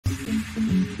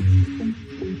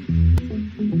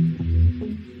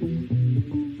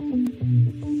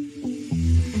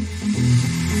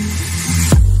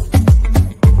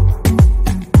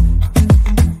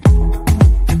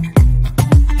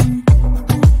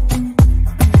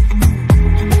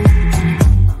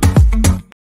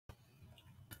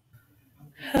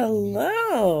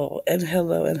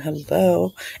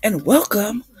and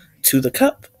welcome to the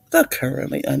Cup, the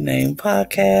Currently Unnamed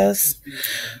Podcast.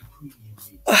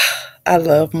 I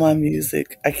love my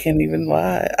music. I can't even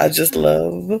lie. I just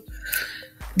love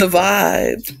the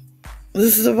vibe.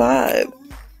 This is a vibe.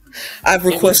 I've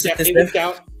requested this.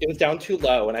 It was down too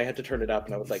low, and I had to turn it up,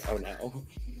 and I was like, "Oh no."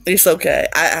 It's okay.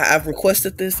 I've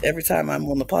requested this every time I'm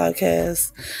on the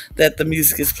podcast that the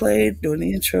music is played during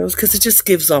the intros because it just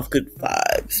gives off good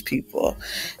vibes, people.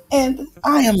 And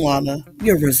I am Lana,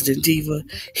 your resident diva,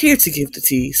 here to give the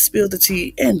tea, spill the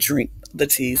tea, and drink the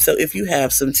tea. So if you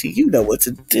have some tea, you know what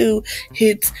to do.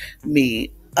 Hit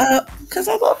me up because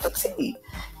I love the tea.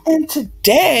 And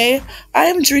today I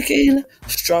am drinking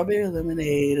strawberry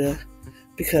lemonade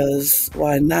because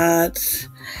why not?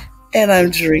 And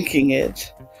I'm drinking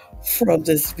it from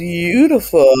this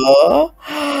beautiful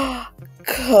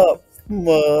cup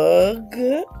mug.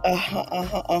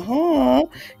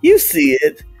 You see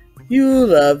it. You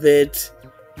love it.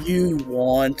 You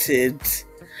want it.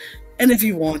 And if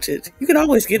you want it, you can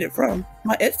always get it from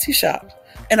my Etsy shop.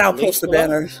 And I'll post a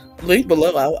banner, link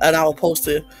below, and I'll post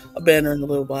a banner in a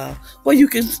little while. Well, you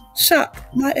can shop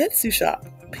my Etsy shop,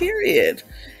 period.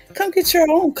 Come get your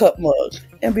own cup mug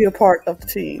and be a part of the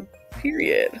team,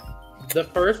 period. The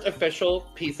first official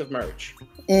piece of merch.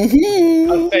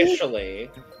 Mm-hmm. Officially.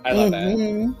 I love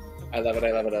it. I love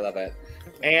it.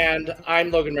 And I'm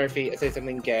Logan Murphy. I say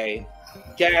something gay.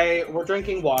 Gay, we're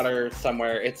drinking water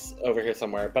somewhere. It's over here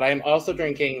somewhere. But I'm also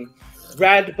drinking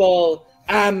Red Bull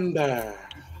Amber.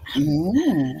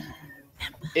 Mm.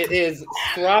 It is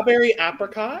strawberry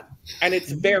apricot, and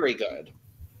it's very good.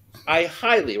 I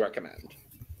highly recommend.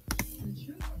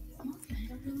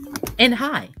 And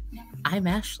hi, I'm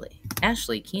Ashley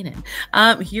Keenan.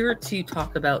 I'm here to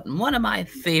talk about one of my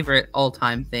favorite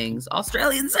all-time things,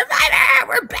 Australian Survivor.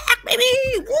 We're back, baby!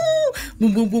 Woo!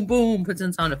 Boom, boom, boom, boom. Puts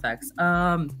in sound effects.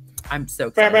 I'm so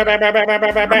excited. Like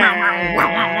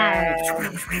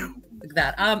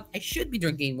that. I should be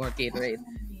drinking more Gatorade,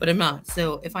 but I'm not.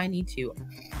 So if I need to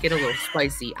get a little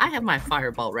spicy, I have my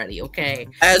fireball ready. Okay,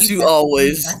 as you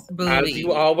always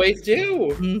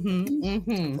do.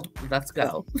 Let's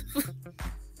go.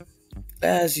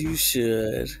 As you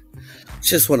should.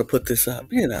 Just want to put this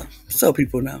up, so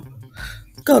people know.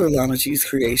 Go to Lana G's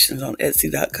Creations on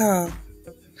Etsy.com,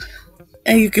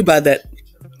 and you can buy that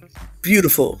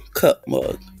beautiful cup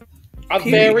mug. A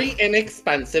very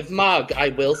inexpensive mug, I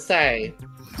will say.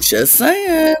 Just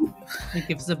saying. It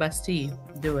gives the best tea.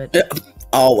 Do it. Yeah,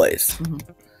 always. Mm-hmm.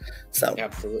 So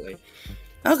absolutely.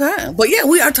 Okay. But yeah,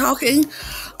 we are talking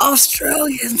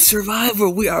Australian Survivor.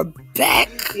 We are back.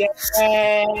 Yay!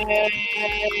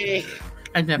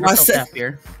 I've never felt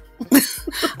happier.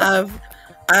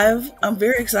 I'm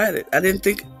very excited. I didn't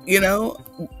think, a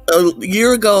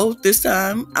year ago this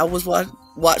time I was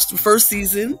watched the first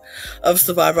season of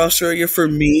Survivor Australia for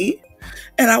me,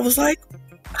 and I was like,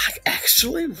 I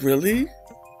actually really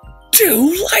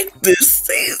do like this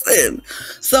season.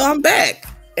 So I'm back,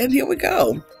 and here we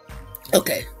go.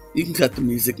 Okay, you can cut the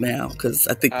music now because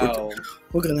I think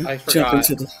we're gonna jump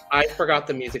into the. I forgot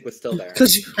the music was still there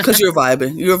because you're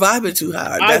vibing. You're vibing too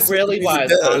hard. I really was.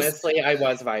 Honestly, I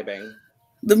was vibing.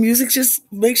 The music just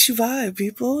makes you vibe,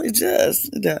 people. It does.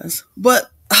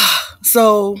 But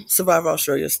so Survivor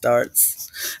Australia starts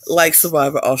like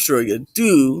Survivor Australia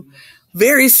do.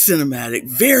 Very cinematic,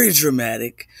 very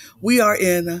dramatic. We are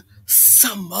in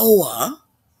Samoa.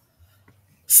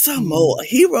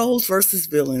 Heroes versus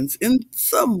villains in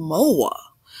Samoa.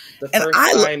 The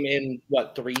first time in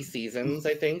 3 seasons,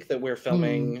 I think, that we're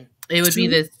filming. It would be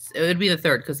the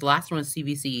third because the last one was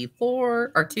CBC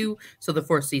 4 or 2, so the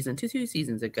 4th season, two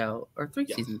seasons ago, or 3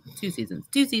 seasons,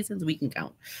 2 seasons we can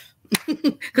count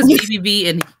because BBB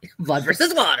and Blood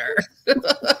versus Water.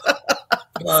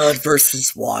 Blood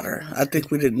versus Water. I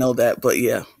think we didn't know that, but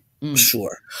yeah,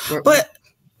 sure. But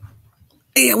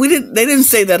yeah, they didn't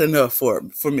say that enough for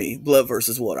me. Blood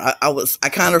versus Water. I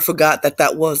kind of forgot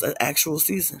that was an actual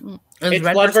season. It's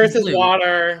Blood versus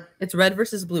Water. It's Red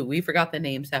versus Blue. We forgot the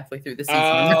names halfway through the season.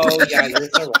 Oh yeah, you're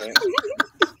so right.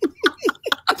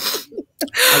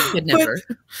 I could never.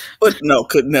 But no,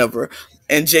 could never.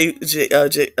 And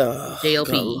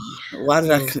JLP. Why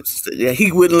did I? Yeah,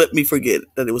 he wouldn't let me forget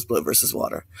that it was Blood versus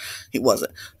Water. He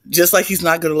wasn't. Just like he's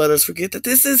not going to let us forget that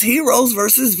this is heroes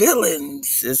versus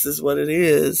villains. This is what it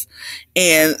is.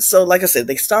 And so, like I said,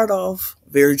 they start off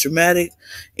very dramatic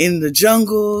in the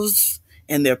jungles,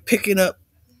 and they're picking up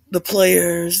the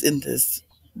players in this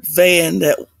van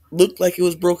that looked like it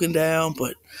was broken down,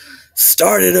 but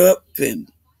started up,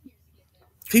 and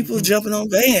people jumping on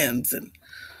vans and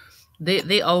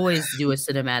They always do a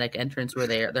cinematic entrance where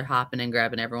they're hopping and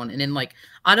grabbing everyone, and then like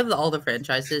out of all the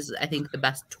franchises, I think the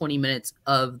best 20 minutes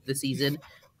of the season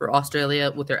for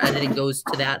Australia with their editing goes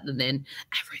to that, and then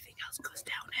everything else goes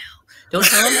downhill. Don't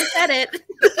tell them I said it.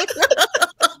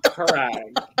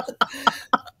 Correct.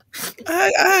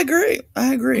 I agree.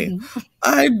 Mm-hmm.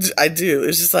 I do.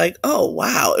 It's just like, oh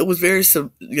wow, it was very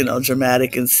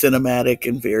dramatic and cinematic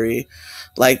and very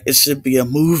like it should be a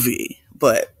movie,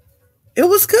 but it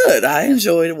was good. I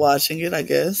enjoyed watching it, I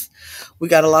guess. We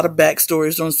got a lot of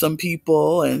backstories on some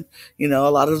people and, a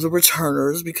lot of the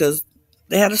returners because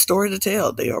they had a story to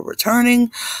tell. They are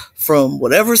returning from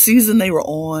whatever season they were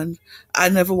on. I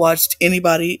never watched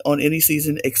anybody on any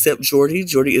season except Jordy.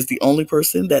 Jordy is the only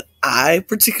person that I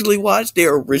particularly watched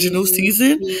their original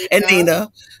season. And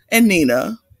Nina.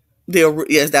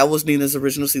 Yes, that was Nina's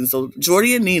original season. So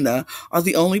Jordy and Nina are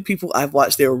the only people I've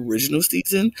watched their original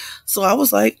season. So I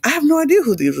was like, I have no idea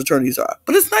who these returnees are,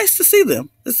 but it's nice to see them.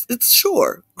 It's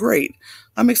sure great.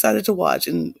 I'm excited to watch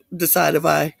and decide if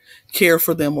I care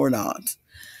for them or not.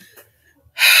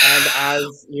 And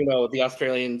as you know, the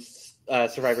Australian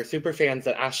Survivor super fans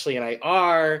that Ashley and I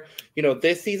are,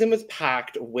 this season was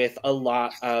packed with a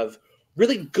lot of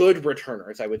really good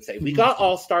returners, I would say. We got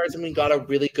all-stars and we got a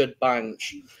really good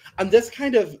bunch. And this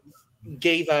kind of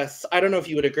gave us, I don't know if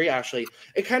you would agree, Ashley,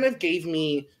 it kind of gave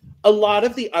me a lot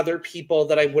of the other people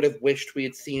that I would have wished we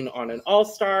had seen on an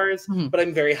all-stars, but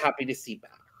I'm very happy to see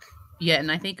back. Yeah,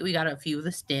 and I think we got a few of the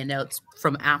standouts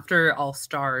from after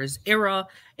All-Stars era,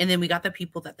 and then we got the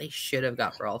people that they should have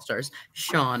got for All-Stars.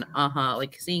 Sean,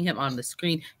 like seeing him on the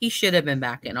screen, he should have been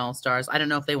back in All-Stars. I don't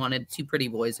know if they wanted two pretty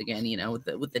boys again,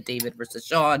 with the David versus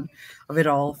Sean of it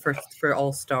all for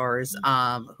All-Stars.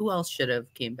 Who else should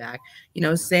have came back?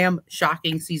 Sam,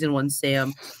 shocking season 1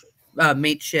 Sam,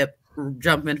 mateship,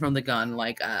 jumping from the gun,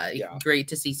 great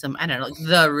to see some, I don't know, like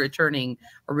the returning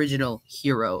original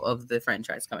hero of the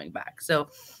franchise coming back. So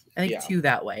I think two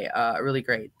that way, really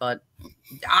great. But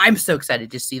I'm so excited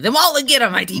to see them all again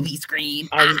on my TV screen.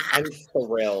 I'm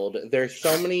thrilled. There's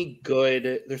so many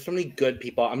good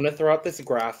people. I'm gonna throw out this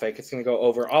graphic. It's gonna go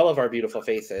over all of our beautiful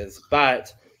faces,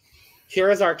 but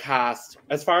here is our cast.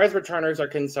 As far as returners are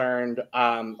concerned,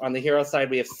 on the hero side,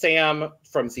 we have Sam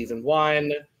from season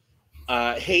 1.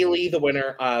 Haley, the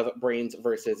winner of Brains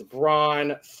versus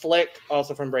Brawn. Flick,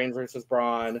 also from Brains versus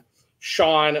Brawn.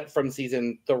 Sean from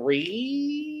season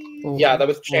 3. Yeah, that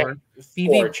was Champ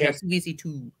 4. CVC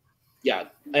 2. Yeah,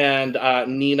 and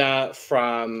Nina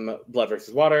from Blood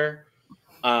versus Water.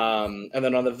 And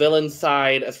then on the villain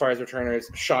side, as far as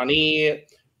returners, Shawnee,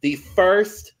 the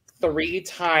first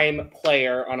 3-time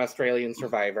player on Australian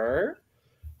Survivor.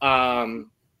 Simon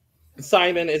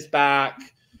is back.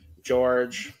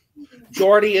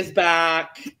 Jordy is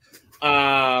back.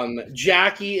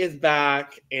 Jackie is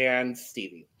back, and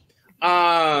Stevie.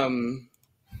 Yeah.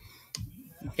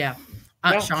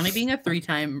 Shawnee being a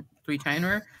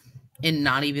three-timer and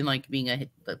not even like being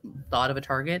the thought of a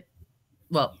target.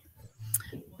 Well,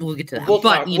 we'll get to that. We'll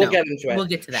get into it. We'll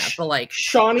get to that. But like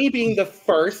Shawnee being the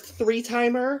first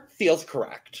 3-timer feels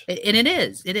correct. And it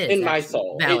is. It is. In my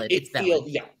soul. Valid. It feels,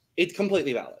 yeah. It's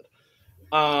completely valid.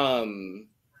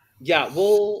 Yeah,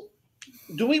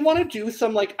 do we want to do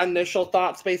some like initial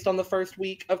thoughts based on the first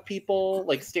week of people,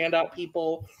 like standout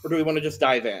people, or do we want to just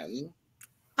dive in?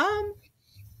 I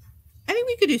think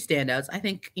we could do standouts. I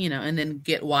think, and then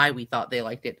get why we thought they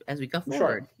liked it as we go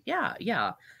forward. Sure.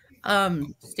 Yeah.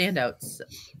 Standouts.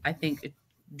 I think, do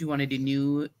you want to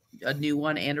do a new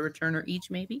one and a returner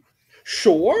each, maybe?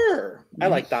 Sure. I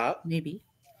like that. Maybe.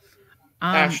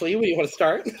 Ashley, do you want to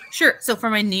start? Sure. So for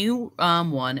my new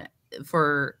one,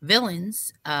 for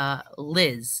villains,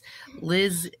 Liz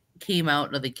came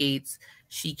out of the gates.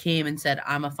 She came and said,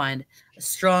 I'm gonna find a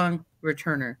strong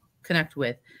returner, connect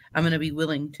with. I'm gonna be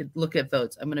willing to look at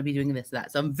votes. I'm gonna be doing this,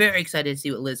 that. So I'm very excited to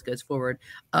see what Liz goes forward.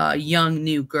 Young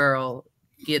new girl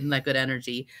getting that good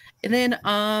energy. And then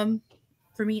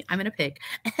for me, I'm gonna pick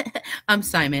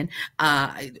Simon.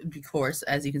 Of course,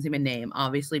 as you can see my name,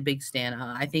 obviously big stan.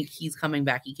 I think he's coming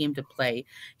back. He came to play.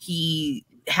 He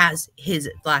has his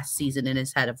last season in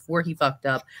his head of where he fucked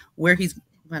up, where he's,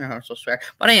 I don't know if I'm supposed to swear,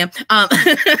 but I am.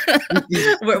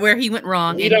 Where he went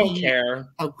wrong. We don't care.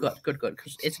 Oh, good.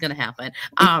 Because it's gonna happen.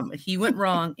 He went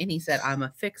wrong, and he said, "I'm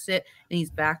gonna fix it." And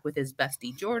he's back with his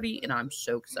bestie Jordy, and I'm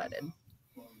so excited.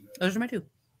 Those are my two.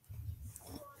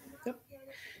 Yep.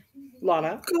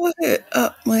 Lana, go ahead.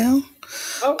 Well,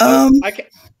 I can.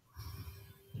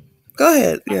 Go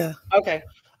ahead. Yeah. Okay.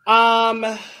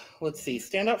 Let's see.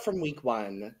 Stand up from week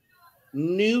 1.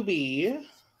 Newbie.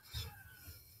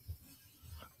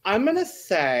 I'm gonna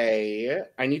say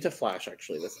I need to flash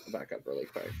actually this back up really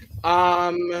quick.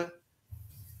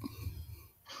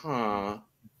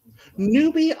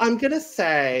 Newbie, I'm gonna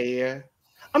say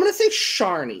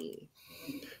Sharni.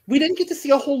 We didn't get to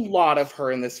see a whole lot of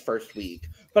her in this first week,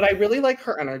 but I really like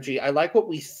her energy. I like what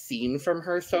we've seen from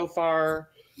her so far.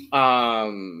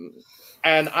 And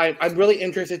I'm really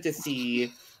interested to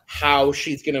see how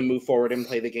she's going to move forward and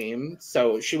play the game.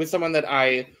 So she was someone that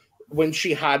when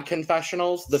she had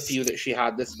confessionals, the few that she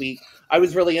had this week, I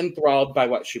was really enthralled by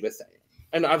what she was saying.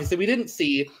 And obviously we didn't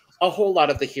see a whole lot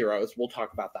of the heroes. We'll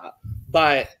talk about that.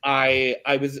 But I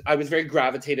was very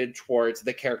gravitated towards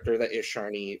the character that is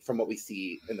Sharni from what we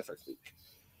see in the first week.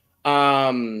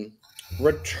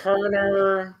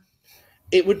 Returner,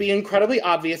 it would be incredibly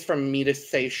obvious for me to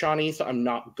say Shawnee, so I'm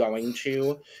not going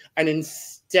to. And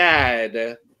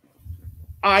instead,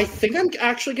 I think I'm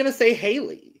actually going to say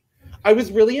Haley. I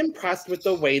was really impressed with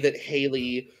the way that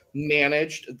Haley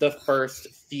managed the first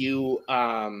few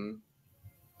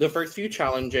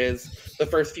challenges, the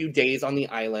first few days on the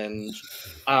island.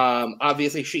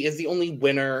 Obviously, she is the only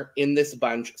winner in this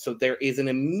bunch, so there is an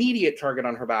immediate target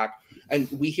on her back. And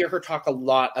we hear her talk a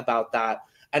lot about that.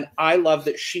 And I love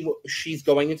that she's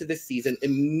going into this season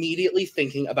immediately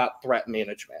thinking about threat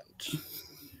management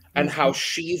and how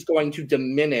she's going to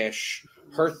diminish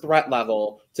her threat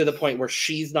level to the point where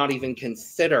she's not even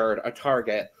considered a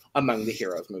target among the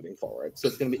heroes moving forward. So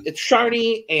it's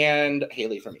Sharni and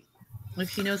Haley for me.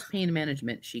 If she knows pain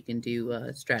management, she can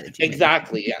do strategy.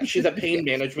 Exactly. Yeah, she's a pain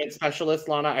management specialist,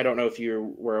 Lana. I don't know if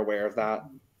you were aware of that,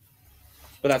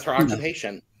 but that's her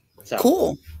occupation. So.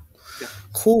 Cool. Yeah.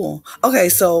 Cool. Okay,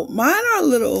 so mine are a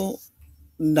little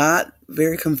not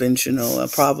very conventional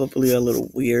and probably a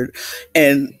little weird,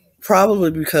 and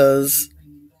probably because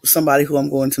somebody who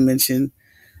I'm going to mention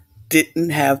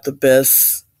didn't have the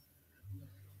best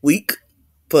week,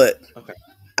 but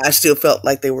I still felt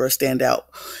like they were a standout,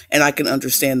 and I can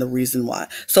understand the reason why.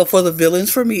 So for the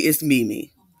villains, for me, it's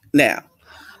Mimi. Now,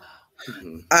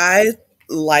 I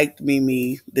liked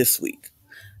Mimi this week.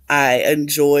 I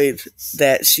enjoyed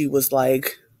that she was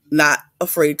like not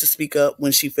afraid to speak up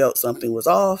when she felt something was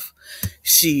off.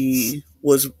 She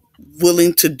was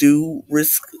willing to do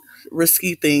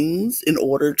risky things in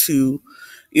order to,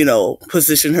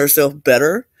 position herself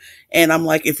better. And I'm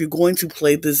like, if you're going to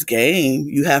play this game,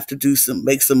 you have to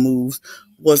make some moves.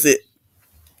 Was it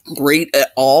great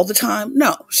at all the time?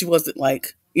 No, she wasn't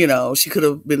like, she could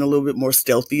have been a little bit more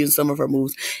stealthy in some of her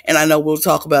moves. And I know we'll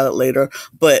talk about it later,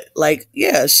 but like,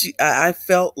 yeah, I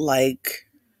felt like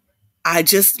I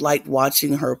just liked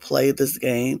watching her play this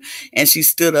game, and she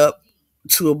stood up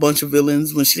to a bunch of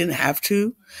villains when she didn't have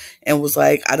to and was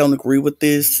like, I don't agree with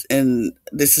this, and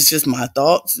this is just my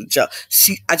thoughts.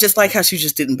 I just like how she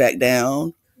just didn't back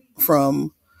down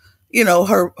from,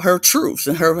 her truths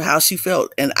and how she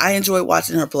felt. And I enjoyed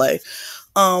watching her play.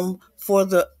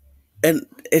 And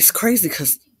it's crazy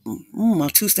because my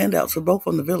two standouts were both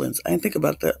on the villains. I didn't think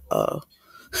about that.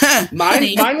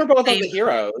 Mine were both on the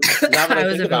heroes. Now that I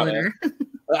think about it.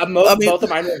 Both of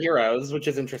mine were heroes, which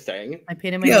is interesting. I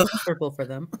painted my purple for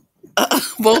them.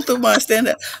 Both of mine stand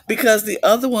out because the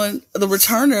other one, the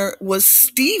returner, was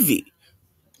Stevie.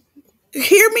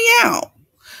 Hear me out.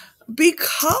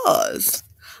 Because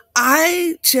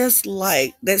I just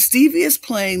like that Stevie is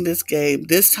playing this game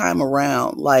this time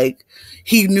around. Like,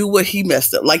 he knew what he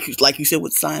messed up. Like you said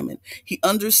with Simon, he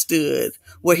understood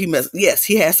where he messed. Yes,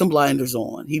 he has some blinders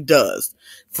on. He does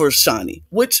for Shawnee,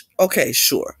 which, okay,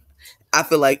 sure. I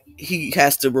feel like he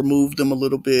has to remove them a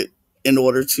little bit in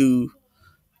order to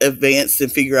advance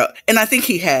and figure out. And I think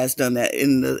he has done that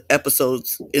in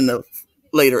the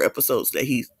later episodes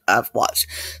that I've watched.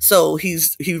 So he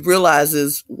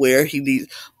realizes where he needs,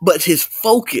 but his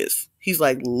focus, he's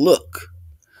like, look,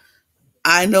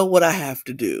 I know what I have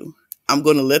to do. I'm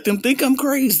going to let them think I'm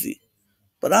crazy,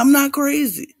 but I'm not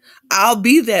crazy. I'll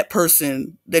be that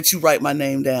person that you write my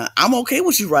name down. I'm okay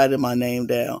with you writing my name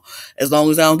down as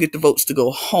long as I don't get the votes to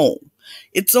go home.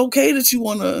 It's okay that you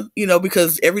want to,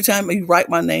 because every time you write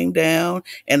my name down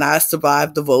and I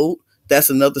survive the vote, that's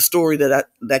another story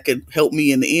that could help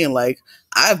me in the end. Like,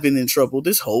 I've been in trouble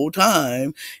this whole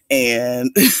time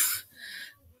and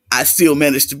I still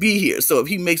managed to be here. So if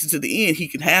he makes it to the end, he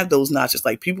can have those notches.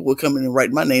 Like, people were coming and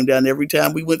writing my name down every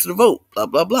time we went to the vote, blah,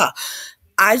 blah, blah.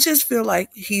 I just feel like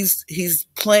he's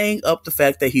playing up the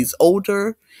fact that he's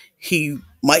older. He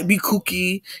might be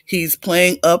kooky. He's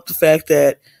playing up the fact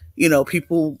that,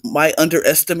 people might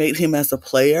underestimate him as a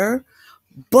player,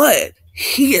 but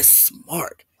he is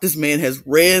smart. This man has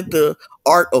read the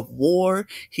art of war.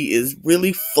 He is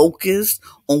really focused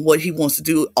on what he wants to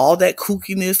do. All that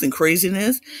kookiness and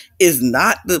craziness is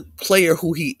not the player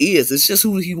who he is. It's just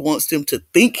who he wants them to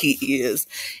think he is.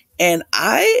 And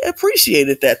I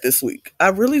appreciated that this week. I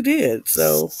really did.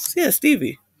 So, yeah,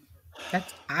 Stevie.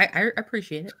 I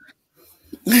appreciate it.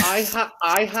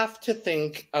 I have to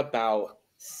think about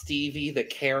Stevie, the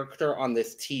character on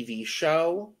this TV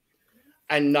show,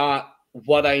 and not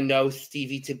what I know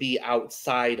Stevie to be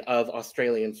outside of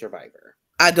Australian Survivor.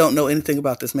 I don't know anything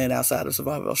about this man outside of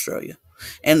Survivor Australia.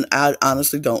 And I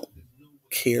honestly don't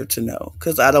care to know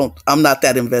because I'm not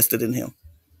that invested in him.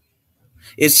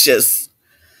 It's just,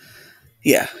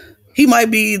 yeah. He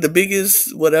might be the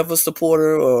biggest whatever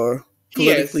supporter or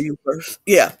politically first.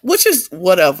 Yeah, which is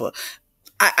whatever.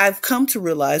 I've come to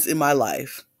realize in my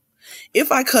life,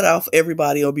 if I cut off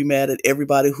everybody or be mad at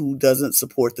everybody who doesn't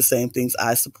support the same things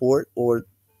I support or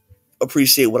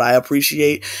appreciate what I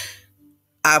appreciate,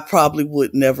 I probably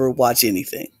would never watch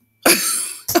anything.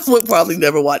 I would probably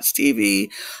never watch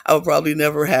TV. I would probably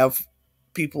never have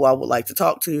people I would like to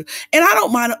talk to. And I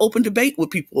don't mind an open debate with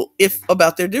people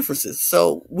about their differences.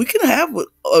 So we can have,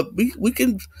 we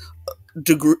can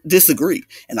disagree.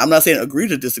 And I'm not saying agree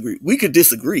to disagree. We could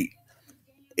disagree.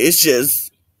 It's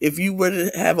just, if you were to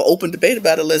have an open debate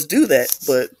about it, let's do that.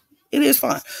 But it is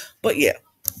fine. But yeah,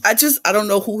 I don't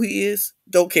know who he is.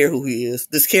 Don't care who he is.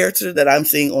 This character that I'm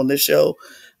seeing on this show,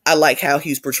 I like how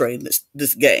he's portraying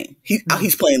this game.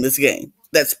 He's playing this game.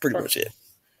 That's pretty much it.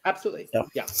 Absolutely.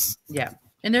 Yeah. Yeah.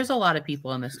 And there's a lot of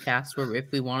people in this cast where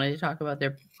if we wanted to talk about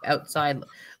their outside,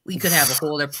 we could have a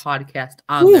whole other podcast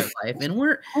on their life. And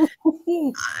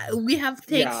we have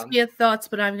takes, we have thoughts,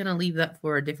 but I'm going to leave that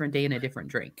for a different day and a different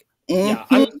drink. Yeah,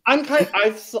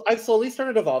 I've slowly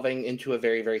started evolving into a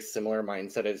very, very similar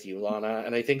mindset as you, Lana.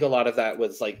 And I think a lot of that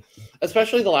was like,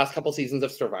 especially the last couple seasons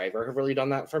of Survivor have really done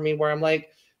that for me, where I'm like,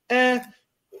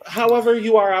 however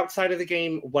you are outside of the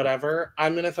game, whatever,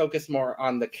 I'm going to focus more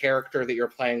on the character that you're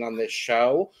playing on this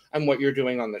show and what you're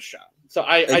doing on the show. So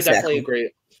I definitely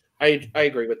agree. I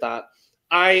agree with that.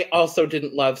 I also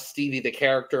didn't love Stevie, the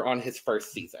character, on his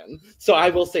first season. So I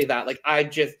will say that,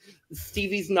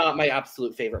 Stevie's not my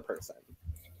absolute favorite person.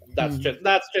 That's just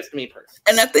me personally.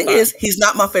 And the thing is, he's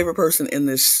not my favorite person in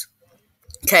this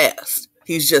cast.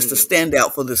 He's just a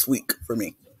standout for this week for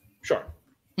me. Sure.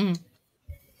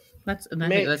 That's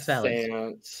valid.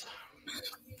 Sense.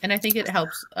 And I think it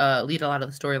helps lead a lot of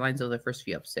the storylines of the first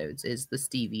few episodes is the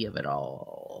Stevie of it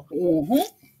all. Mm-hmm.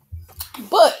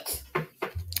 But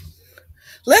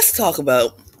let's talk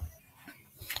about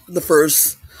the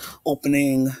first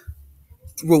opening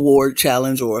reward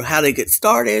challenge, or how they get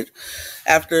started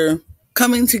after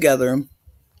coming together,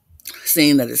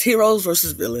 seeing that it's heroes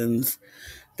versus villains.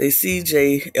 They see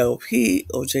JLP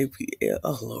or JPL.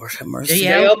 Oh, Lord have mercy.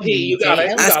 JLP, you got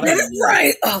it. I said it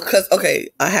right. Oh, because, okay,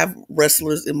 I have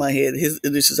wrestlers in my head. His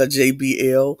initials are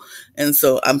JBL. And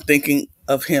so I'm thinking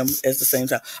of him at the same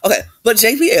time. Okay, but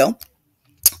JPL,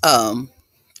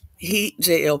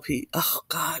 JLP. Oh,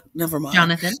 God, never mind.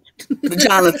 Jonathan.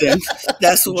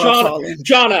 That's who I call him.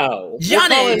 Jonathan.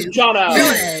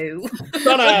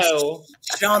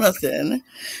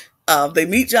 They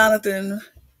meet Jonathan.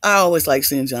 I always like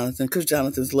seeing Jonathan because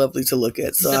Jonathan's lovely to look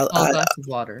at. So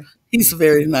water. He's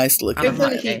very nice looking.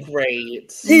 Isn't he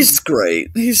great? He's great.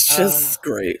 He's just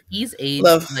great. He's aged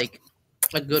like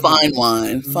a good fine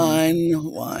wine. Fine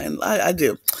wine. I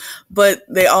do. But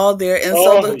they're all there. And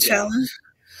so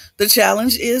the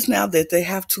challenge is now that they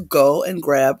have to go and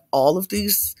grab all of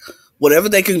these, whatever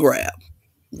they can grab,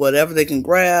 put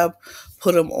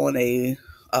them on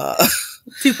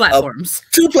two platforms.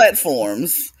 Two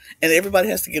platforms. And everybody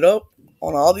has to get up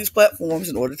on all these platforms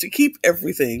in order to keep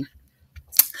everything.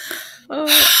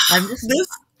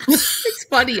 It's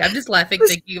funny. I'm just laughing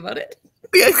thinking about it.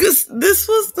 Yeah, because this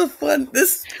was the fun.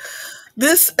 This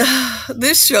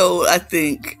show, I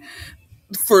think,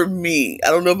 for me, I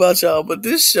don't know about y'all, but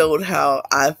this showed how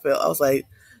I felt. I was like,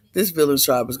 this villain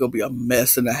tribe is going to be a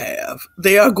mess and a half.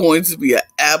 They are going to be an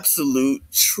absolute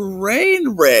train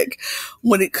wreck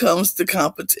when it comes to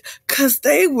competition, because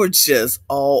they were just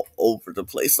all over the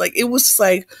place. Like, it was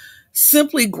like,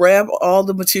 simply grab all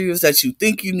the materials that you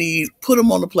think you need, put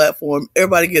them on the platform,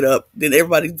 everybody get up, then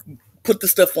everybody put the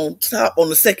stuff on top on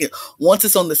the second. Once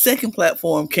it's on the second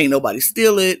platform, can't nobody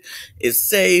steal it. It's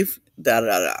safe,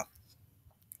 The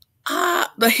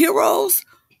heroes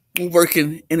were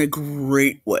working in a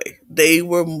great way. They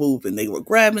were moving. They were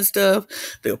grabbing stuff.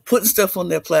 They were putting stuff on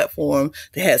their platform.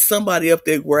 They had somebody up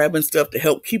there grabbing stuff to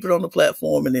help keep it on the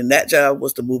platform. And then that job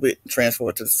was to move it and transfer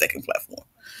it to the second platform.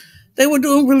 They were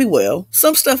doing really well.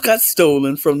 Some stuff got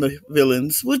stolen from the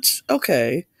villains, which,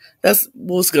 okay, that's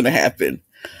what's going to happen.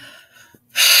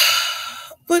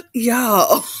 But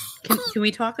y'all. Can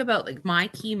we talk about like my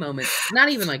key moments? Not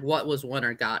even like what was won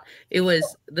or got. It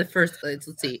was the first. Let's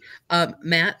see.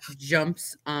 Matt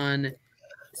jumps on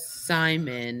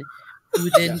Simon,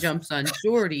 who then jumps on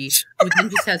Jordy, who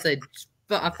then just has a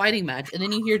fighting match, and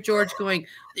then you hear George going,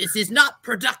 "This is not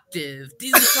productive. Do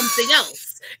something else."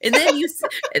 And then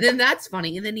that's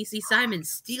funny. And then you see Simon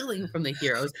stealing from the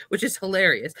heroes, which is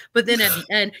hilarious. But then at the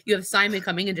end, you have Simon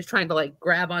coming and just trying to like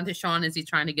grab onto Sean as he's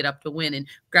trying to get up to win, and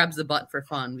grabs the butt for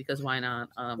fun because why not?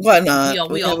 Why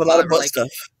not? We all have a lot of butt stuff.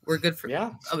 We're good for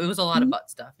it was a lot of butt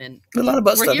stuff and a lot of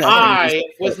butt stuff. I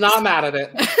was not mad at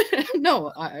it.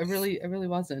 No, I really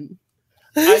wasn't.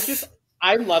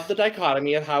 I love the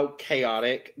dichotomy of how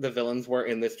chaotic the villains were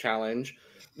in this challenge.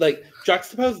 Like,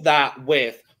 juxtapose that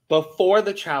with before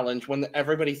the challenge when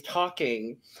everybody's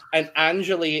talking and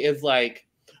Anjali is like,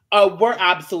 oh, we're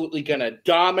absolutely going to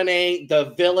dominate.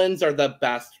 The villains are the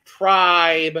best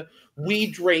tribe. We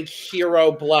drink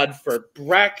hero blood for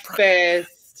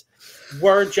breakfast.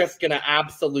 We're just going to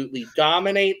absolutely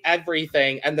dominate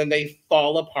everything. And then they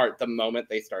fall apart the moment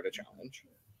they start a challenge.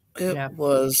 It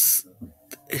was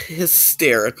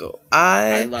hysterical.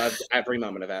 I loved every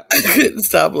moment of it. I couldn't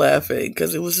stop laughing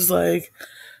because it was just like,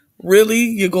 really?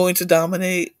 You're going to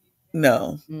dominate?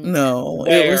 No.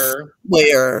 Where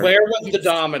was the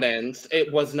dominance?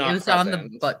 It was not. It was present. On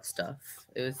the butt stuff.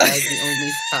 It was like the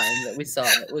only time that we saw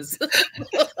it was.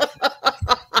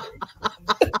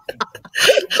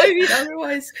 I mean,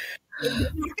 otherwise, if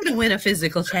you're going to win a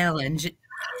physical challenge,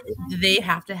 they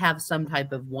have to have some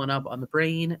type of one-up on the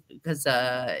brain because they've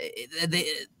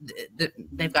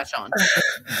got Sean.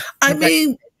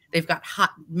 They've got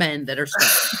hot men that are strong.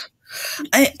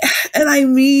 I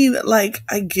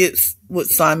get what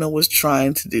Simon was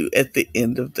trying to do at the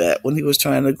end of that when he was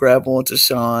trying to grab onto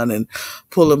Sean and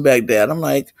pull him back down. I'm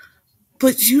like,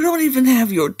 but you don't even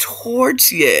have your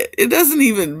torch yet. It doesn't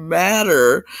even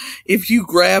matter if you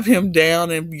grab him down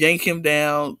and yank him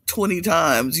down 20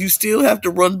 times. You still have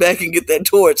to run back and get that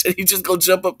torch, and he just go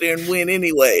jump up there and win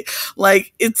anyway.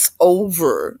 Like, it's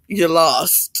over. You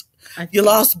lost. You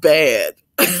lost bad.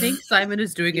 I think Simon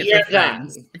is doing it for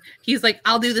friends. He's like,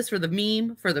 I'll do this for the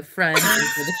meme, for the friend, and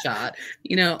for the shot.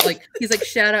 You know, like, he's like,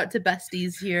 shout out to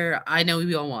besties here. I know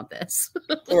we all want this.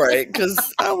 Right,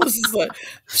 because I was just like,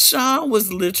 Sean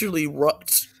was literally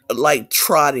like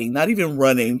trotting, not even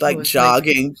running, like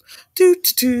jogging. Like,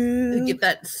 get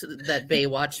that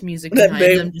Baywatch music behind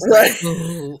him. Just right. Like,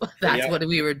 ooh, that's what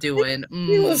we were doing.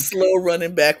 He was slow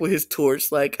running back with his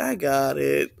torch, like, I got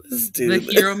it. Let's do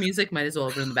the hero music might as well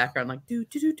have been in the background, like do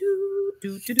do do do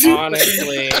do do do.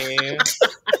 Honestly,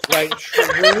 like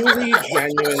truly,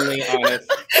 genuinely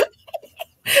honest.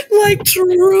 Like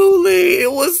truly,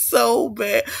 it was so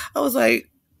bad. I was like,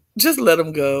 just let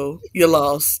him go. You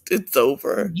lost. It's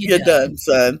over. You're done,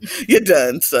 son. You're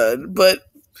done, son. But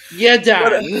you're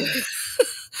done.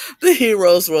 The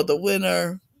heroes were the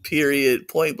winner, period,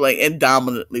 point blank, and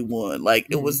dominantly won. Like,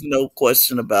 it was no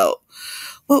question about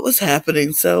what was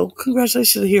happening. So,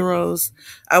 congratulations, heroes.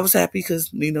 I was happy because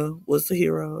Nina was the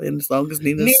hero. And as long as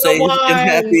Nina's safe and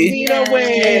happy. Nina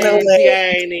wins.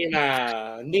 Yay,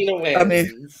 Nina. Nina wins. I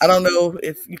mean, I don't know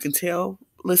if you can tell,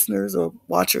 listeners or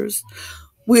watchers,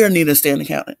 we are Nina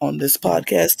standing out on this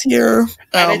podcast here.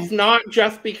 And it's not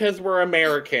just because we're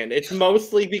American. It's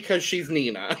mostly because she's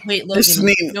Nina. Wait, Logan,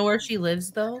 do you know where she lives,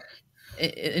 though?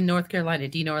 In North Carolina.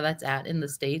 Do you know where that's at in the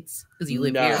States? Because you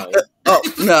live here. Oh,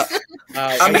 no.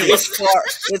 I mean, it's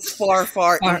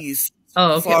far east.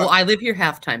 Oh, okay. Well, I live here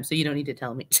half-time, so you don't need to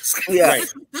tell me. Yeah.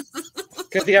 Right.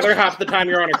 Because the other half of the time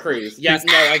you're on a cruise. Yes,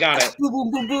 no, I got it. Boom,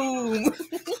 boom, boom, boom.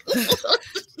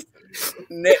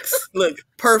 Next, look,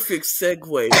 perfect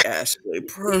segue, Ashley.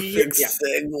 Perfect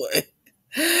segue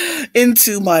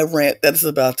into my rant that's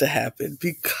about to happen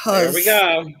because there we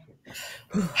go.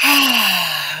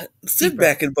 Sit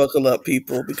back and buckle up,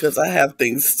 people, because I have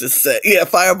things to say. Yeah,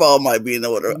 Fireball might be in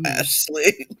order,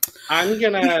 Ashley. I'm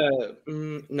gonna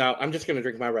I'm just gonna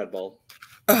drink my Red Bull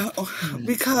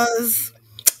because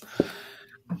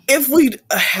if we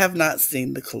have not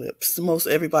seen the clips, most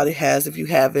everybody has. If you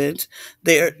haven't,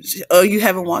 you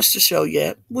haven't watched the show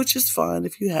yet, which is fine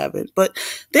if you haven't. But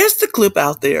there's the clip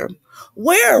out there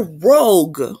where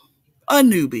Rogue, a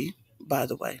newbie, by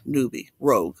the way,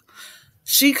 Rogue,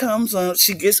 she comes on.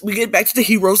 We get back to the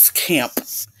heroes camp,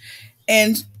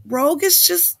 and Rogue is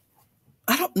just,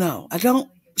 I don't know.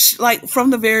 Like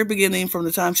from the very beginning, from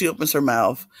the time she opens her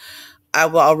mouth, I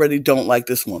already don't like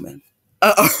this woman.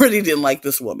 I already didn't like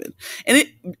this woman. And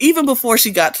even before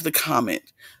she got to the comment,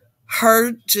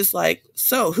 her just like,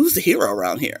 so who's the hero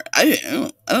around here? I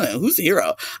don't know who's the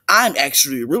hero. I'm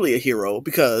actually really a hero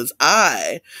because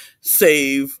I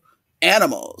save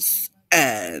animals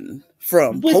and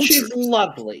from which poachers. is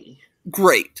lovely.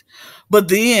 Great. But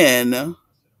then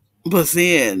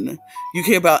you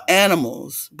care about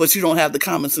animals, but you don't have the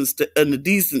common sense and the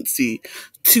decency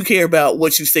to care about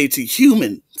what you say to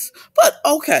humans. But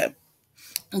okay,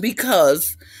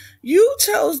 because you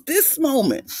chose this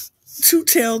moment to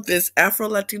tell this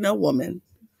Afro-Latino woman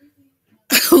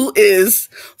who is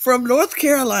from North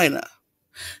Carolina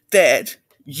that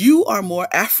you are more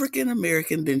African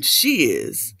American than she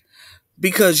is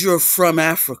because you're from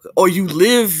Africa or you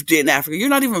lived in Africa. You're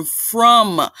not even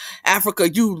from Africa.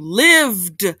 You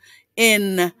lived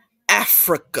in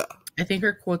Africa. I think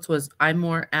her quotes was, I'm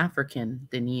more African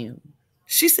than you.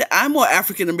 She said, I'm more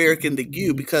African American than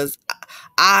you because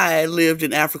I lived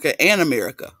in Africa and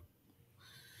America.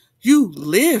 You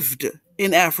lived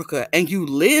in Africa and you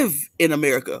live in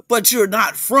America, but you're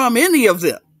not from any of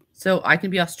them. So I can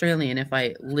be Australian if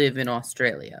I live in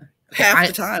Australia. Half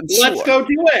the time. Let's go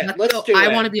do it. Let's do it.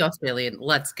 I want to be Australian.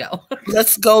 Let's go.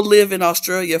 Let's go live in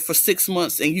Australia for 6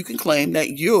 months and you can claim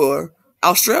that you're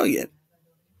Australian.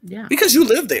 Yeah. Because you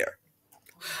live there.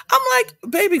 I'm like,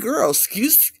 baby girl,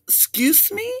 excuse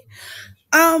me?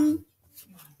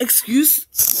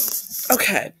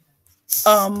 Okay.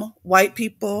 White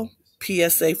people,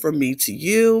 PSA from me to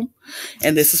you,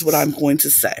 and this is what I'm going to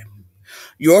say.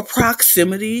 Your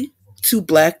proximity to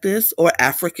blackness or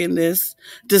Africanness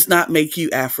does not make you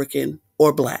African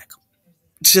or black.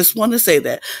 Just want to say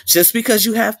that. Just because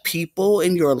you have people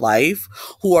in your life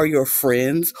who are your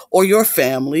friends or your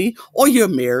family or you're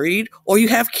married or you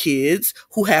have kids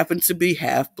who happen to be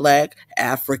half black,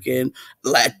 African,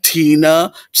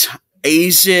 Latina,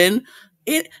 Asian,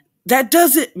 that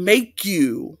doesn't make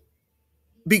you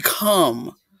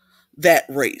become that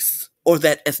race or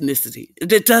that ethnicity.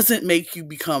 It doesn't make you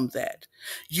become that.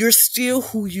 You're still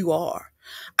who you are.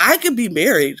 I could be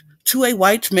married to a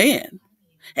white man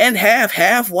and have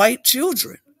half white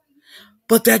children,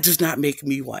 but that does not make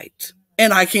me white.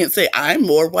 And I can't say I'm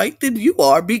more white than you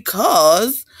are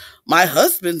because my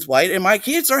husband's white and my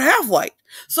kids are half white.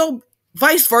 So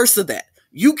vice versa that.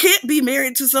 You can't be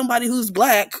married to somebody who's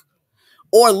black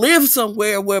or live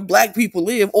somewhere where black people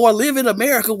live, or live in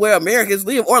America where Americans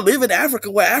live, or live in Africa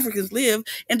where Africans live,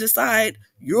 and decide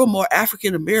you're more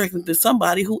African American than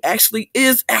somebody who actually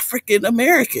is African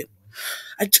American.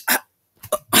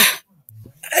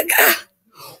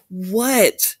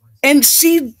 What? And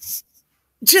she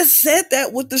just said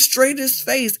that with the straightest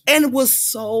face and was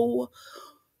so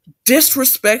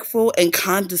disrespectful and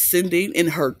condescending in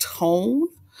her tone.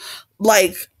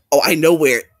 Like, oh, I know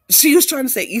where. She was trying to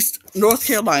say North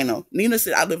Carolina. Nina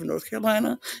said, I live in North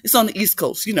Carolina. It's on the East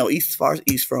Coast, east, as far as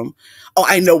east from. Oh,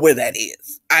 I know where that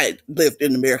is. I lived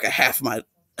in America half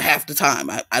the time.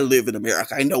 I live in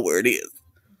America. I know where it is.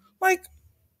 Like,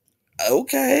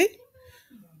 okay.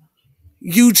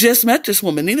 You just met this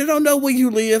woman. Nina don't know where you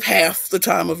live half the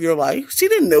time of your life. She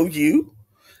didn't know you.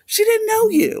 She didn't know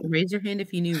you. Raise your hand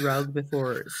if you knew Rug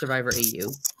before Survivor AU.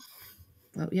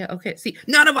 Oh, yeah, okay. See,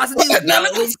 none of us do. None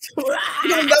of us.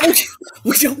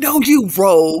 We don't know you,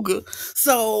 Rogue.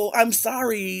 So I'm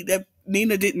sorry that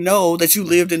Nina didn't know that you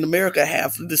lived in America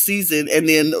half of the season and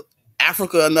then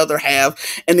Africa another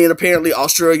half and then apparently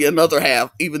Australia another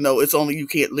half, even though it's only you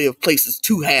can't live places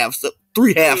 2 halves,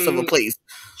 3 halves of a place.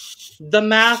 The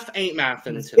math ain't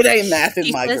mathing. It ain't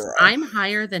mathing, my girl. I'm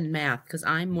higher than math because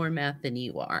I'm more math than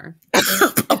you are.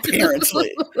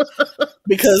 Apparently.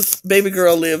 Because baby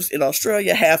girl lives in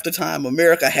Australia half the time,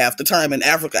 America half the time, and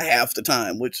Africa half the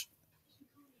time, which...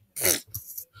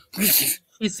 She's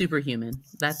superhuman.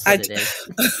 That's what it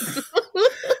is.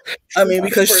 I mean,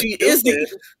 because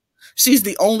she's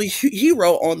the only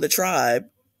hero on the tribe,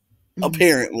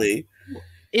 apparently.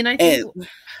 And I think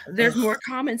there's more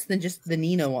comments than just the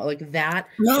Nina one. Like that.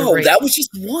 No, that was just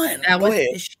one.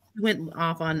 She went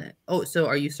off on, so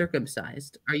are you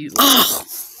circumcised? Are you...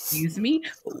 Excuse me?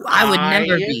 I would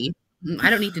never be. I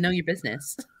don't need to know your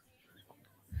business.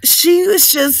 She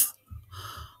was just...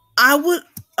 oh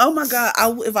my God,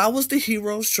 if I was the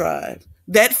hero's tribe,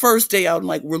 that first day I'm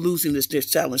like, we're losing this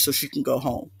challenge so she can go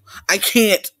home. I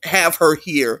can't have her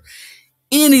here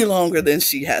any longer than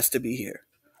she has to be here.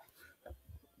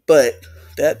 But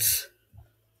that's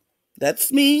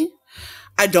me.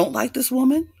 I don't like this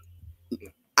woman.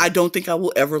 I don't think I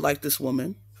will ever like this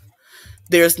woman.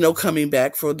 There's no coming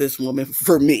back for this woman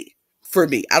for me.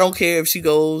 I don't care if she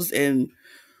goes and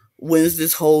wins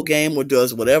this whole game or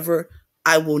does whatever.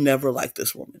 I will never like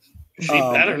this woman. She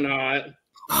better not.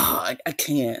 I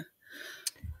can't.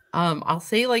 I'll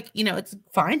say, like, it's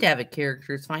fine to have a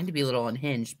character. It's fine to be a little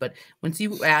unhinged, but once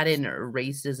you add in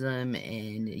racism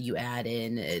and you add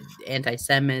in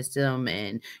anti-Semitism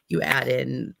and you add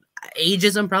in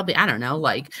ageism, probably, I don't know,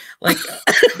 like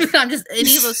I'm just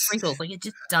any of those sprinkles, like it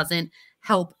just doesn't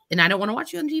help. And I don't want to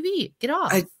watch you on TV. Get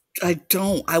off. I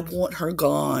don't. I want her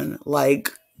gone, like,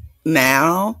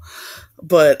 now,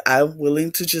 but I'm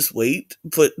willing to just wait,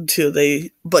 but until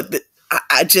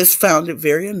I just found it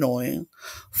very annoying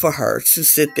for her to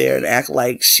sit there and act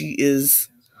like she is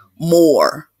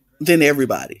more than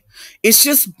everybody. It's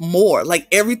just more. Like,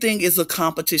 everything is a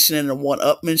competition and a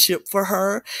one-upmanship for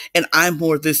her, and I'm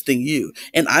more this than you,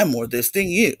 and I'm more this than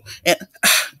you. And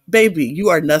baby, you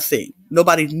are nothing.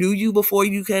 Nobody knew you before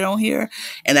you came on here,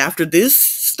 and after this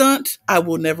stunt, I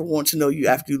will never want to know you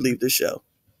after you leave the show.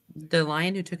 The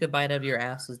lion who took a bite out of your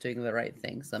ass was doing the right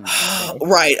thing somehow.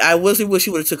 Right. I wish you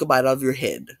would have took a bite out of your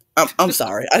head. I'm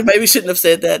sorry. I maybe shouldn't have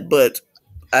said that, but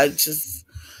I just...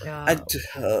 I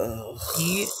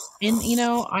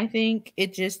think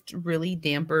it just really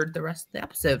dampened the rest of the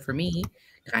episode for me.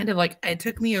 Kind of like, it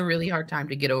took me a really hard time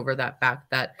to get over that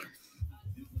fact that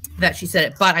she said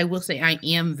it. But I will say I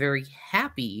am very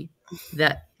happy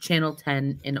that Channel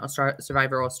 10 in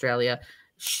Survivor Australia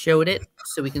showed it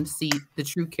so we can see the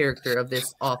true character of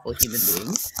this awful human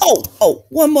being. Oh,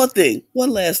 one more thing.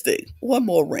 One last thing. One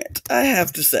more rant. I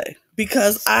have to say,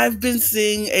 because I've been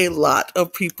seeing a lot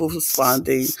of people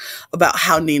responding about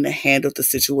how Nina handled the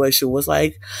situation. Was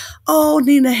like, oh,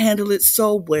 Nina handled it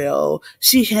so well.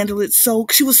 She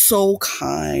was so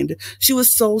kind. She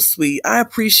was so sweet. I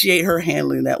appreciate her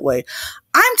handling that way.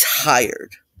 I'm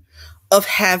tired of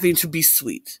having to be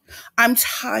sweet. I'm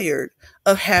tired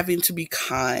of having to be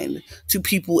kind to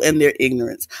people and their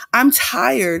ignorance. I'm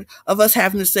tired of us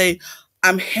having to say,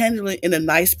 I'm handling it in a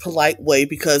nice, polite way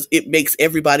because it makes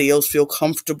everybody else feel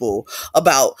comfortable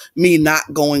about me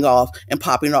not going off and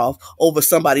popping off over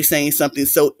somebody saying something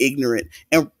so ignorant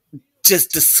and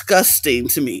just disgusting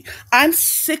to me. I'm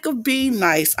sick of being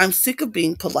nice. I'm sick of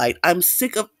being polite. I'm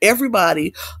sick of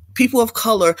everybody, people of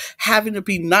color, having to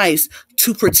be nice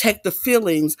to protect the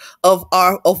feelings of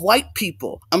white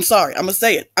people. I'm sorry, I'm gonna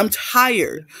say it. I'm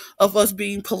tired of us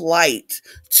being polite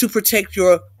to protect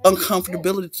your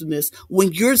uncomfortability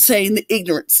when you're saying the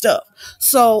ignorant stuff.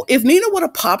 So if Nina would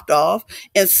have popped off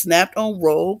and snapped on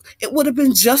Rogue, it would have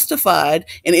been justified.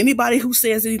 And anybody who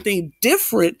says anything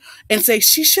different and say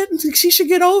she should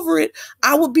get over it,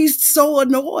 I would be so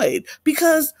annoyed.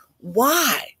 Because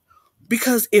why?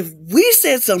 Because if we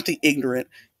said something ignorant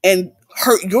and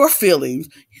hurt your feelings,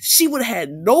 she would have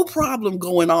had no problem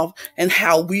going off and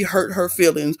how we hurt her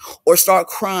feelings or start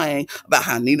crying about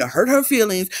how Nina hurt her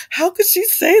feelings. How could she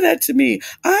say that to me?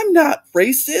 I'm not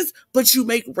racist, but you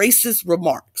make racist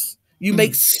remarks. You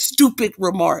make stupid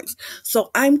remarks. So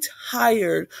I'm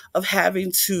tired of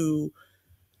having to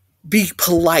be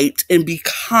polite and be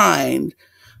kind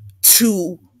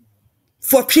for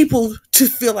people to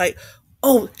feel like,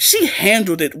 oh, she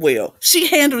handled it well. She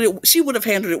would have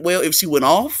handled it well if she went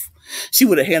off. She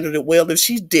would have handled it well if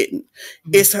she didn't.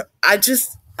 I'm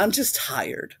just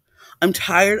tired. I'm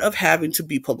tired of having to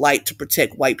be polite to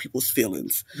protect white people's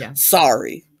feelings. Yeah.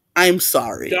 Sorry. I'm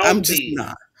sorry. I'm just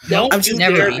not. Don't you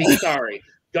dare be sorry.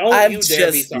 Don't you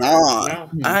dare be sorry.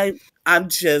 No. I'm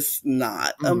just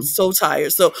not. I'm so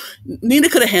tired. So Nina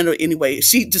could have handled it anyway.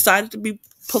 She decided to be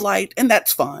polite, and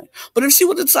that's fine. But if she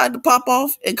would have decided to pop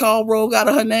off and call Rogue out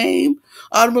of her name,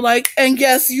 I'd be like, and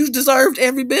yes, you deserved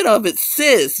every bit of it,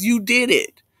 sis. You did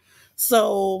it.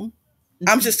 So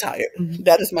I'm just tired.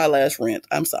 That is my last rant.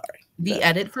 I'm sorry. The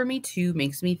edit for me too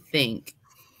makes me think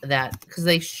that, because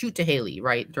they shoot to Haley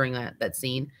right during that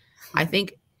scene, I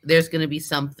think there's gonna be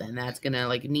something that's gonna,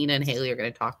 like, Nina and Haley are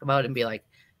gonna talk about and be like,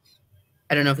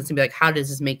 I don't know if it's gonna be like, how does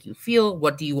this make you feel?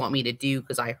 What do you want me to do?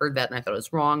 Because I heard that and I thought it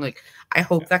was wrong. Like, I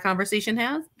hope that conversation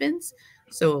happens.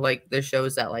 So, like, this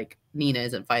shows that, like, Nina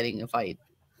isn't fighting a fight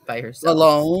by herself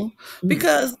alone.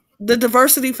 Because the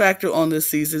diversity factor on this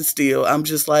season still, I'm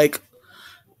just like,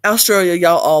 Australia,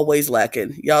 y'all always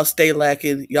lacking. Y'all stay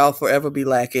lacking. Y'all forever be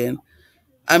lacking.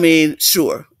 I mean,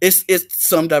 sure, it's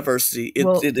some diversity.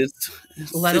 It is.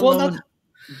 Let alone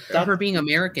her being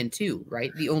American too,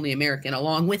 right? The only American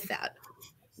along with that.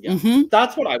 Yeah,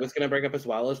 that's what I was going to bring up as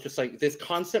well, is just like this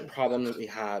constant problem that we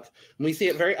have. And we see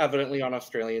it very evidently on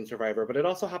Australian Survivor, but it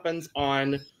also happens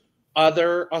on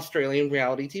other Australian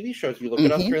reality TV shows. You look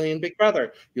at Australian Big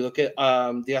Brother, you look at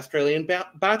the Australian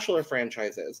Bachelor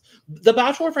franchises. The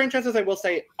Bachelor franchises, I will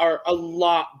say, are a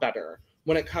lot better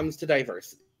when it comes to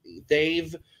diversity.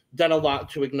 They've done a lot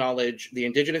to acknowledge the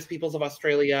Indigenous peoples of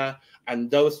Australia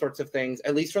and those sorts of things,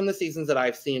 at least from the seasons that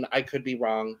I've seen. I could be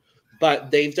wrong.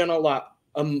 but they've done a lot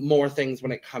more things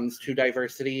when it comes to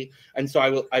diversity, and so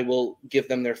I will give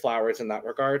them their flowers in that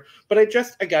regard. But it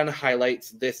just again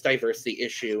highlights this diversity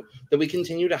issue that we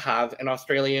continue to have in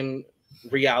Australian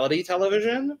reality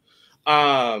television.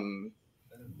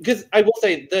 Because I will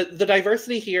say the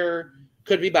diversity here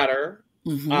could be better.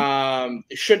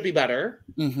 It should be better.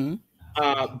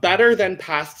 Better than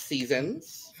past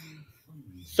seasons.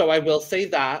 So I will say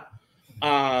that.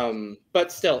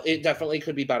 But still, it definitely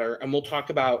could be better. And we'll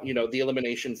talk about, you know, the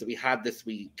eliminations that we had this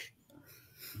week.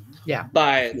 Yeah.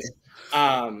 But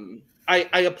I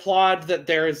applaud that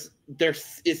there is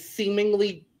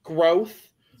seemingly growth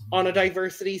on a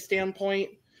diversity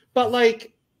standpoint. But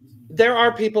like, there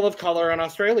are people of color in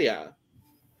Australia.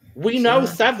 We know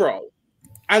several,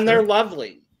 and they're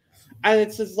lovely. And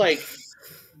it's just like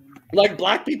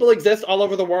Black people exist all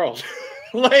over the world.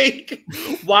 Like,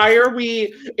 why are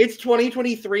we? It's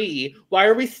 2023. Why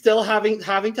are we still having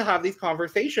to have these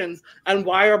conversations? And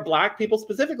why are Black people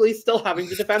specifically still having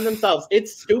to defend themselves?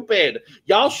 It's stupid.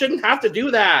 Y'all shouldn't have to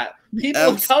do that. People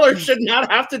of color should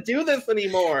not have to do this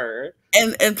anymore.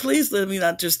 And please let me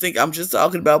not just think I'm just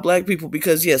talking about Black people,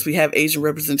 because yes, we have Asian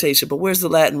representation, but where's the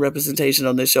Latin representation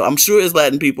on this show? I'm sure it's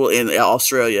Latin people in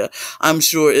Australia. I'm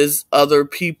sure it's other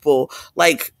people.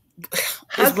 Like,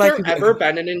 has there ever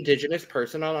been an Indigenous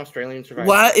person on Australian Survivor?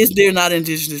 Why is there not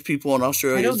Indigenous people on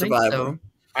Australian Survivor?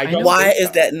 Why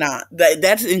is that not?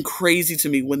 That's crazy to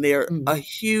me, when there are a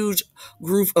huge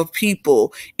group of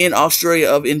people in Australia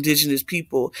of Indigenous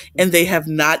people, and they have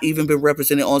not even been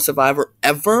represented on Survivor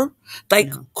ever.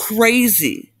 Like,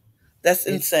 crazy. That's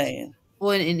insane.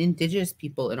 Well, and Indigenous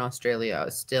people in Australia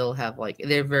still have, like,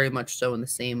 they're very much so in the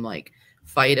same, like,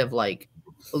 fight of, like,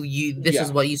 this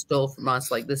is what you stole from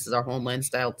us, like, this is our homeland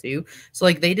style too. So,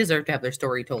 like, they deserve to have their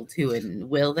story told too. And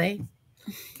will they?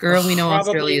 Girl, we know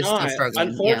Australia is still struggling.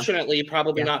 Unfortunately,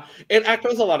 probably not. It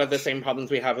echoes a lot of the same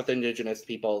problems we have with Indigenous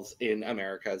peoples in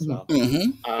America as well.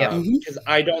 Because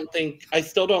I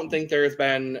still don't think there's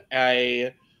been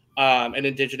an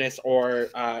Indigenous or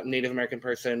Native American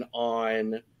person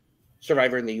on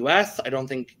Survivor in the US. I don't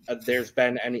think there's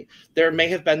been any. There may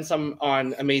have been some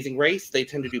on Amazing Race. They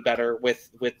tend to do better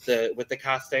with the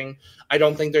casting. I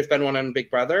don't think there's been one on Big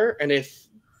Brother. And if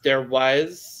there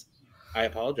was, I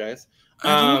apologize.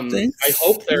 I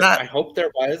hope there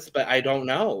was, but I don't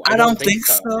know. I don't think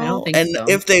so.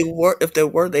 If there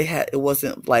were, it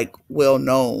wasn't like well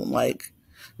known. Like,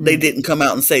 they didn't come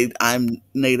out and say I'm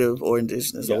Native or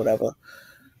Indigenous or whatever.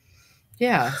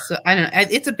 Yeah, so I don't know.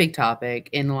 It's a big topic,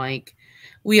 and like,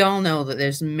 we all know that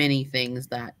there's many things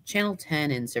that Channel 10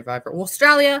 and Survivor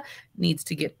Australia needs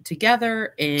to get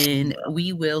together, and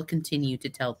we will continue to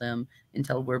tell them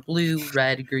until we're blue,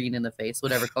 red, green in the face,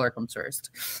 whatever color comes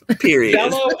first. Period.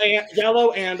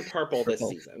 Yellow and purple this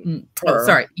season. Oh,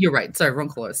 sorry, you're right. Sorry, wrong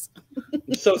colors.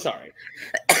 So sorry.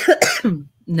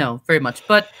 No, very much,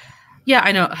 but. Yeah,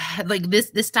 I know. Like,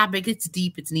 this topic, it's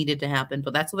deep. It's needed to happen,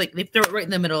 but that's like they throw it right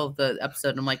in the middle of the episode.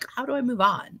 And I'm like, how do I move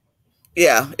on?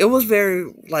 Yeah, it was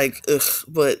very like, ugh.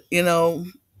 But you know,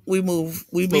 we moved.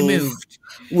 We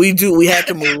had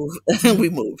to move. We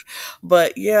moved.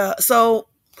 But yeah, so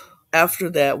after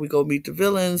that, we go meet the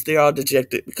villains. They're all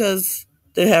dejected because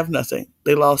they have nothing.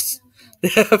 They lost.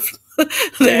 They have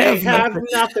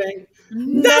nothing.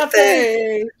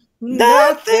 Nothing.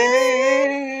 Nothing.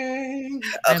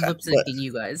 I'm lip syncing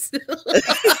you guys.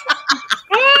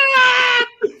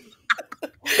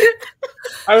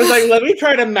 I was like, let me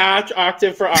try to match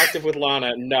octave for octave with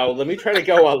Lana. No, let me try to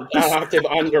go an octave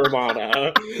under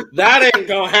Lana. That ain't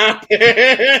gonna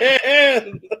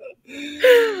happen.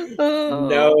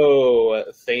 No,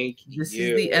 thank you. This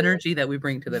is the energy that we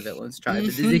bring to the villains tribe.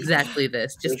 It is exactly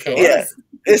this. Just chaos. Yeah,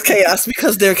 it's chaos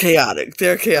because they're chaotic.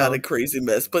 They're a chaotic, crazy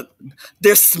mess, but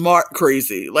they're smart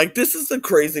crazy. Like, this is the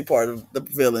crazy part of the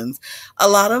villains. A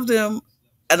lot of them,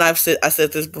 and I said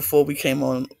this before we came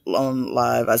on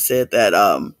live. I said that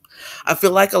I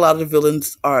feel like a lot of the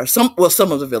villains some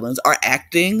of the villains are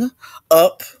acting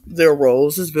up their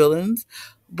roles as villains.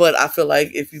 But I feel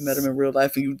like if you met them in real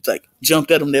life and you like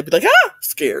jumped at them, they'd be like,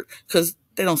 scared, because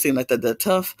they don't seem like they're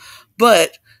tough.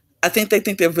 But I think they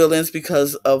think they're villains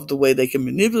because of the way they can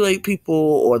manipulate people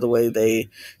or the way they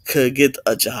could get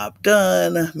a job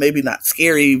done. Maybe not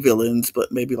scary villains,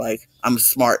 but maybe like, I'm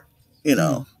smart, you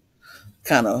know,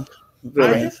 kind of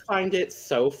villain. I just find it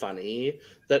so funny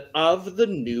that of the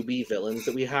newbie villains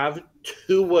that we have,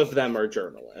 2 of them are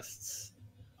journalists.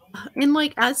 And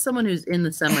like, as someone who's in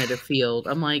the field,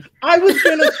 I'm like, I was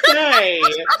gonna say,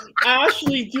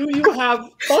 Ashley, do you have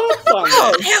thoughts on this?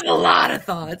 I have a lot of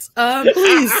thoughts.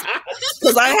 Please,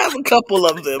 because I have a couple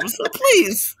of them. So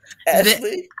please,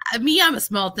 Ashley. I'm a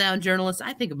small town journalist.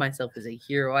 I think of myself as a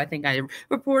hero. I think I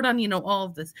report on, all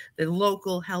of this, the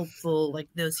local, helpful, like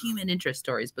those human interest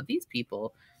stories. But these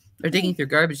people are digging through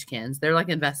garbage cans. They're like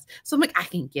So I'm like, I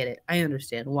can get it. I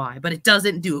understand why. But it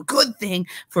doesn't do a good thing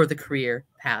for the career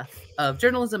path of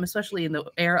journalism, especially in the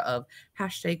era of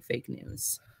hashtag fake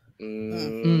news.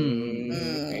 Amen.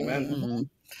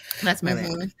 That's my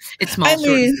rant. It's small.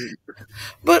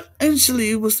 But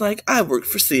Ashley was like, I worked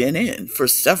for CNN for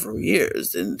several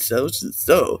years, and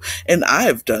so, and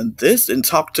I've done this and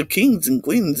talked to kings and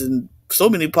queens and so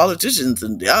many politicians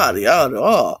and yada yada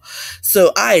yada.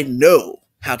 So I know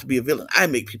how to be a villain. I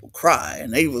make people cry.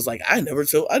 And they was like, I never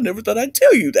thought I'd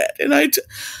tell you that. And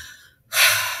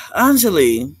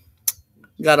Anjali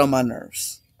got on my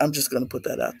nerves. I'm just going to put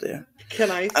that out there. Can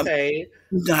I say,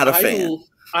 I'm not a fan.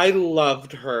 I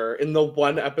loved her in the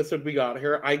one episode we got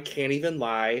her. I can't even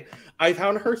lie. I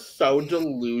found her so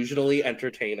delusionally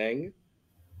entertaining.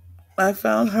 I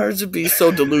found her to be so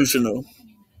delusional.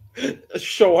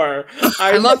 Sure.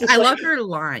 I love her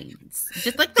lines.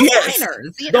 Just like the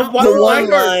liners. The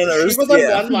one-liners. She was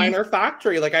a one-liner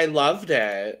factory. Like, I loved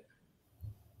it.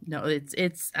 No,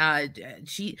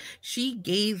 she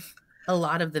gave a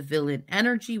lot of the villain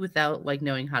energy without like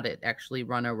knowing how to actually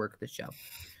run or work the show.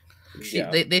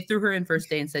 They threw her in first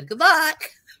day and said, good luck.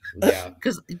 Yeah.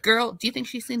 Because, girl, do you think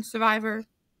she's seen Survivor?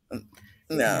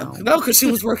 No, because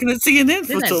she was working at CNN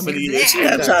for so many years. She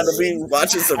had time to be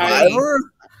watching Survivor.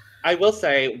 I will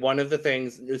say one of the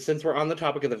things, since we're on the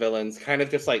topic of the villains, kind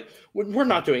of just like, we're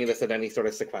not doing this in any sort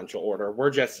of sequential order. We're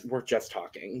just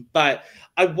talking. But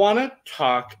I want to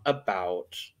talk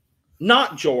about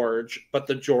not George, but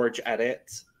the George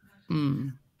edit.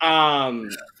 And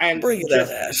bring it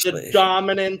just out, Ashley. The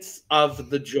dominance of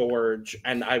the George,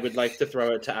 and I would like to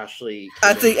throw it to Ashley.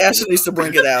 I think Ashley needs to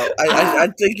bring it out.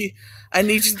 I think you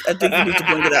need to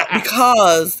bring it out,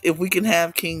 because if we can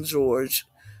have King George,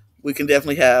 we can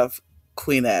definitely have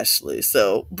Queen Ashley.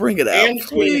 So bring it out. And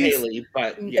Queen Haley,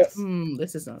 but yes.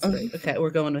 This is not straight. Okay, we're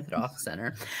going with it off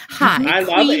center. Hi, I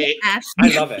love it.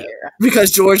 Ashley. I love it.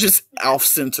 Because George is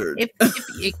off-centered.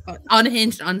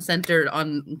 Unhinged, uncentered,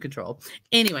 uncontrolled.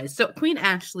 Anyway, so Queen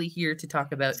Ashley here to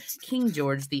talk about King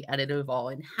George, the edit of all,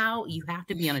 and how you have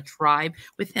to be on a tribe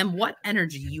with him, what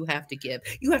energy you have to give.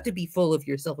 You have to be full of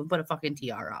yourself and put a fucking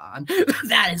tiara on.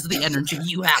 That is the energy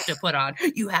you have to put on.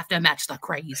 You have to match the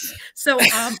crazy. So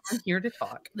I'm here to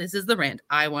talk. This is the rant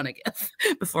I want to give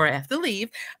before I have to leave.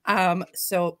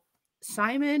 So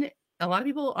Simon, a lot of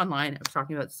people online are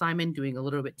talking about Simon doing a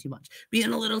little bit too much,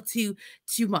 being a little too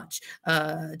much,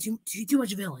 too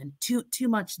much villain, too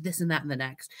much this and that and the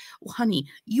next. Well, honey,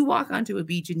 you walk onto a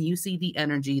beach and you see the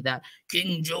energy that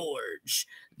King George,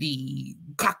 the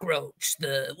cockroach,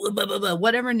 the blah, blah, blah,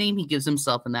 whatever name he gives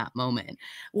himself in that moment.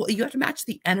 Well, you have to match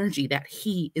the energy that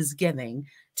he is giving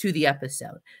to the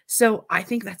episode. So I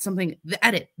think that's something, the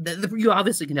edit, you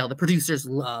obviously can tell the producers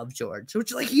love George,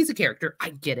 which, like, he's a character. I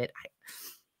get it.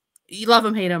 You love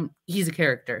him, hate him, he's a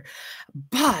character.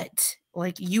 But,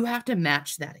 like, you have to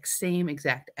match that same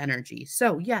exact energy.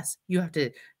 So, yes, you have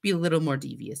to be a little more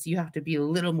devious. You have to be a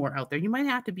little more out there. You might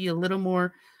have to be a little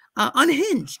more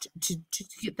unhinged to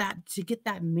get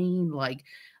that main, like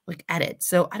edit.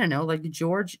 So I don't know, like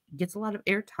George gets a lot of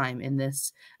airtime in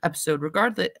this episode,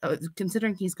 regardless,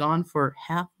 considering he's gone for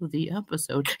half of the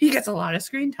episode, he gets a lot of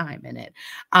screen time in it,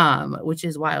 which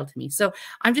is wild to me. So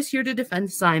I'm just here to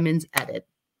defend Simon's edit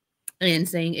and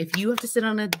saying, if you have to sit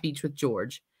on a beach with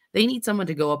George, they need someone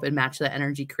to go up and match that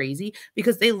energy crazy,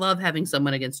 because they love having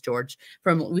someone against George.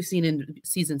 From what we've seen in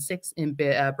season 6 in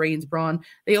Brains Brawn,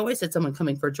 they always had someone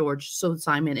coming for George. So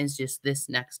Simon is just this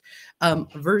next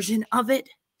version of it.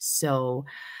 So,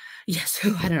 yes,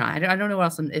 I don't know. I don't know what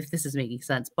else, if this is making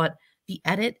sense, but the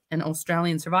edit and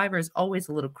Australian Survivor is always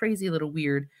a little crazy, a little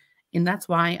weird. And that's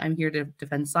why I'm here to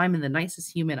defend Simon, the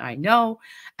nicest human I know,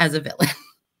 as a villain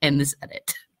in this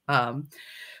edit.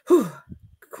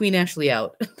 Queen Ashley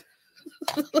out.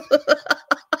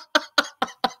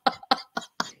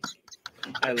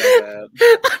 I love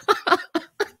it.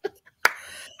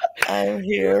 I'm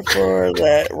here for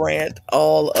that rant,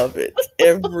 all of it,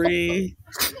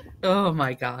 Oh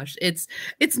my gosh, it's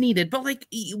needed. But like,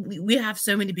 we have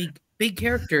so many big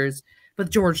characters, but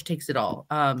George takes it all.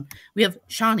 We have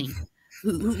Shawnee,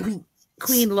 who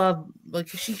Queen love, like,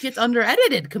 she gets under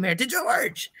edited compared to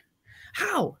George.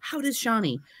 How does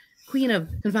Shawnee queen of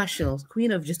confessionals,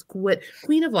 queen of just quit,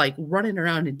 queen of like running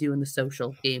around and doing the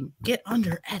social game. Get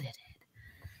under edited.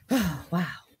 Oh, wow.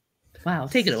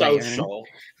 Take it away, Social.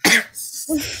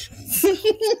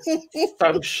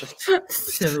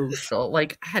 Social.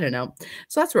 Like, I don't know.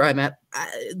 So that's where I'm at.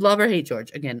 I love or hate George.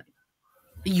 Again,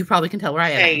 you probably can tell where I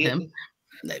am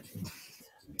with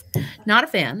him. Not a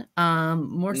fan.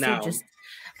 More so just,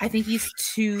 I think he's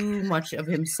too much of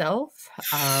himself.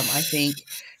 I think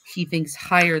he thinks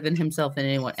higher than himself than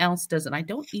anyone else does, and I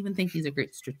don't even think he's a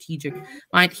great strategic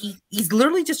mind. He's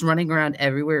literally just running around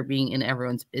everywhere, being in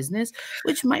everyone's business,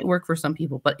 which might work for some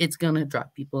people, but it's gonna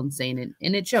drive people insane,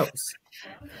 and it shows.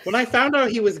 When I found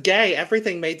out he was gay,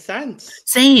 everything made sense.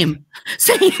 Same.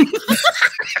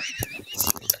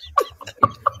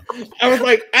 I was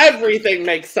like, everything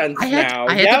makes sense now.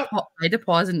 I had to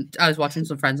pause, and I was watching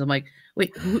some Friends. I'm like,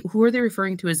 wait, who are they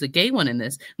referring to as the gay one in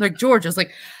this? I'm like, George. I was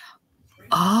like,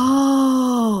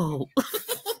 oh.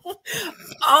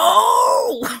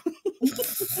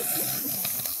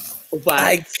 Wow.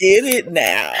 I get it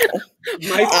now.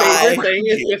 My favorite thing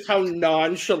is just how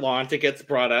nonchalant it gets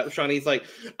brought up. Shawnee's like,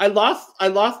 I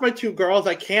lost my 2 girls.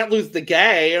 I can't lose the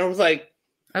gay. And I was like,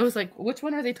 which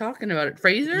one are they talking about?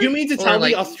 Fraser? You mean to tell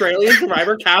me Australian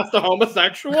Survivor cast a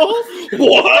homosexual?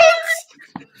 What?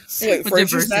 Wait,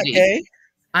 Fraser's not gay?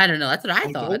 I don't know. That's what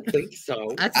I thought. I don't think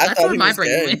so. That's where my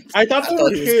brain went. I thought there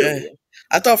were 2.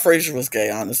 I thought Fraser was gay,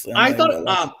 honestly.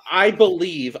 I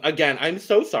believe, again, I'm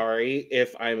so sorry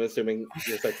if I'm assuming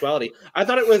your sexuality. I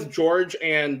thought it was George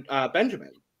and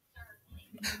Benjamin.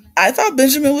 I thought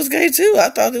Benjamin was gay too. I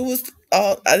thought it was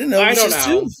I didn't know it was just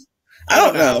 2. I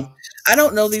don't know. I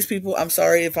don't know these people. I'm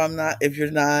sorry if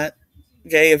you're not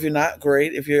gay, if you're not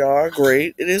great, if you are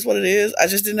great. It is what it is. I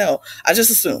just didn't know. I just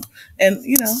assumed. And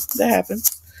that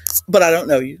happens. But I don't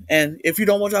know you. And if you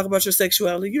don't want to talk about your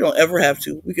sexuality, you don't ever have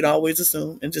to. We can always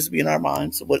assume and just be in our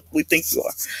minds what we think you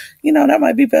are. That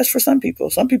might be best for some people.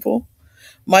 Some people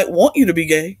might want you to be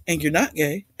gay and you're not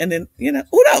gay. And then,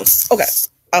 who knows? Okay.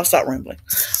 I'll stop rambling.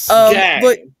 Gay.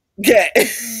 But gay.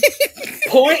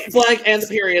 Point blank and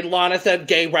period. Lana said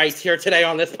gay rights here today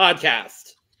on this podcast.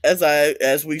 As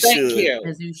we should.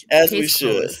 As we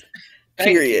should.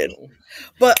 Period.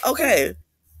 But okay.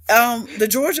 The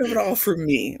George of it all for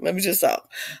me, let me just stop.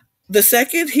 The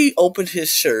second he opened his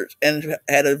shirt and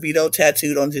had a veto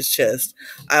tattooed on his chest,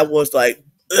 I was like,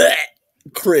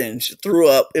 cringe, threw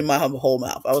up in my whole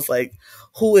mouth. I was like,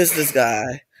 who is this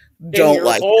guy? Don't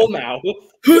like whole mouth.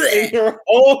 In your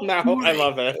whole mouth. I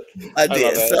love it. I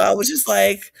did. So I was just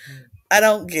like, I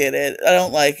don't get it. I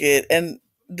don't like it. And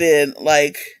then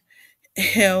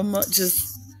him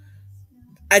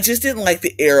I just didn't like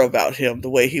the air about him, the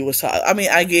way he was talking. I mean,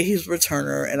 I get he's a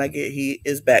returner, and I get he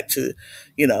is back to,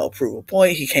 prove a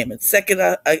point. He came in second,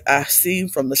 I see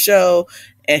from the show,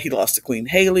 and he lost to Queen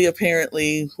Haley,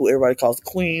 apparently, who everybody calls the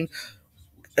queen.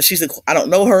 I don't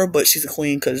know her, but she's a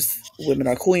queen because women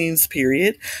are queens,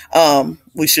 period.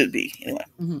 We should be, anyway.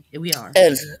 Mm-hmm. We are.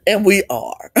 And we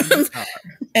are.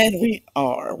 And we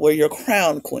are. We're your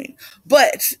crown queen.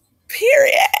 But...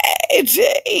 period.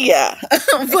 Yeah.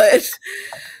 But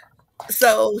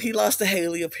so he lost to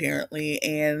Haley apparently,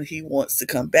 and he wants to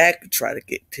come back and try to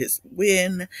get his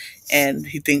win, and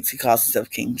he thinks he calls himself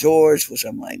King George, which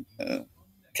I'm like,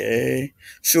 okay,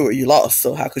 sure, you lost,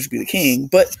 so how could you be the king?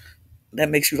 But that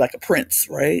makes you like a prince,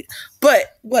 right?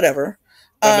 But whatever.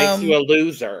 That makes you a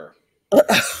loser.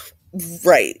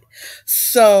 Right.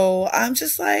 So I'm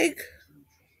just like,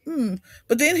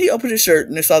 But then he opened his shirt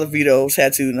and I saw the veto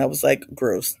tattooed, and I was like,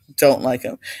 gross, don't like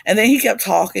him. And then he kept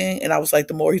talking, and I was like,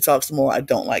 the more he talks, the more I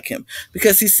don't like him,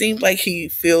 because he seemed like he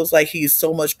feels like he's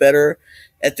so much better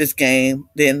at this game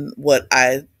than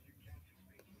watching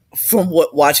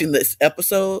this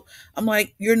episode. I'm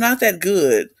like, you're not that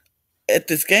good at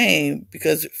this game,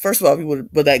 because first of all, if you would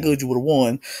have been that good, you would have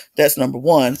won. That's number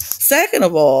one. Second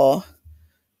of all,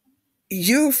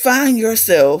 you find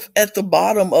yourself at the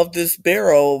bottom of this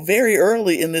barrel very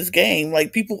early in this game.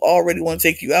 Like, people already want to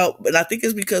take you out. But I think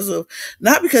it's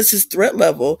not because his threat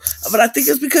level, but I think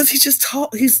it's because he's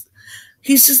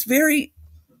just very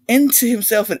into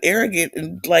himself and arrogant,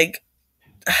 and like,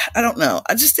 I don't know.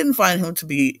 I just didn't find him to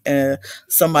be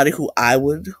somebody who I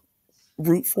would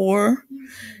root for.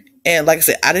 And like I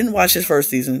said, I didn't watch his first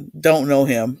season. Don't know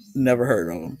him. Never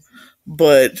heard of him.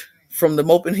 But from the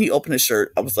moment he opened his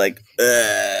shirt, I was like, So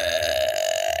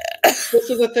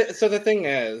the thing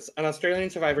is, an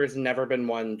Australian Survivor has never been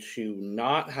one to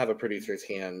not have a producer's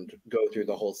hand go through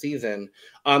the whole season.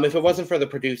 If it wasn't for the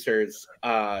producers,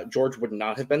 George would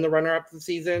not have been the runner-up of the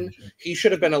season. He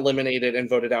should have been eliminated and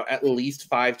voted out at least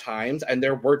 5 times, and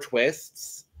there were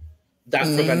twists that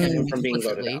prevented him from being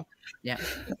voted out. Yeah.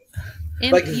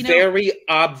 And, like very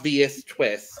obvious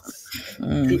twists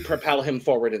to propel him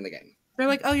forward in the game. They're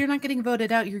like, oh, you're not getting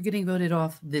voted out. You're getting voted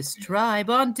off this tribe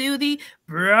onto the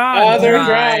other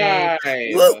tribe.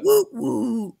 Woo, woo,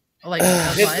 woo. Like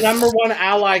his number one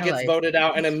ally gets voted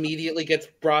out and immediately gets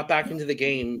brought back into the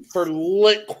game for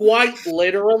quite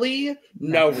literally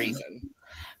no reason.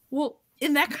 Well,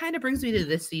 and that kind of brings me to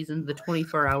this season, the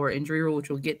 24-hour injury rule, which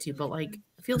we'll get to, but like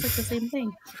it feels like the same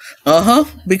thing.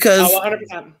 Because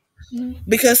 100%.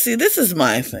 Because see, this is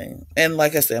my thing, and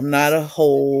like I said, I'm not a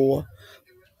whole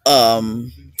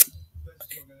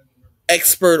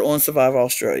expert on Survivor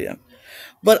Australia,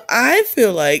 but I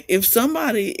feel like if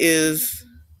somebody is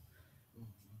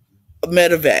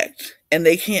medevaced and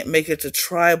they can't make it to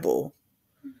tribal,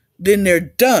 then they're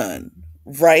done,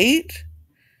 right?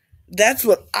 That's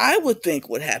what I would think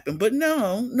would happen. But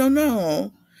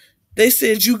no. They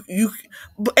said you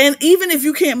and even if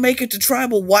you can't make it to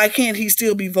tribal, why can't he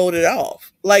still be voted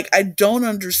off? Like, I don't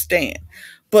understand.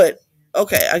 But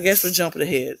okay, I guess we're jumping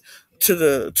ahead to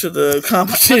the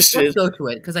competition. Let's go to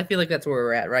it, because I feel like that's where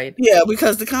we're at, right? Yeah,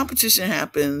 because the competition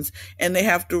happens and they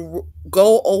have to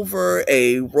go over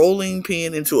a rolling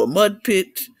pin into a mud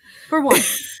pit. For what?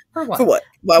 For what? For what?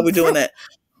 Why are we doing that?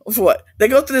 For what? They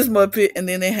go through this mud pit and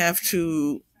then they have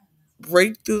to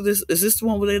break through this. Is this the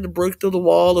one where they had to break through the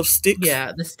wall of sticks?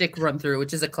 Yeah, the stick run through,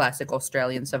 which is a classic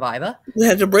Australian Survivor. They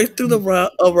had to break through the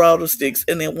route of sticks,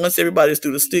 and then once everybody's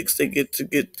through the sticks, they get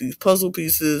these puzzle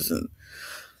pieces and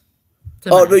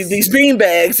these bean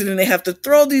bags, and then they have to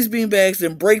throw these bean bags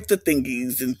and break the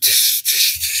thingies and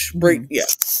break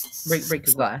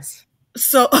the glass.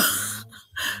 So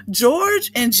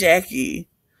George and Jackie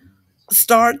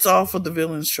starts off with the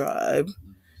villains tribe,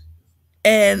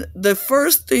 and the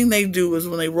first thing they do is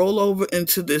when they roll over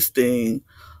into this thing,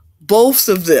 both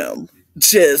of them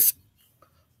just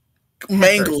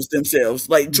mangles themselves.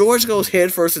 Like, George goes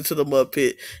headfirst into the mud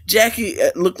pit. Jackie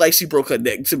looked like she broke her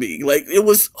neck to me. Like, it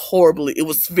was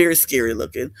very scary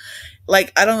looking.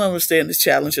 Like, I don't understand this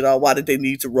challenge at all. Why did they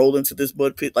need to roll into this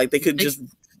mud pit? Like, they couldn't just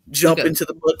jump into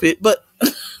the mud pit. But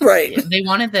right, they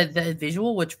wanted the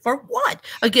visual, which for what?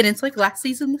 Again, it's like last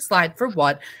season, the slide for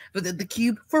what? The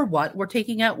cube for what? We're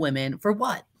taking out women for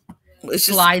what? It's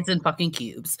slides and fucking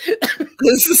cubes.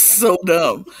 This is so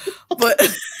dumb. But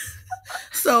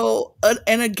so,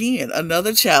 and again,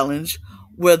 another challenge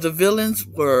where the villains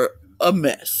were a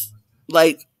mess,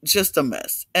 like just a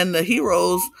mess, and the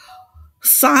heroes,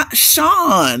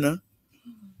 Sean,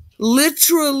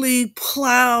 literally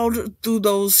plowed through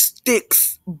those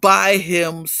sticks by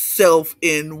himself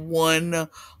in one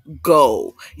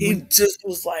go. He just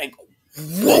was like,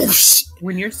 whoosh.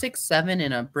 When you're 6'7"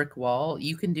 in a brick wall,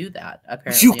 you can do that.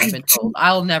 Apparently, I've been told.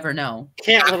 I'll never know.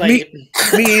 Can't relate.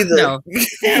 Me either. No.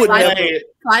 Can't relate.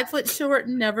 5 foot short,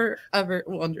 never ever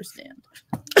will understand.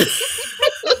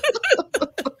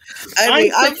 I'm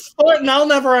 6 foot and I'll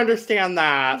never understand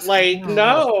that. Like,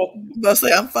 no. I'll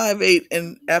say I'm 5'8"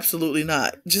 and absolutely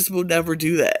not. Just will never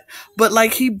do that. But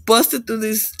like, he busted through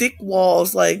these stick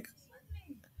walls like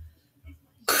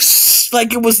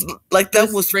it was like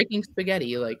that was breaking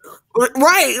spaghetti. Like,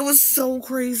 right, it was so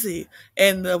crazy.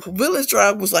 And the village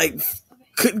tribe was like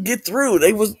couldn't get through.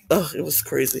 It was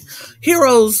crazy.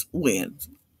 Heroes win.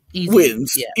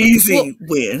 Wins. Yeah. Easy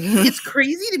win. It's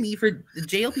crazy to me for the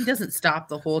JLP doesn't stop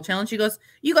the whole challenge. She goes,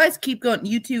 you guys keep going.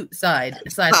 You two side.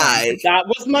 That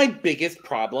was my biggest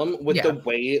problem with the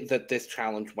way that this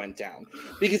challenge went down.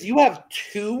 Because you have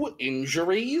 2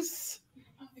 injuries.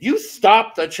 You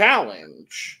stop the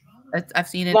challenge. I've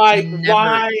seen it. Like,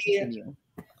 why?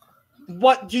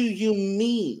 What do you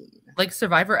mean? Like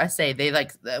Survivor SA, they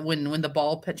like when the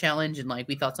ball pit challenge and like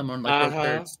we thought someone like broke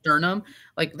their sternum,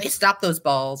 like they stopped those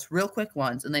balls real quick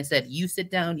ones and they said, you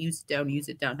sit down,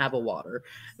 have a water.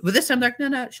 But this time they're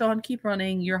like, no, Sean, keep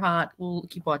running. You're hot. We'll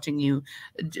keep watching you.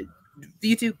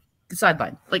 You two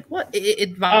sideline. Like what?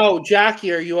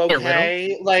 Jackie, are you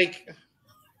okay? Like,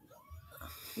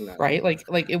 no. Right?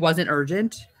 Like it wasn't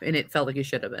urgent and it felt like it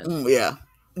should have been. Yeah.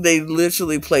 They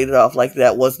literally played it off like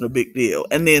that wasn't a big deal.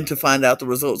 And then to find out the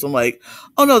results, I'm like,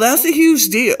 oh no, that's a huge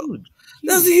deal.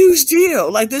 That's a huge deal.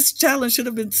 Like, this challenge should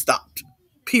have been stopped.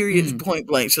 Period. Point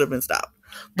blank should have been stopped.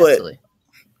 But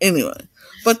anyway,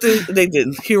 but they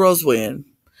didn't. Heroes win.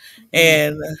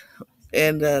 And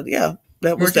yeah,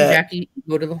 that was that. Jackie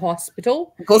go to the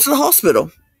hospital. Go to the hospital.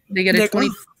 They get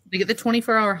They get the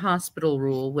 24-hour hospital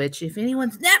rule, which if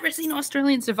anyone's never seen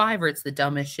Australian Survivor, it's the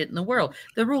dumbest shit in the world.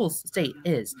 The rules state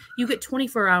is you get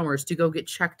 24 hours to go get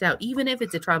checked out, even if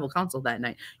it's a tribal council that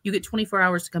night. You get 24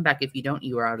 hours to come back. If you don't,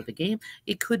 you are out of the game.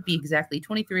 It could be exactly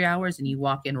 23 hours and you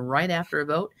walk in right after a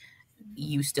vote.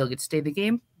 You still get to stay in the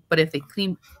game, but if they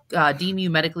deem you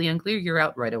medically unclear, you're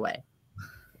out right away.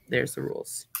 There's the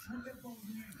rules.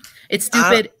 It's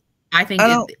stupid. I think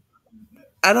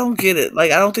I don't get it.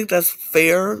 Like, I don't think that's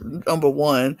fair, number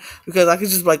one, because I could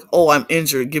just be like, oh, I'm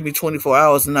injured. Give me 24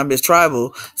 hours and I miss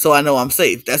tribal, so I know I'm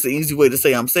safe. That's the easy way to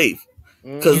say I'm safe.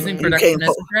 Using production as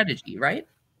a strategy, right?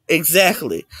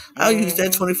 Exactly. I'll use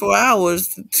that 24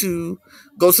 hours to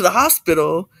go to the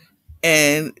hospital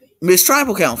and miss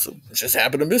tribal council. Just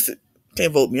happen to miss it.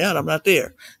 Can't vote me out. I'm not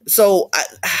there. So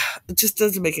it just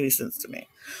doesn't make any sense to me.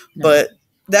 No. But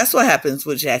that's what happens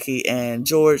with Jackie and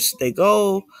George. They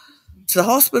go to the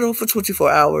hospital for 24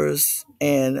 hours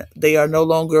and they are no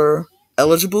longer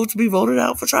eligible to be voted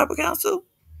out for tribal council.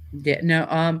 Yeah,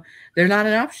 no, they're not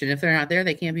an option. If they're not there,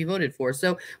 they can't be voted for.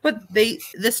 So, but the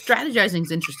strategizing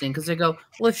is interesting because they go,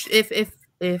 well,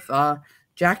 if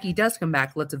Jackie does come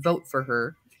back, let's vote for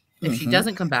her. If she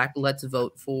doesn't come back, let's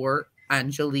vote for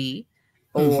Angelique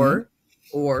or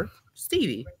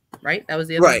Stevie. Right? That was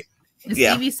the other one. And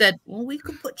Stevie said, well, we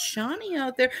could put Shawnee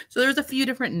out there. So there's a few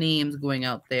different names going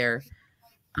out there,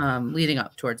 leading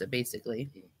up towards it, basically.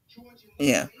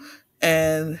 Yeah.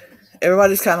 And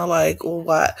everybody's kind of like, well,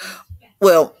 why?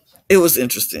 Well, it was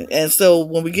interesting. And so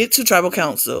when we get to tribal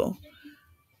council,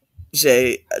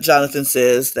 Jonathan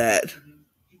says that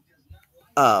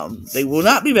they will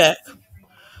not be back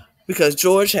because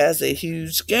George has a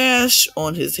huge gash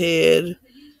on his head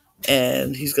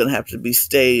and he's going to have to be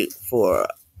stayed for,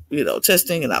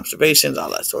 testing and observations, all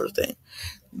that sort of thing.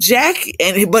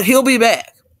 But he'll be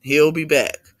back. He'll be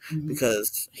back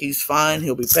because he's fine.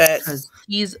 He'll be back. Because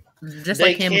he's just they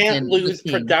like Hamilton. Can't lose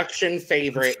production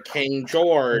favorite King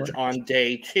George on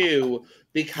day 2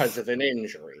 because of an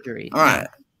injury. All right.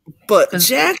 But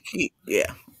Jackie,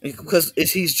 because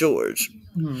he's George.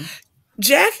 Mm-hmm.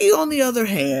 Jackie, on the other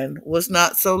hand, was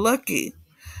not so lucky.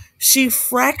 She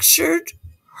fractured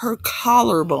her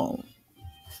collarbone.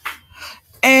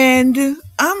 And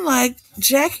I'm like,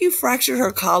 Jackie fractured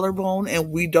her collarbone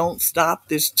and we don't stop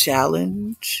this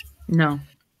challenge? No.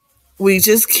 We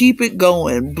just keep it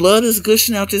going. Blood is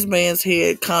gushing out this man's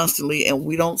head constantly and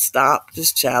we don't stop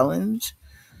this challenge?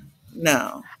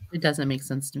 No. It doesn't make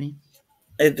sense to me.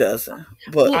 It doesn't.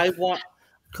 But I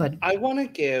want to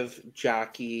give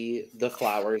Jackie the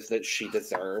flowers that she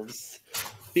deserves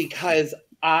because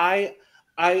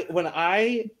when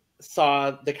I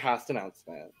saw the cast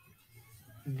announcement,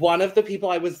 one of the people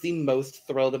I was the most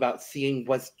thrilled about seeing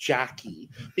was Jackie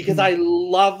because I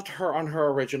loved her on her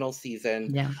original season.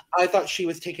 Yeah. I thought she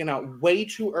was taken out way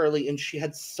too early and she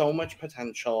had so much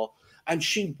potential. And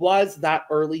she was that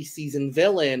early season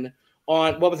villain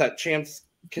on, what was that, Champs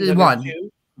Contender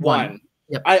 2? One.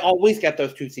 Yep. I always get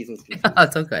those 2 seasons.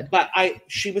 That's so good. But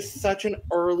she was such an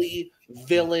early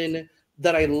villain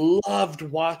that I loved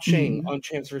watching on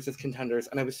Champs versus Contenders.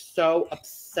 And I was so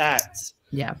upset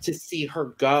to see her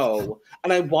go.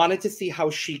 And I wanted to see how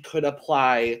she could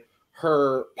apply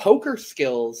her poker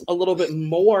skills a little bit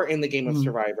more in the game of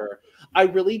Survivor. I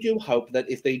really do hope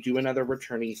that if they do another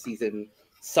returnee season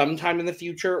sometime in the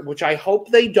future, which I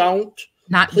hope they don't,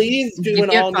 please do an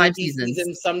all-newbie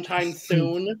season sometime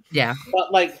soon. Yeah.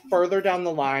 But further down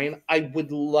the line, I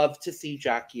would love to see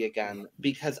Jackie again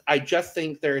because I just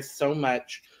think there is so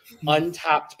much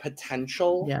untapped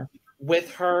potential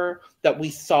with her that we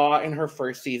saw in her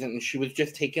first season, and she was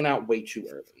just taken out way too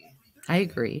early. I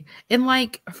agree. And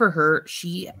for her,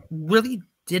 she really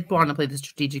did want to play the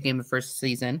strategic game of first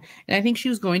season, and I think she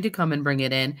was going to come and bring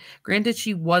it in. Granted,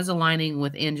 she was aligning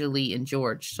with Angelique and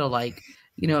George, so it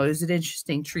was an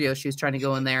interesting trio she was trying to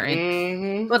go in there.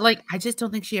 And but I just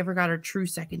don't think she ever got her true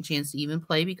second chance to even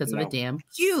play because of a damn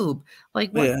cube.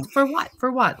 What? For what?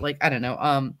 For what? I don't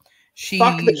know. She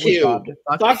fuck the cube.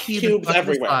 Fuck cubes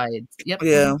everywhere. Slides. Yep.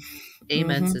 Yeah.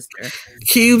 Amen, sister.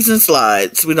 Cubes and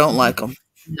slides. We don't like them.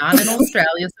 Not an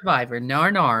Australia Survivor.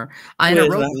 Nar. And a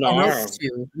rope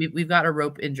too. We've got a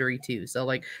rope injury too. So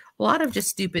a lot of just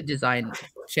stupid design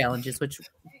challenges, which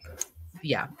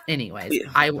anyways,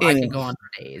 I could go on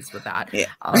for days with that. Yeah.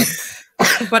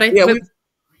 But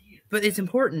it's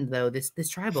important though, this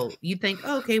tribal, you'd think,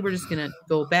 okay, we're just gonna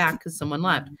go back because someone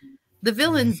left. The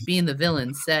villains being the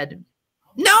villains said,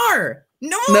 no. So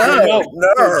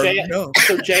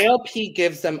JLP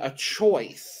gives them a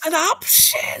choice. An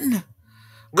option.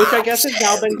 Which I guess has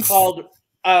now been called,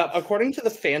 according to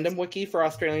the fandom wiki for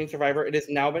Australian Survivor, it has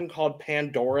now been called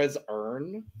Pandora's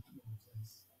Urn.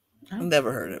 I've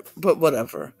never heard it, but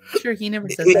whatever. Sure, he never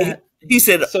said that. He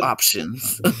said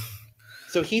options.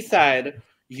 So he said,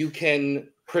 you can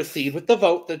proceed with the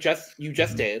vote that you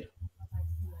just did,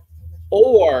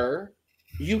 or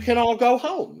you can all go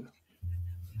home.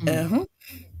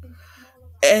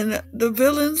 And the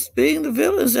villains, being the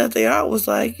villains that they are, was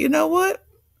like, you know what?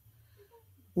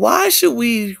 Why should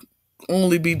we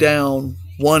only be down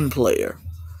one player?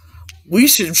 We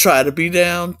should try to be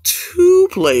down 2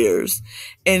 players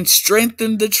and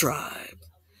strengthen the tribe.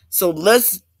 So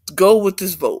let's go with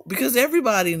this vote. Because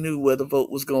everybody knew where the vote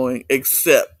was going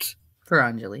except For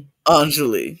Anjali.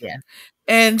 Yeah.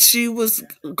 And she was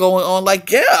going on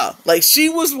like, yeah. Like, she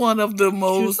was one of the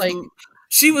most...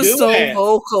 She was so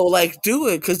vocal, like, do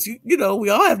it. Because, you know, we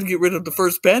all have to get rid of the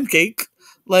first pancake.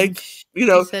 Like, you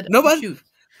know, nobody... Shoot.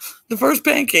 The first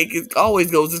pancake always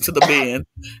goes into the bin.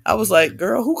 I was like,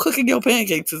 girl, who cooking your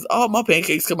pancakes? All my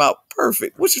pancakes come out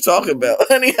perfect. What you talking about,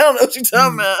 honey? I don't know what you're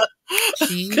talking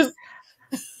about.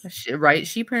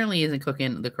 She apparently isn't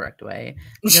cooking the correct way.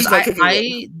 Because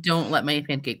I don't let my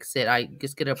pancakes sit. I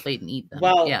just get a plate and eat them.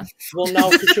 Well, no,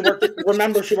 because she worked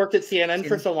at CNN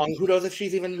for so long. Who knows if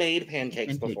she's even made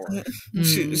pancakes before?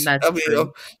 That's true.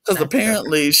 Because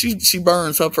apparently she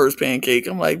burns her first pancake.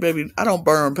 I'm like, baby, I don't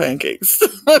burn pancakes.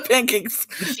 My pancakes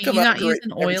come out great.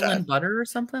 Using oil and butter or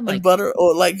something? Like butter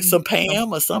or like some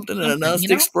Pam or something and a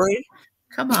nonstick spray?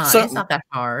 Come on, it's not that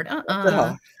hard.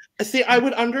 See, I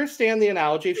would understand the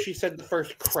analogy if she said the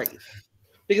first crepe.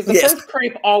 Because the first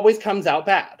crepe always comes out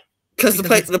bad. Because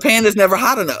the pan is never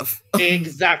hot enough.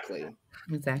 Exactly.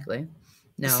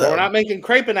 No. So we're not making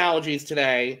crepe analogies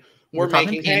today. We're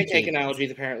making pancake analogies,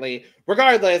 apparently.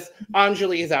 Regardless,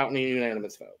 Anjali is out in a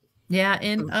unanimous vote. Yeah,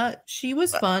 and she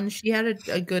was fun. She had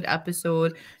a good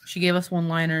episode. She gave us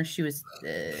one-liner. She was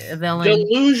a villain.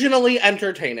 Delusionally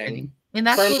entertaining. And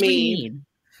that's what we need.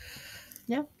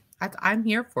 Yeah. I'm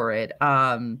here for it.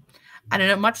 I don't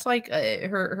know, much like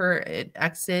her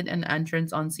exit and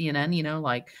entrance on CNN, you know,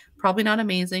 like probably not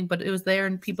amazing, but it was there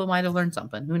and people might have learned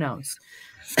something. Who knows?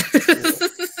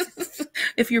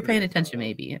 If you're paying attention,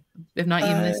 maybe. If not,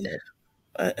 you missed it.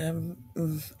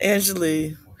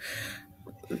 Anjali,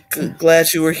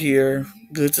 glad you were here.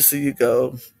 Good to see you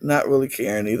go. Not really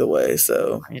caring either way,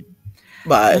 so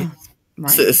bye,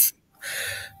 sis.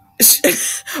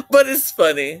 But it's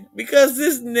funny because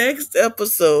this next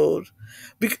episode,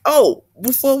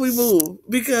 before we move,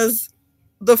 because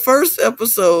the first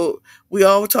episode, we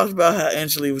all talked about how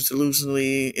Anjali was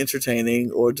delusionally entertaining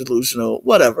or delusional,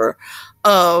 whatever.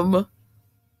 Another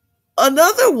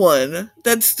one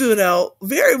that stood out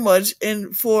very much,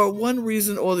 and for one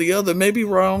reason or the other, maybe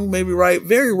wrong, maybe right,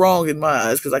 very wrong in my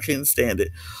eyes because I couldn't stand it,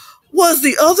 was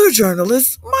the other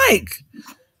journalist, Mike.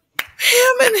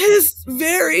 Him and his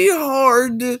very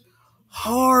hard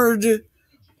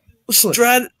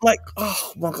strat, like,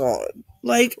 oh my god,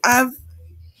 like I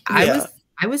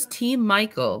was Team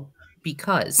Michael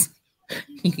because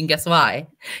you can guess why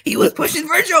he was pushing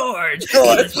for George.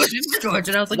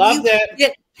 And I was like,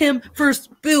 get him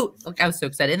first boot. Like, I was so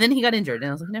excited, and then he got injured,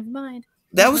 and I was like, never mind.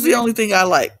 That was the only thing I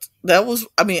liked. I was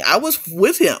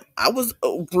with him. I was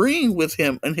agreeing with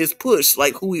him and his push,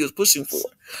 like who he was pushing for.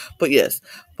 But yes,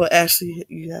 but Ashley,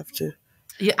 you have to.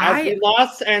 Yeah, as we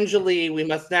lost Anjali, we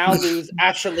must now lose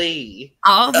Ashley.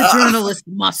 All the journalists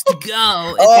must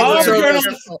go. All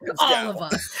of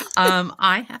us.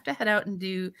 I have to head out and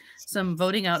do some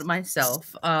voting out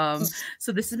myself.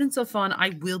 So this has been so fun. I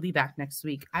will be back next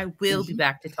week. I will be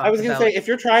back to talk. I was going to say, if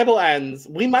your tribal ends,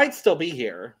 we might still be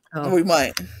here. We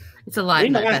might. It's a live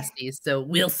night, besties, so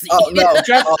we'll see. Oh no,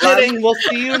 just kidding. We'll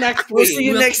see you next week. We'll see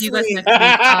you next week.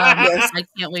 I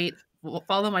can't wait.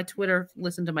 Follow my Twitter,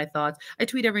 listen to my thoughts. I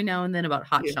tweet every now and then about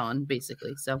Hot Sean,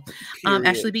 basically. So,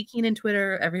 Ashley B. Keenan,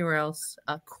 Twitter, everywhere else.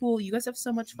 Cool. You guys have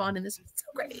so much fun, and this is so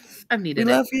great. I've needed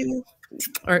it. Love you.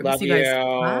 All right, love see you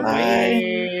guys.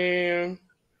 Bye.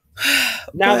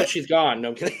 Now that she's gone,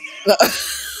 no kidding.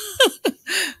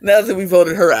 Now that we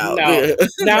voted her out.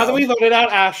 Now that we voted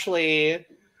out Ashley,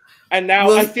 and now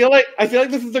I feel like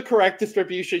this is the correct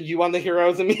distribution. You on the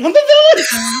heroes and me on the villains.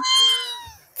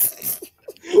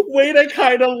 Wait, I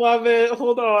kind of love it.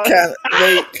 Hold on. Kind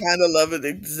of love it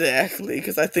exactly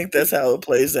because I think that's how it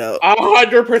plays out.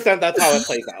 100%. That's how it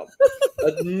plays out.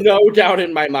 No doubt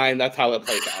in my mind. That's how it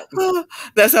plays out.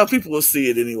 That's how people will see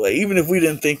it anyway. Even if we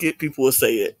didn't think it, people will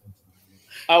say it.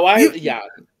 Oh, yeah.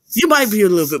 You might be a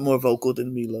little bit more vocal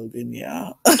than me, Logan.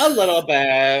 Yeah, a little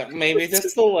bit, maybe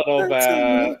just a little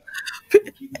bit.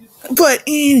 But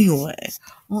anyway,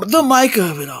 the mic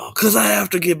of it all, because I have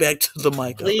to get back to the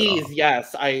mic. Please,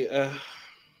 yes, I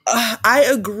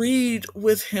agreed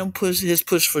with him his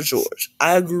push for George.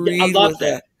 I agreed with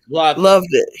that. Loved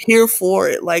it. Here for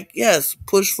it. Like, yes,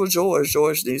 push for George.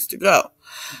 George needs to go.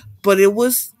 But it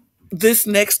was this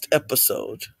next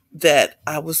episode that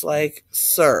I was like,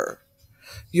 sir,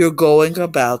 you're going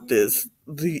about this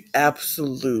the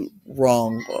absolute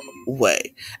wrong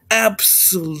way.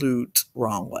 Absolute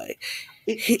wrong way.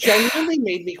 It genuinely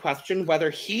made me question whether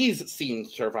he's seen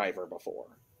Survivor before.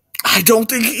 I don't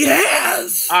think he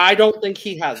has. I don't think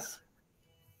he has.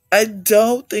 I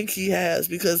don't think he has,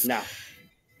 because no.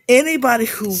 Anybody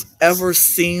who's ever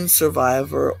seen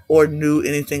Survivor or knew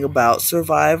anything about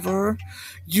Survivor,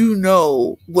 you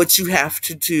know what you have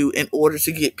to do in order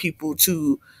to get people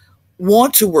to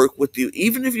want to work with you,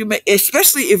 even if you make,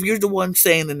 especially if you're the one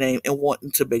saying the name and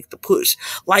wanting to make the push.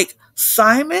 Like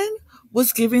Simon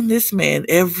was giving this man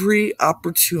every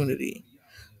opportunity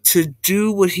to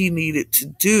do what he needed to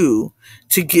do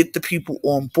to get the people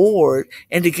on board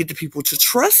and to get the people to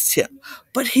trust him.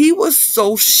 But he was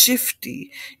so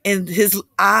shifty and his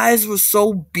eyes were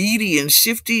so beady and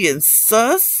shifty and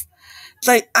sus.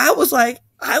 Like, I was like,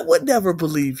 I would never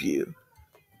believe you.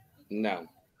 No.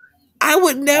 I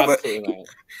would never. Absolutely not.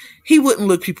 He wouldn't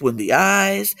look people in the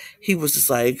eyes. He was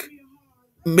just like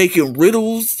making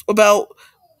riddles about.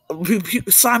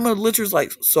 Simon Litcher's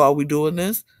like, so are we doing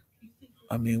this?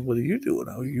 I mean, what are you doing?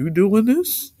 Are you doing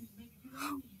this?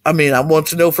 I mean, I want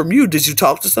to know from you. Did you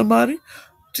talk to somebody?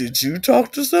 Did you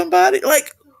talk to somebody?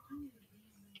 Like,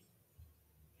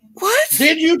 what?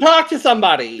 Did you talk to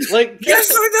somebody? Like, yes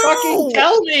or no? Fucking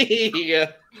tell me.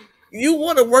 You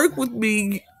want to work with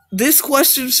me? This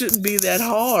question shouldn't be that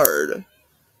hard.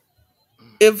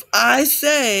 If I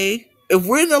say, if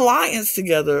we're in an alliance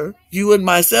together, you and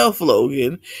myself,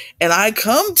 Logan, and I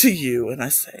come to you and I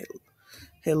say,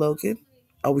 hey, Logan,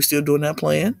 are we still doing that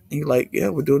plan? And you're like, yeah,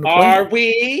 we're doing the plan. Are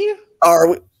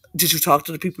we? Did you talk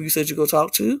to the people you said you go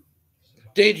talk to?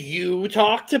 Did you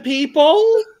talk to people?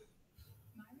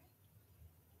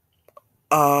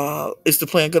 Is the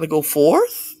plan going to go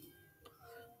forth?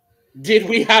 Did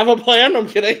we have a plan? I'm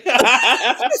kidding.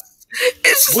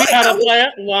 We had a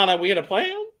plan. Lana, we had a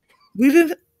plan? We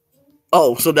didn't.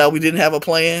 Oh, so now we didn't have a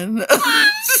plan?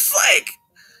 Just like.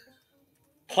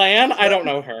 Plan? I don't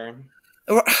know her.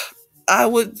 I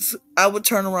would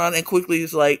turn around and quickly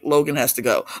like, Logan has to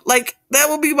go. Like, that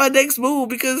would be my next move,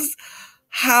 because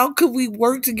how could we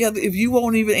work together if you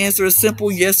won't even answer a simple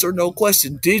yes or no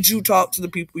question? Did you talk to the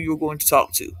people you were going to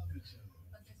talk to?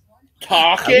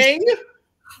 Talking?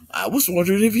 I was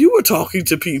wondering if you were talking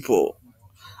to people.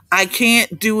 I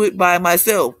can't do it by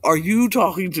myself. Are you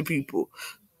talking to people?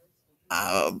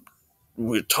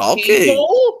 We're talking.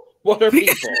 People? What are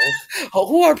people?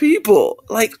 Who are people?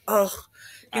 Like,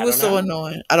 he was so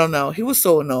annoying. I don't know. He was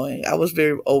so annoying. I was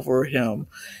very over him.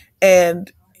 And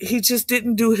he just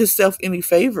didn't do himself any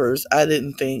favors, I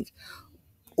didn't think,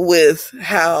 with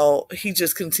how he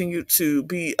just continued to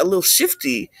be a little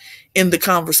shifty in the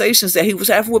conversations that he was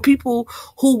having with people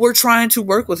who were trying to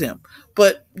work with him.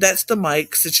 But that's the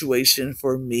Mike situation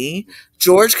for me.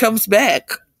 George comes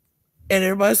back and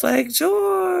everybody's like,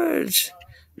 George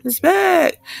is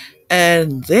back.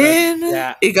 And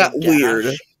then it got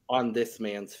weird on this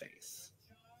man's face.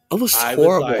 It was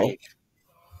horrible. Like,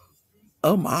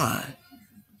 oh my.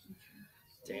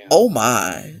 Damn. Oh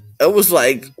my. It was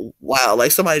like, wow,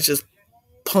 like somebody just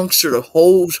punctured a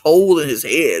whole hole in his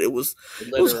head. It was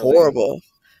horrible.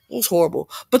 It was horrible.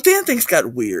 But then things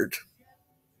got weird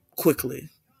quickly.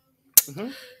 Mm-hmm.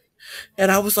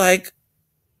 And I was like,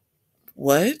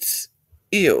 what?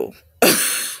 Ew.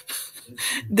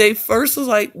 They first was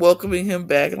like welcoming him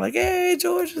back and like, hey,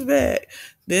 George is back.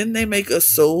 Then they make a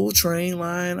Soul Train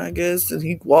line, I guess, and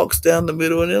he walks down the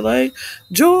middle and they're like,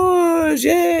 George,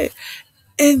 yeah.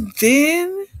 And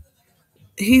then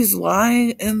he's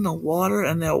lying in the water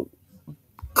and they're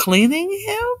cleaning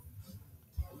him?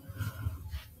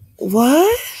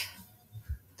 What?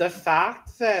 The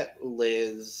fact that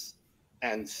Liz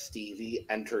and Stevie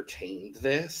entertained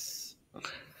this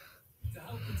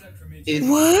is...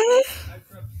 What?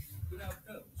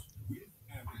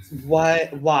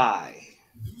 What? Why?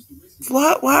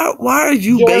 Why are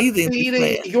you bathing this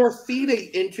man? You're feeding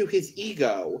into his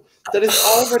ego that is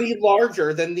already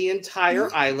larger than the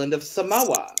entire island of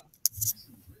Samoa.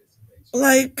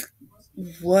 Like,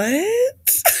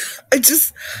 what?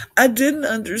 I didn't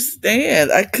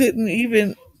understand. I couldn't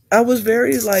even, I was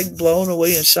very like blown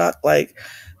away and shocked. Like,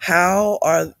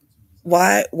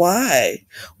 why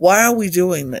are we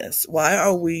doing this? Why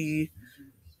are we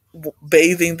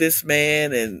bathing this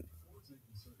man? And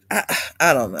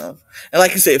I don't know. And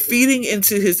like you said, feeding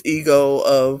into his ego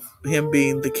of him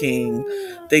being the king,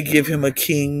 they give him a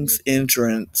king's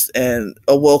entrance and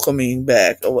a welcoming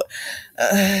back.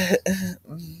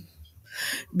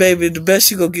 Baby, the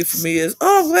best you gonna get from me is,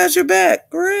 oh, I'm glad you're back.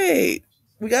 Great.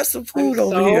 We got some food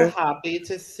over here. I'm so happy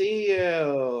to see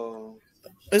you.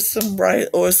 It's some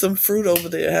some fruit over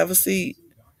there. Have a seat.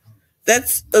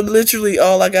 That's literally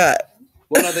all I got.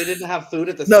 Well, no, they didn't have food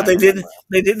at this No, time. they didn't. Remember?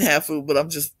 They didn't have food, but I'm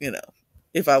just,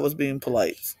 if I was being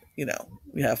polite,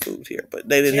 we have food here, but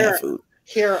they didn't have food.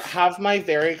 Here, have my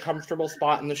very comfortable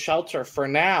spot in the shelter for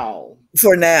now.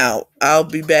 For now, I'll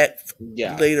be back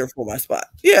later for my spot.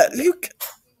 Yeah,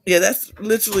 that's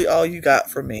literally all you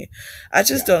got from me. I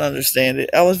just don't understand it.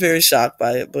 I was very shocked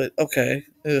by it, but okay.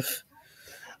 Ugh.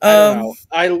 I don't know.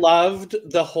 I loved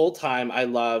the whole time. I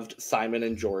loved Simon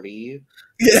and Jordy.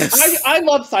 Yes, I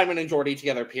love Simon and Jordy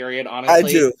together. Period.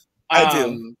 Honestly, I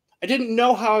do. I didn't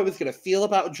know how I was going to feel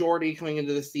about Jordy coming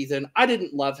into the season. I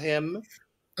didn't love him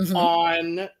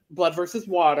on Blood versus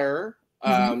Water.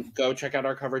 Go check out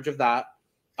our coverage of that.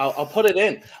 I'll put it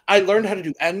in. I learned how to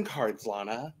do end cards,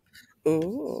 Lana.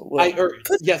 Oh,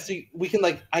 yes, we can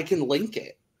I can link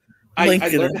it. I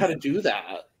learned how to do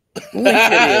that.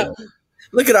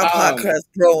 Look at our podcast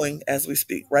growing as we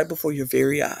speak, right before your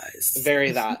very eyes. Very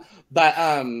that. But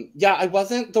yeah, I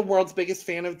wasn't the world's biggest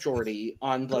fan of Jordy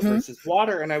on Blood versus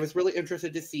Water, and I was really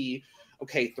interested to see,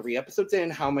 okay, 3 episodes in,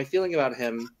 how am I feeling about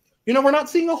him? We're not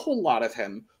seeing a whole lot of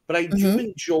him, but I do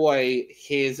enjoy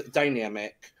his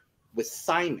dynamic with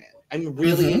Simon. I'm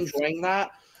really enjoying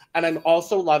that. And I'm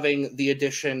also loving the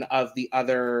addition of the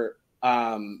other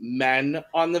men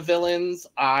on the villains.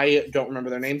 I don't remember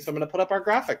their names, so I'm going to put up our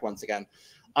graphic once again.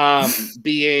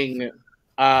 Being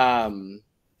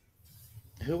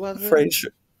who was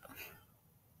it?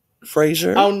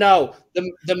 Frasier. Oh no,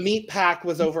 the meat pack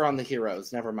was over on the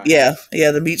heroes. Never mind. Yeah,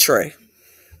 the meat tray.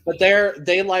 But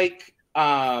they like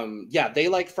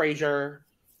Frasier.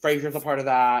 Frasier's a part of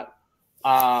that.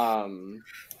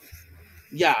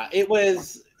 Yeah, it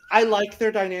was. I like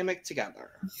their dynamic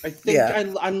together. I think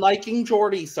I'm liking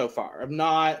Jordy so far. I'm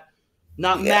not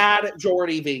mad at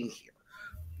Jordy being here.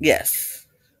 Yes,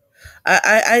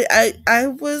 I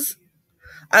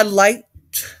liked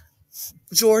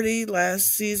Jordy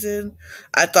last season.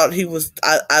 I thought he was.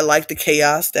 I liked the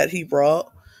chaos that he brought.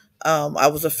 I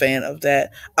was a fan of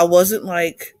that. I wasn't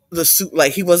like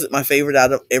he wasn't my favorite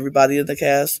out of everybody in the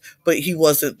cast, but he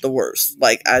wasn't the worst.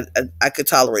 Like I could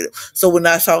tolerate him. So when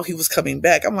I saw he was coming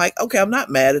back, I'm like, okay, I'm not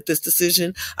mad at this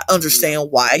decision. I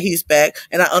understand why he's back,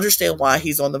 and I understand why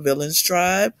he's on the villains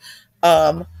tribe.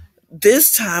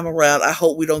 This time around, I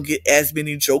hope we don't get as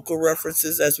many Joker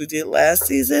references as we did last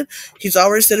season. He's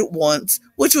already said it once,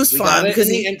 which was fine because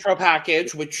the intro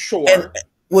package, which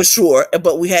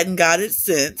but we hadn't got it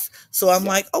since. So I'm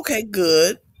like, okay,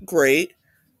 good, great.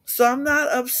 So I'm not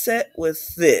upset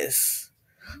with this.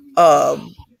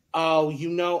 I'm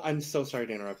so sorry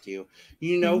to interrupt you.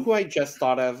 You know who I just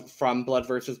thought of from Blood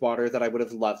versus Water that I would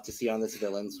have loved to see on this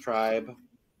villains tribe?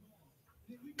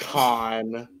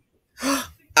 Khan.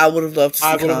 I would have loved to see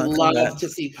Khan. I would have loved to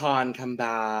see Khan come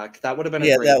back. That would have been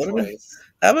a great choice.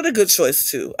 That would have been a good choice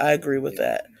too. I agree with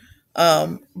that.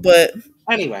 But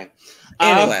anyway.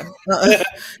 Yeah,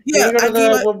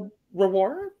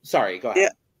 reward? Sorry, go ahead.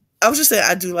 Yeah, I was just saying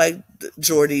I do like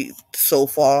Jordy so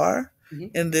far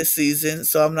in this season,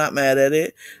 so I'm not mad at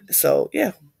it. So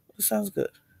yeah, it sounds good.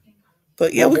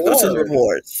 But yeah, we go to the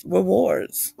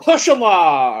rewards. Push a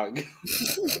log.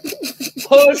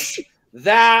 Push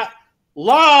that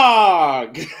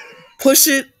log. Push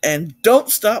it and don't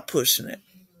stop pushing it.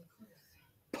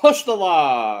 Push the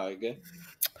log.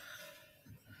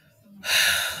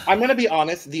 I'm going to be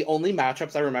honest. The only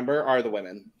matchups I remember are the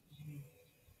women.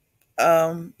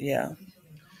 Yeah.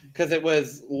 Because it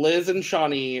was Liz and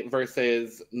Shawnee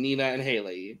versus Nina and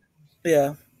Haley.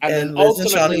 Yeah. And then Liz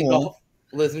ultimately,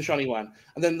 Liz and Shawnee won.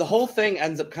 And then the whole thing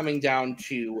ends up coming down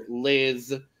to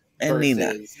Liz and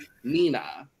versus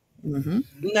Nina.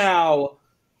 Now,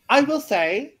 I will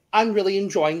say, I'm really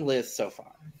enjoying Liz so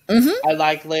far. I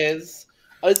like Liz.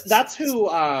 That's who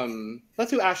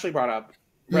Ashley brought up,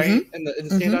 right? In the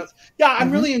standouts. Yeah,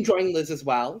 I'm really enjoying Liz as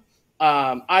well.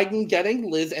 I'm getting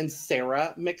Liz and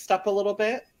Sarah mixed up a little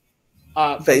bit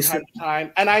from time to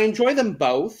time, and I enjoy them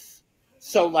both.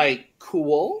 So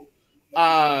cool.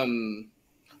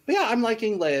 But yeah, I'm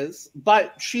liking Liz,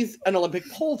 but she's an Olympic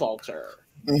pole vaulter.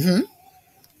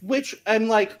 Which I'm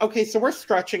like, okay, so we're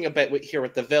stretching a bit here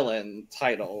with the villain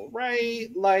title, right?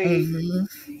 Why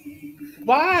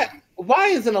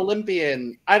is an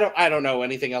Olympian? I don't know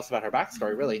anything else about her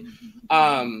backstory, really.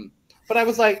 But I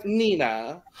was like,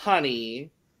 Nina,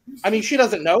 honey. I mean, she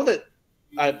doesn't know that.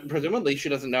 Presumably, she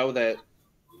doesn't know that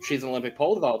she's an Olympic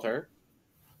pole vaulter.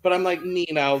 But I'm like,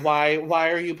 Nina,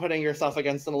 why are you putting yourself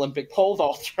against an Olympic pole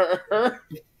vaulter?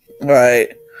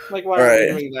 Right. Why are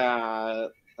you doing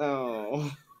that?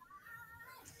 Oh.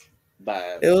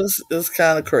 But it was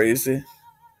kind of crazy.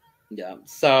 Yeah.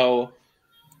 So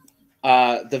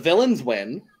the villains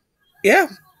win. Yeah.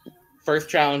 first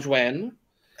challenge win.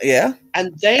 Yeah.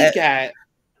 And they get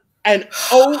an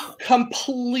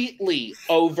completely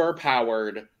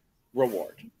overpowered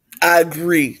reward. I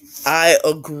agree. I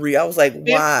was like,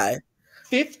 why?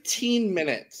 15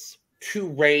 minutes to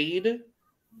raid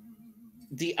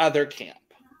the other camp.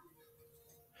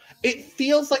 It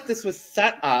feels like this was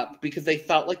set up because they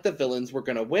felt like the villains were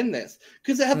going to win this.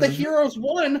 Because had the heroes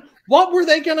won, what were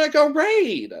they going to go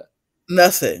raid?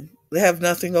 Nothing. They have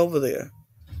nothing over there.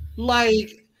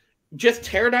 Like, just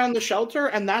tear down the shelter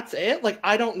and that's it? Like,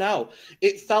 I don't know.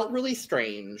 It felt really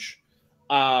strange.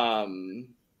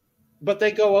 But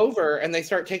they go over and they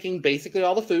start taking basically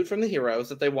all the food from the heroes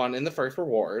that they won in the first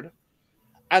reward.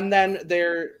 And then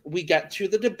we get to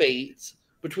the debate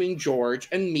between George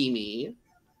and Mimi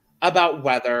about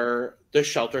whether the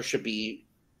shelter should be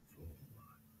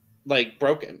like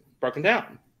broken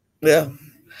down. Yeah.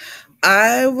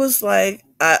 I was like,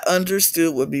 I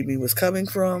understood where Mimi was coming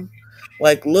from.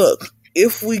 Like, look,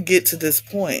 if we get to this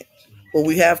point where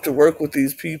we have to work with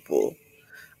these people,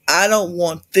 I don't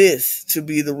want this to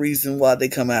be the reason why they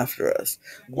come after us.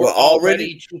 We're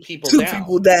already two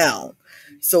people down.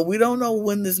 So we don't know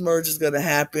when this merge is going to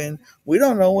happen. We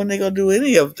don't know when they're going to do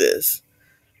any of this.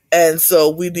 And so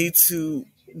we need to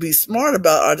be smart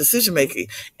about our decision making.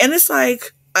 And it's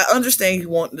like, I understand you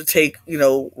want to take,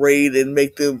 raid and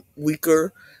make them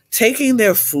weaker. Taking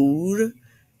their food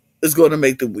is going to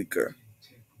make them weaker.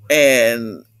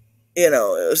 And,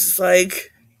 it's just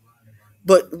like,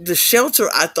 but the shelter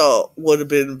I thought would have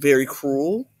been very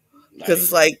cruel because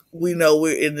it's like, we know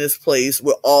we're in this place,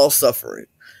 we're all suffering.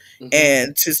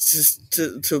 And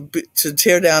to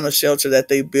tear down a shelter that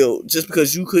they built just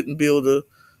because you couldn't build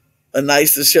a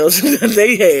nicer shelter than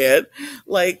they had,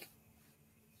 like,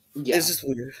 it's just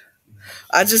weird.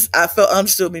 I felt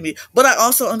understood Mimi, but I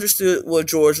also understood where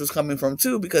George was coming from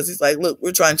too, because he's like, look,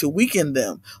 we're trying to weaken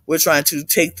them. We're trying to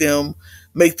take them,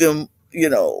 make them,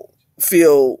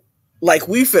 feel like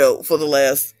we felt for the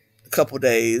last couple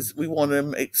days. We want to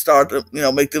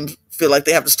make them feel like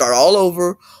they have to start all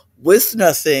over with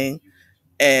nothing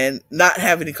and not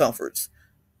have any comforts.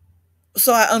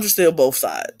 So I understood both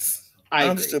sides. I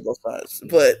understood both sides,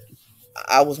 but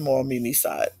I was more on Mimi's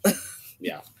side.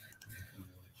 Yeah.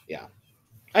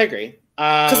 I agree.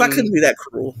 Because I couldn't be that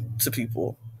cruel to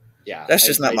people. Yeah. That's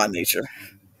just not my nature.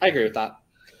 I agree with that.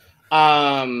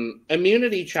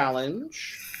 Immunity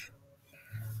challenge.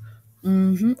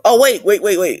 Mm-hmm. Oh, wait.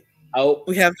 Oh,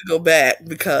 we have to go back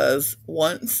because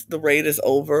once the raid is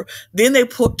over, then they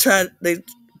pour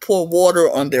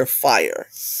water on their fire.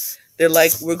 They're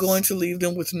like, we're going to leave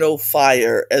them with no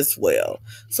fire as well.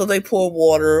 So they pour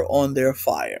water on their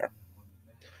fire.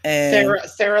 And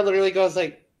Sarah literally goes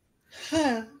like,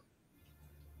 huh.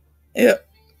 Yeah.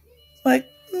 Like,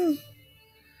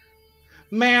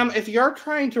 Ma'am, if you're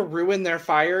trying to ruin their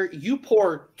fire, you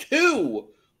pour 2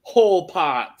 whole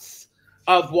pots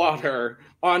of water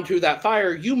onto that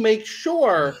fire. You make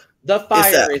sure the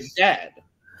fire is dead.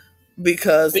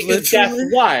 Because guess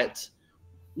what?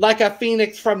 Like a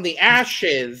phoenix from the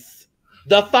ashes,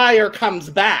 the fire comes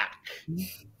back.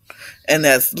 And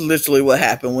that's literally what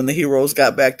happened when the heroes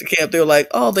got back to camp. They were like,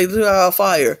 oh, they lit our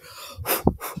fire.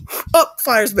 Oh,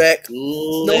 fire's back.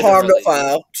 Literally. No harm, no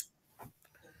foul.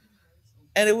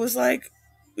 And it was like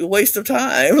a waste of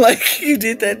time. Like, you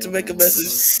did that to make a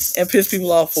message and piss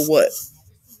people off for what?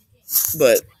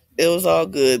 But it was all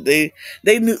good. They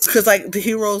knew, because like the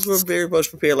heroes were very much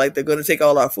prepared. Like, they're going to take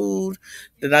all our food.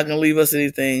 They're not going to leave us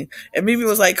anything. And Mimi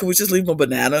was like, can we just leave them a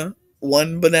banana?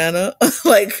 One banana?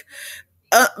 Like,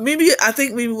 I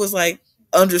think Mimi was like,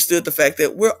 understood the fact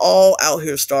that we're all out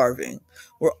here starving.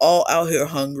 We're all out here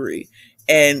hungry.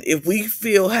 And if we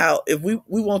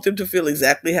want them to feel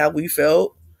exactly how we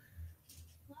felt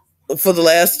for the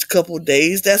last couple of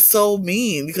days, that's so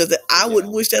mean, because I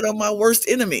wouldn't wish that on my worst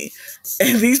enemy.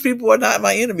 And these people are not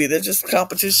my enemy. They're just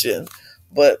competition.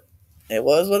 But it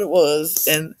was what it was.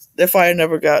 And their fire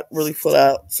never got really put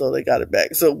out, so they got it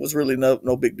back. So it was really no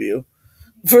big deal.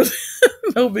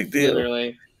 No big deal.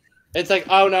 Literally. It's like,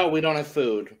 oh no, we don't have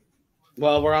food.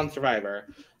 Well, we're on Survivor.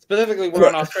 Specifically, we're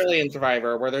on Australian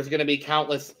Survivor, where there's going to be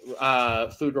countless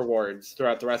food rewards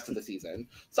throughout the rest of the season.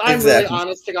 So I'm really,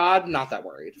 honest to God, not that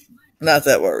worried. Not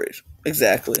that worried.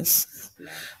 Exactly.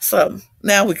 So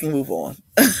now we can move on.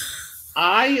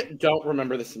 I don't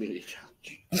remember this immunity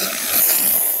challenge.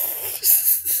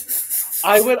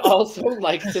 I would also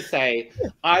like to say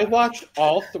I watched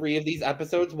all 3 of these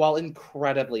episodes while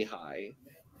incredibly high.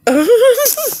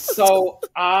 So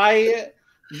I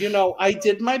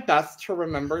did my best to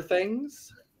remember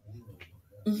things.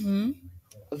 Mm-hmm.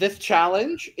 This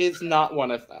challenge is not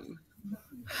one of them.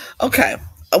 Okay.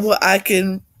 Well, I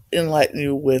can enlighten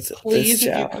you with Please, this if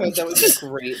you could, challenge. that would be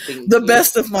great. Thank The you.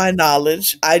 best of my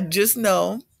knowledge, I just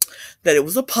know that it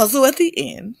was a puzzle at the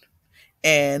end,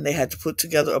 and they had to put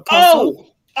together a puzzle.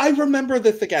 Oh, I remember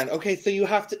this again. Okay, so you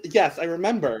have to. Yes, I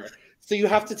remember. So you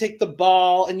have to take the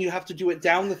ball and you have to do it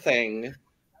down the thing,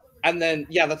 and then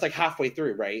that's like halfway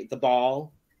through, right? The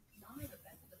ball.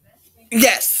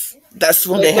 Yes, that's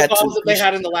when Like they the had balls to. that they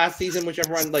had in the last season, which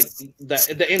everyone like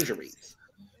the injuries.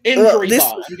 Well, this-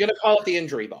 Ball. I'm gonna call it the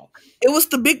injury ball. It was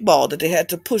the big ball that they had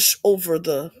to push over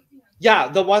the. Yeah,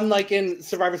 the one like in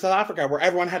Survivor South Africa where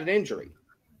everyone had an injury.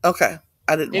 Okay,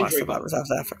 I didn't watch Injury Survivor ball.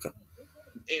 South Africa.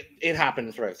 It happened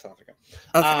in Survivor South Africa.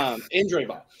 Okay. Injury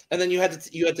ball, and then you had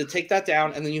to take that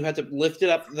down, and then you had to lift it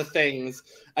up the things,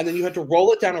 and then you had to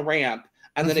roll it down a ramp,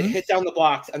 and then it hit down the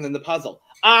blocks, and then the puzzle.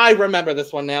 I remember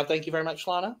this one now. Thank you very much,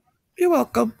 Lana. You're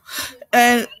welcome.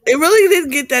 And it really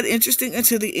didn't get that interesting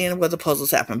until the end where the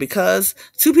puzzles happened, because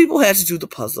two people had to do the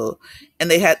puzzle,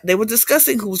 and they were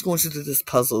discussing who was going to do these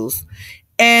puzzles.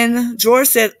 And George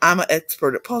said, "I'm an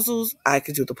expert at puzzles. I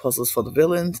can do the puzzles for the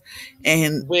villains."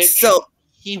 And so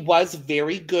he was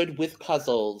very good with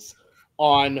puzzles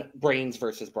on Brains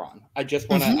versus Brawn. I just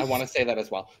want to I want to say that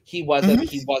as well. He was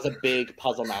a big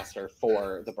puzzle master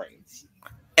for the Brains.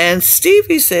 And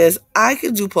Stevie says, "I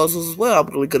can do puzzles as well. I'm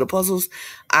really good at puzzles.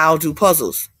 I'll do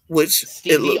puzzles." Which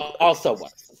Stevie also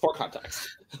was, for context.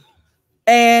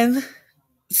 And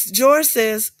George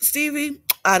says, "Stevie,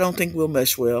 I don't think we'll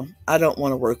mesh well. I don't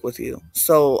want to work with you.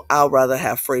 So I'll rather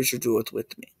have Fraser do it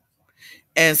with me."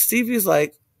 And Stevie's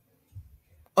like,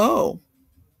 "Oh,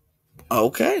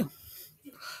 okay,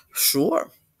 sure."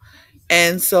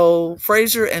 And so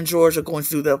Fraser and George are going to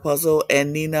do that puzzle,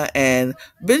 and Nina and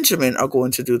Benjamin are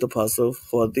going to do the puzzle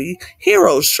for the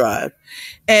Heroes tribe.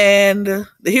 And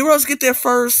the Heroes get there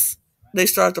first. They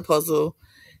start the puzzle,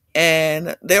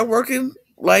 and they're working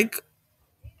like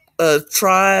a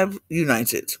tribe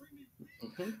united.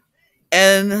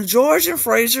 And George and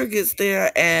Fraser gets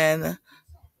there, and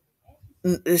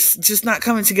it's just not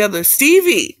coming together.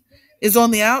 Stevie is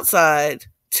on the outside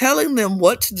telling them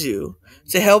what to do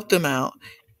to help them out,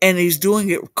 and he's doing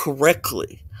it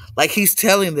correctly. Like, he's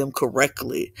telling them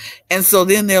correctly. And so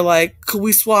then they're like, "Could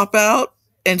we swap out?"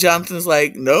 And Jonathan's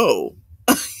like, "No,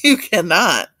 you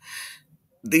cannot.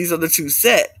 These are the two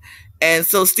set." And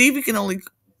so Stevie can only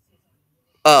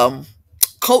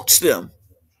coach them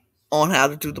on how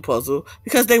to do the puzzle,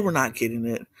 because they were not getting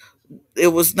it. It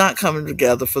was not coming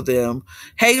together for them.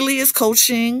 Haley is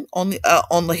coaching on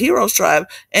the Heroes tribe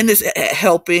and is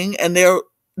helping, and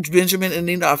Benjamin and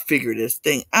Nina have figured this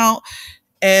thing out.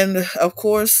 And of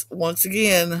course, once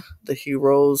again, the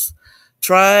Heroes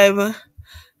tribe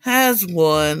has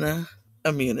won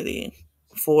immunity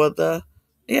for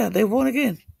they won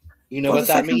again. You know what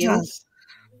that means? Time.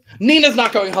 Nina's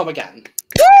not going home again.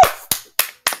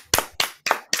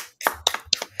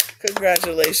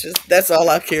 Congratulations. That's all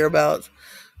I care about.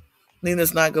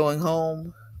 Nina's not going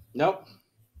home. Nope.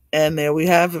 And there we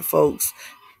have it, folks.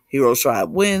 Heroes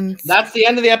Tribe wins. That's the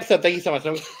end of the episode. Thank you so much.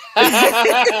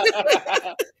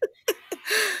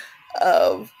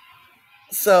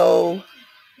 So,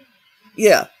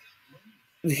 yeah.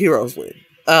 The Heroes win.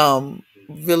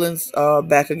 Villains are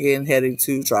back again, heading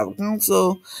to Tribal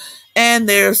Council. And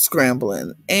they're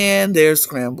scrambling. And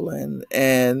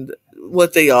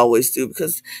what they always do,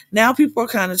 because now people are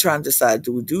kind of trying to decide,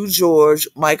 do we do George?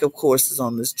 Mike, of course, is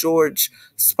on this George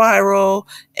spiral,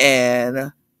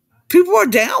 and people are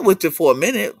down with it for a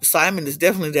minute. Simon is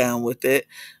definitely down with it.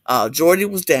 Jordy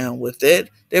was down with it.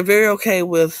 They're very okay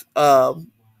with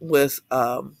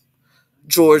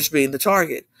George being the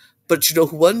target. But you know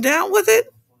who wasn't down with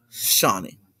it?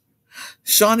 Shawnee.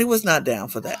 Shawnee was not down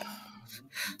for that.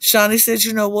 Shawnee said,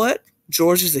 "You know what?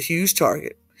 George is a huge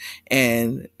target.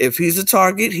 And if he's a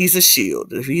target, he's a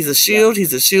shield. If he's a shield,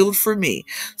 he's a shield for me.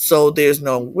 So there's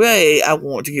no way I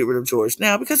want to get rid of George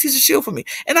now, because he's a shield for me."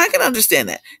 And I can understand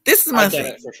that. This is my thing. I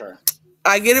get it for sure.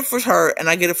 I get it for her, and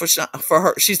I get it for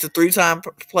her. She's the 3-time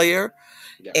player.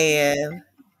 Yeah. And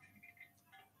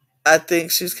I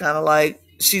think she's kind of like,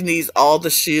 she needs all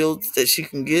the shields that she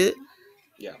can get.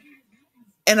 Yeah.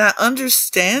 And I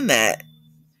understand that.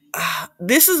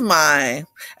 This is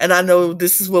and I know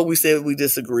this is what we said, we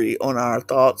disagree on our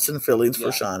thoughts and feelings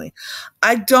for Shawnee.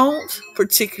 I don't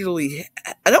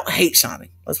hate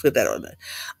Shawnee. Let's put that on there.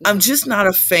 I'm just not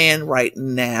a fan right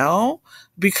now,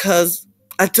 because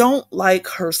I don't like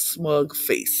her smug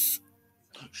face.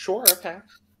 Sure, okay.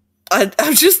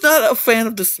 I'm just not a fan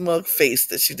of the smug face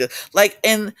that she does. Like,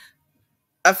 and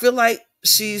I feel like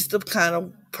she's the kind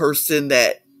of person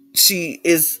that she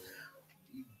is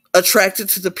attracted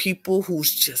to the people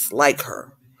who's just like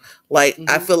her. Like,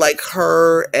 I feel like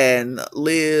her and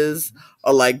Liz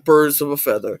are like birds of a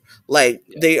feather. Like,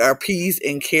 they are peas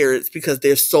and carrots because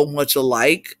they're so much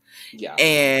alike.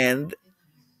 Yeah.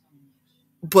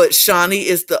 But Shawnee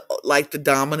is the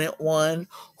dominant one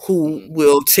who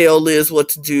will tell Liz what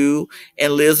to do,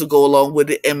 and Liz will go along with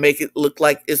it and make it look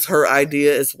like it's her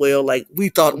idea as well. Like, we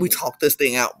thought we talked this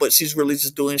thing out, but she's really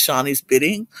just doing Shawnee's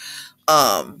bidding.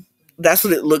 That's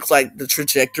what it looks like the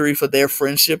trajectory for their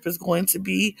friendship is going to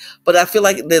be. But I feel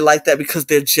like they like that because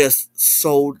they're just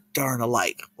so darn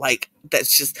alike. Like,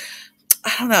 that's just,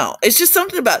 I don't know. It's just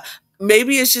something about,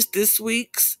 maybe it's just this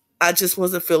week's, I just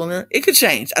wasn't feeling her. It could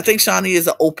change. I think Shawnee is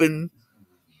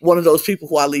one of those people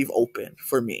who I leave open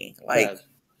for me. Like,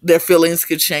 their feelings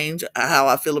could change how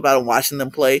I feel about them watching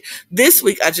them play. This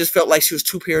week, I just felt like she was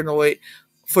too paranoid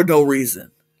for no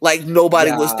reason. Like,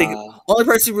 nobody was thinking. Only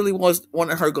person who really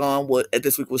wanted her gone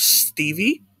this week was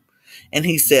Stevie, and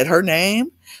he said her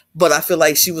name. But I feel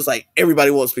like she was like,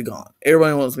 everybody wants to be gone.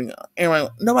 Everybody wants to be gone.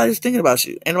 Nobody's thinking about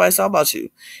you. Nobody's talking about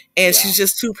you. And she's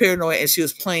just too paranoid, and she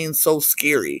was playing so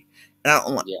scary.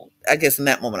 And I guess in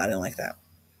that moment, I didn't like that.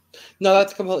 No,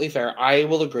 that's completely fair. I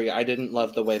will agree. I didn't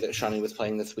love the way that Shawnee was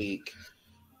playing this week.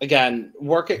 Again,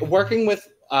 working with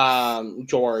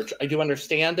George, I do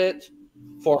understand it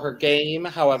for her game.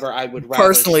 However, I would rather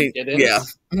personally, she didn't. Yeah,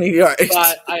 right.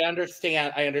 But I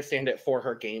understand it for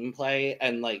her gameplay,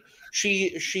 and like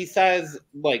she says,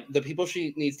 like, the people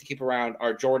she needs to keep around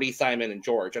are Jordy, Simon, and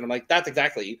George, and I'm like, that's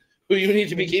exactly who you need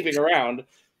to be keeping around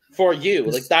for you.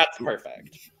 Like, that's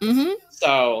perfect.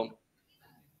 So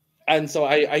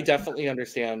I definitely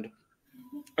understand.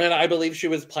 And I believe she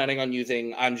was planning on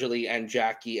using Anjali and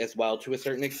Jackie as well to a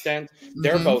certain extent.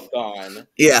 They're both gone.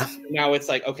 Yeah. Now it's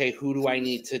like, okay, who do I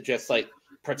need to just like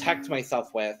protect myself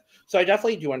with? So I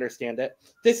definitely do understand it.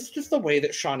 This is just the way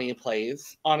that Shawnee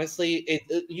plays. Honestly,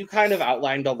 you kind of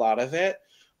outlined a lot of it.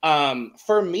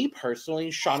 For me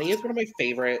personally, Shawnee is one of my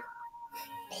favorite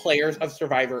players of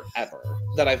Survivor ever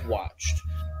that I've watched.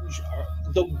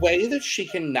 The way that she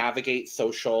can navigate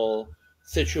social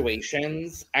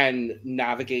situations and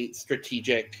navigate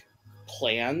strategic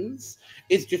plans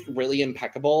is just really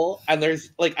impeccable. And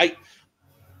there's like,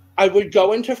 I would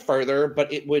go into further,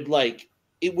 but it would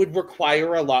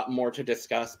require a lot more to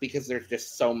discuss because there's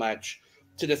just so much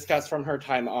to discuss from her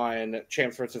time on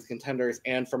Champs vs. Contenders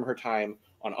and from her time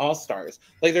on All Stars.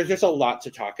 Like, there's just a lot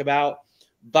to talk about.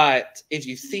 But if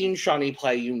you've seen Shawnee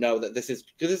play, you know that this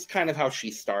is kind of how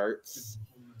she starts.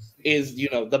 Is, you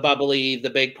know, the bubbly,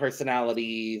 the big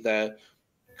personality, the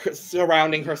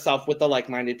surrounding herself with the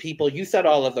like-minded people. You said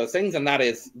all of those things, and that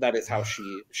is how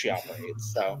she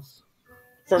operates. So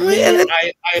for me,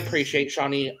 I appreciate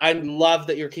Shawnee. I love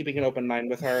that you're keeping an open mind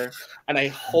with her, and I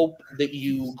hope that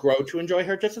you grow to enjoy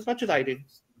her just as much as I do.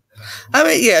 I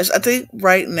mean, yes, I think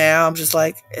right now I'm just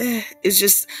like, it's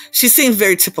just, she seems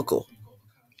very typical.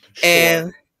 Sure.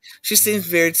 And she seems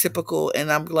very typical,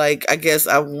 and I'm like, I guess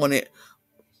I wanted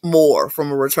more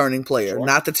from a returning player. Sure.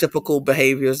 Not the typical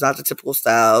behaviors, not the typical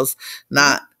styles,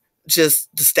 not just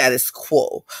the status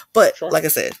quo. But like I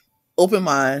said, open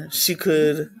mind, she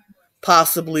could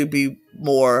possibly be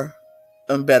more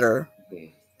and better,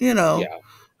 you know,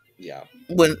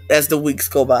 as the weeks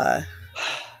go by.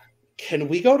 Can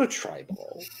we go to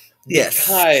Tribal? Yes.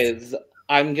 Because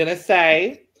I'm going to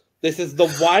say this is the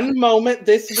one moment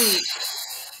this week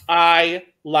I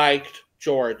liked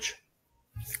George.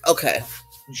 Okay.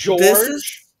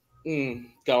 George,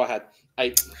 go ahead.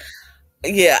 I'm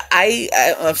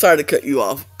sorry to cut you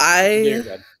off. You're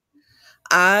good.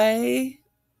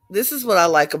 This is what I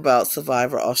like about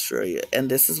Survivor Australia, and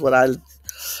this is what I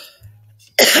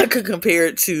could compare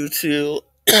it to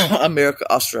America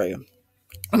Australia.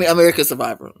 I mean, America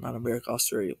Survivor, not America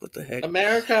Australia. What the heck?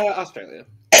 America Australia.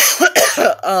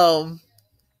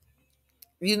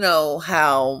 You know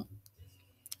how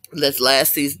this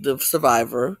last season of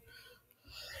Survivor,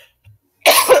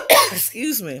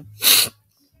 excuse me,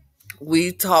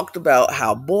 we talked about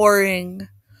how boring,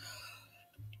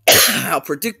 how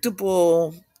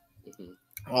predictable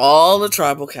all the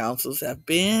tribal councils have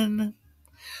been.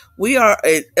 We are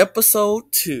at episode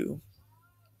 2,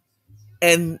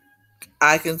 and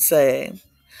I can say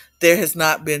there has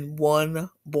not been one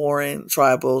boring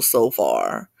tribal so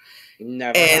far.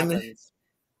 Never happens.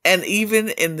 And even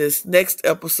in this next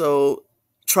episode,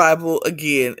 tribal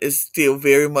again is still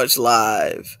very much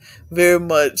live. Very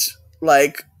much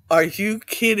like, are you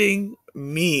kidding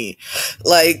me?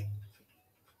 Like,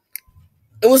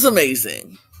 it was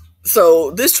amazing.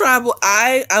 So this tribal,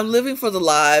 I'm living for the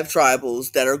live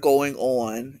tribals that are going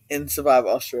on in Survivor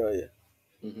Australia.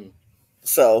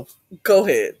 So go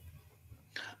ahead.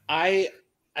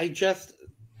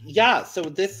 yeah, so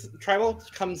this tribal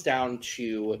comes down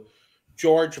to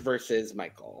George versus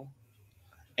Michael.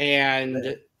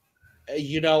 And,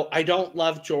 I don't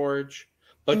love George,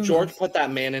 but George put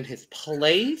that man in his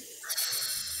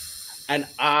place. And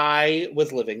I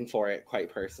was living for it,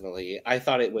 quite personally. I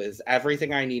thought it was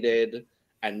everything I needed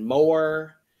and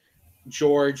more.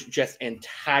 George just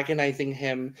antagonizing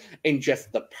him in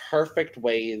just the perfect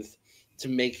ways to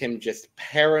make him just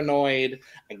paranoid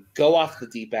and go off the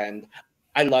deep end.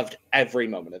 I loved every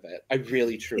moment of it. I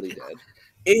really, truly did.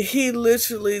 He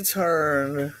literally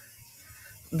turned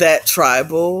that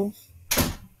tribal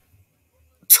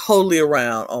totally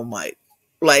around on Mike.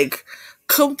 Like,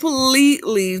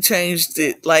 completely changed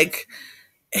it. Like,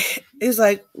 it's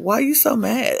like, why are you so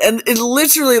mad? And it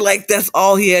literally, like, that's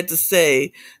all he had to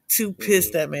say to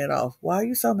piss that man off. Why are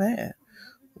you so mad?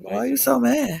 Why are you so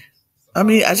mad? I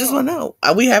mean, I just want to know.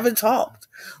 We haven't talked.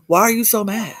 Why are you so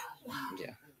mad?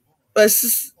 Yeah.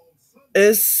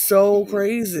 It's so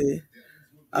crazy.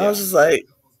 I was just like,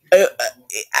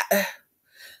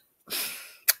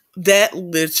 that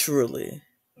literally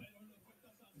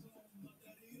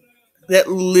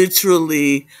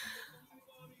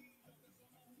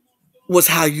was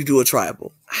how you do a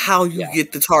tribal. How you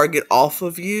get the target off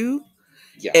of you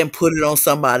and put it on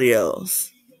somebody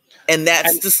else. And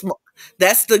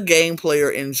that's the game player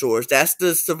in George. That's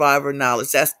the survivor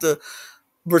knowledge. That's the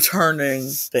returning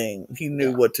thing. He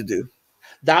knew what to do.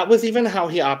 That was even how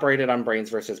he operated on Brains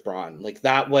versus Brawn. Like,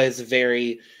 that was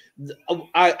very...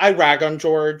 I rag on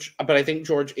George, but I think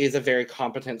George is a very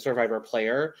competent survivor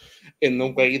player in the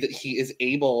way that he is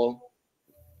able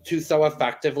to so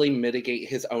effectively mitigate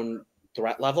his own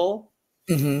threat level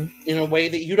in a way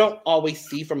that you don't always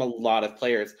see from a lot of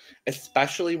players,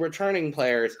 especially returning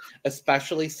players,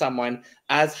 especially someone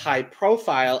as high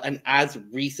profile and as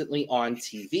recently on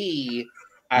TV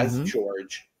as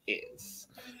George is.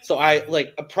 So I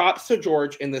like props to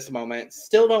George in this moment.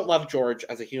 Still don't love George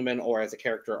as a human or as a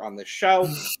character on this show,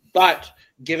 but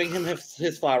giving him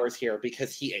his flowers here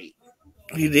because he ate.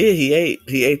 He did. He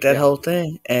ate that whole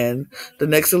thing. And the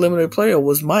next eliminated player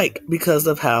was Mike because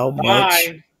of how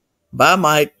much. Bye,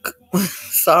 Mike.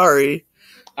 Sorry.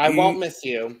 I won't miss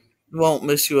you. Won't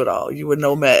miss you at all. You were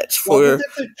no match for. What was it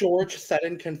that George said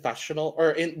in confessional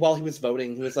or while he was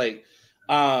voting? He was like,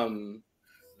 I'm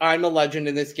a legend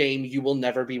in this game. You will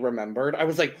never be remembered. I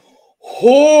was like,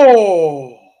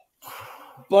 oh,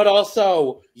 but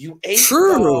also you ate.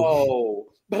 True. Though.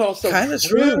 But also kind of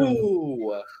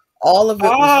true. All of it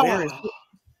was very true.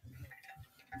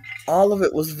 All of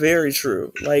it was very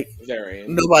true. Like,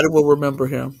 nobody will remember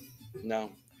him.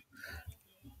 No.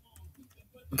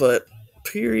 But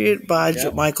period by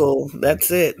Michael. That's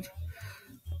it.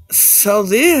 So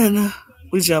then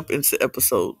we jump into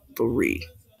episode 3.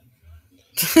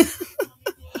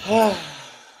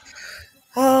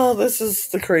 Oh, this is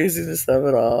the craziness of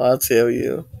it all, I'll tell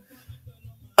you.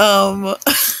 I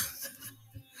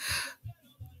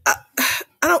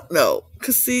don't know.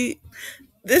 Because, see,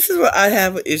 this is where I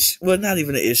have an issue. Well, not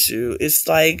even an issue. It's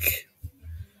like,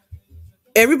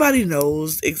 everybody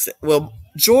knows. Well,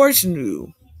 George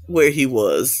knew where he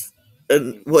was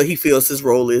and what he feels his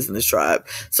role is in this tribe.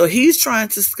 So he's trying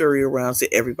to scurry around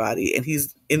to everybody, and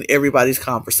he's in everybody's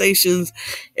conversations.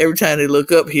 Every time they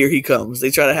look up, here he comes. They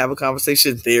try to have a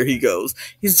conversation, there he goes.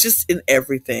 He's just in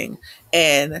everything.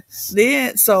 And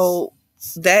then, so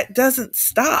that doesn't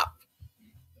stop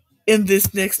in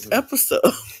this next episode.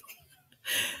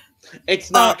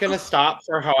 It's not going to stop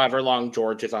for however long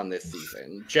George is on this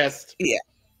season. Just,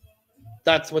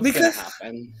 that's what's going to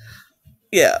happen.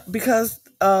 Yeah, because,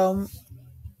 okay.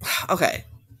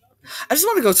 I just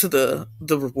want to go to the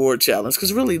reward challenge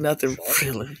because really nothing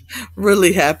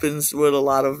really happens with a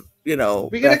lot of,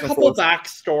 we get a couple of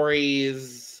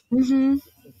backstories.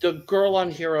 The girl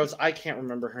on Heroes, I can't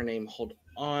remember her name. Hold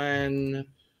on.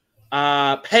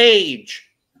 Paige.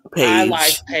 I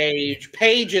like Paige.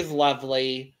 Paige is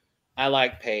lovely. I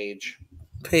like Paige.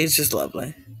 Paige is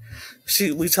lovely.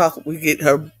 We get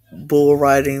her bull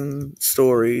riding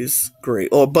stories, great,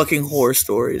 or bucking horse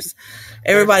stories.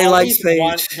 Everybody likes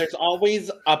Paige. There's always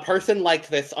a person like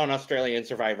this on Australian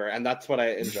Survivor, and that's what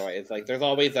I enjoy. It's like there's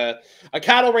always a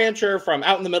cattle rancher from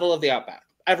out in the middle of the outback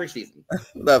every season.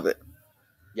 Love it.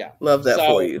 Yeah, love that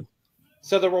for you.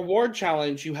 So the reward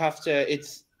challenge, you have to.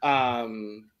 It's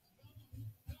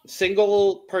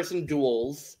single person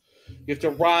duels. You have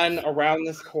to run around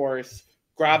this course,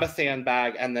 grab a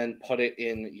sandbag, and then put it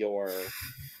in your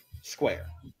square.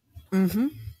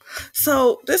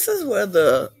 So this is where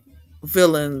the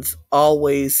villains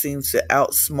always seem to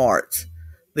outsmart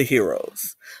the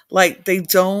heroes. Like, they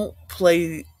don't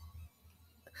play.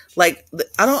 Like,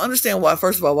 I don't understand why.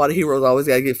 First of all, why the heroes always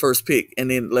gotta get first pick and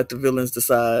then let the villains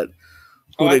decide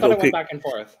who I they thought go it went pick. back and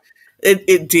forth.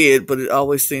 It did, but it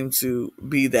always seemed to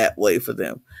be that way for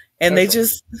them, and they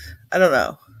just, I don't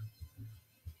know,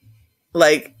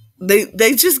 like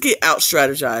they just get out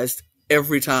strategized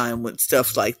every time when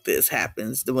stuff like this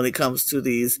happens. When it comes to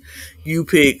these, you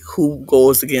pick who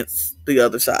goes against the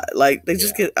other side. Like they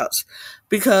just get out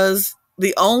because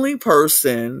the only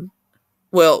person.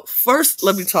 Well, first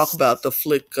let me talk about the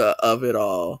flick of it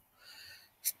all.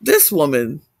 This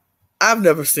woman, I've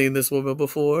never seen this woman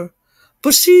before,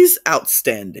 but she's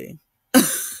outstanding.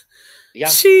 Yeah.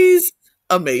 She's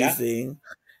amazing. Yeah.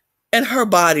 And her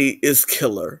body is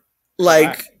killer.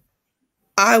 Like,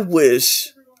 I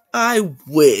wish I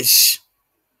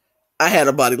had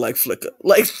a body like Flicka.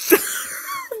 Like,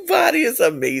 her body is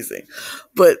amazing.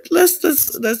 But let's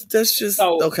just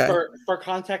okay. For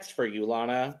context for you,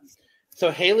 Lana. So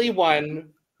Haley won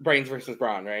Brains versus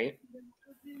Brawn, right?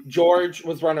 George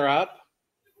was runner-up.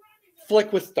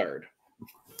 Flick was third.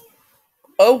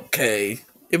 Okay.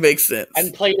 It makes sense.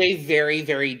 And played a very,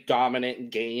 very dominant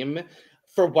game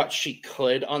for what she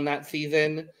could on that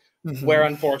season, where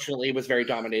unfortunately it was very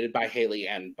dominated by Haley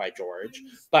and by George.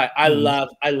 But I love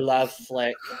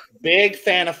Flick. Big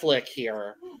fan of Flick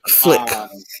here. Flick.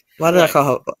 Why did I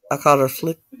call her? I called her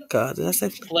Flick. Did I say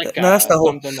Flick? No, that's the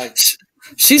whole. Like,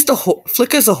 she's the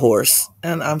Flick is a horse,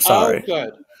 and I'm sorry. Oh,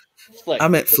 good. Flick. I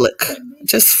meant Flick.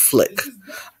 Just Flick.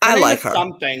 I like her.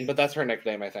 Something, but that's her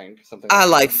nickname, I think. Something. I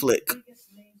like Flick.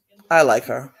 I like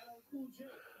her.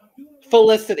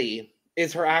 Felicity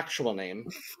is her actual name,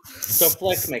 so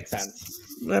Flick makes sense.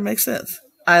 That makes sense.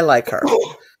 I like her.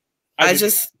 I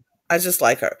just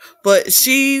like her. But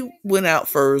she went out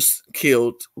first,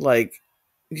 killed. Like,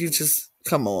 you just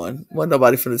come on. Wasn't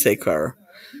nobody finna take her.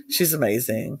 She's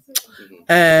amazing.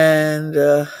 And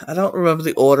I don't remember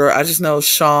the order. I just know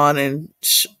Sean and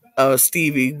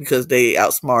Stevie, because they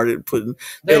outsmarted putting.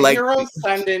 The heroes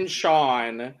send in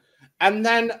Sean, and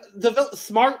then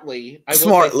smartly,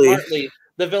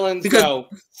 the villains go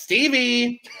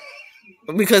Stevie,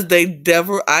 because they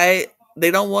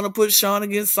don't want to put Sean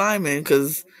against Simon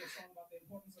because.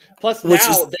 Plus,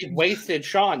 now they've wasted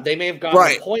Sean. They may have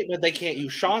gotten a point, but they can't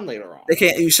use Sean later on. They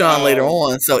can't use Sean later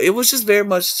on, so it was just very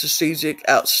much strategic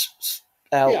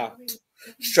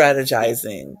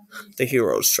strategizing the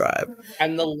heroes tribe.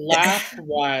 And the last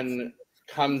one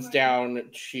comes down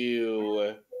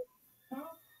to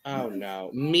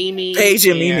Mimi, Paige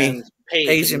and Mimi.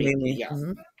 Yeah.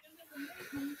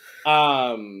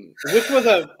 Which was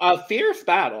a fierce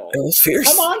battle. It was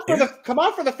fierce. Come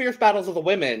on for the fierce battles of the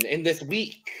women in this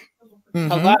week.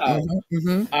 But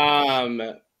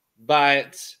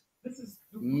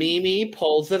Mimi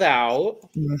pulls it out,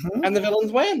 and the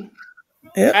villains win.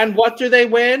 Yep. And what do they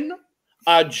win?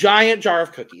 A giant jar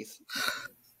of cookies.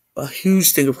 A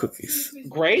huge thing of cookies.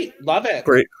 Great. Love it.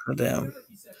 Great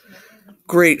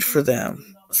for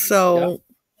them. So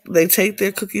they take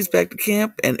their cookies back to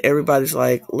camp, and everybody's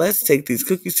like, let's take these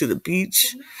cookies to the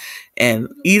beach and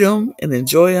eat them and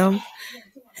enjoy them.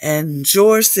 And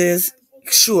George says,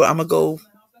 sure, I'm going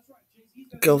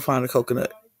to go find a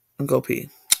coconut and go pee.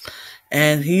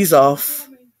 And he's off,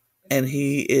 and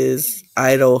he is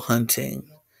idol hunting.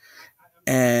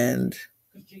 And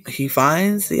he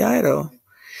finds the idol.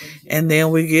 And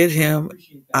then we get him,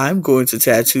 I'm going to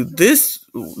tattoo this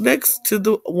next to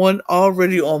the one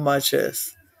already on my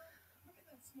chest.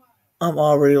 I'm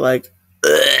already like,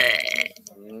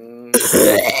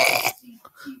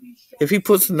 if he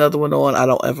puts another one on, I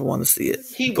don't ever want to see it.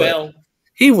 He will.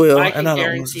 He will. I can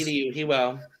guarantee to you, he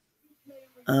will.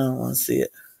 I don't want to see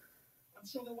it.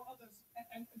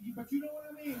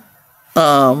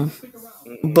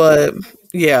 But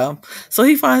yeah, so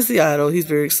he finds the idol. He's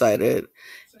very excited,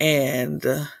 and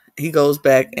he goes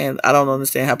back. And I don't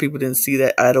understand how people didn't see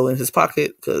that idol in his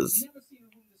pocket, because.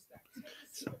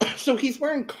 So he's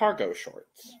wearing cargo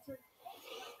shorts.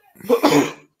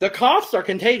 The coughs are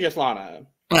contagious, Lana.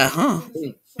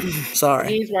 Sorry.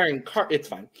 He's wearing it's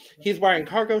fine. He's wearing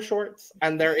cargo shorts,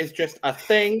 and there is just a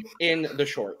thing in the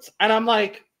shorts, and I'm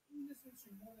like,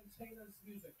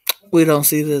 we don't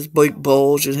see this big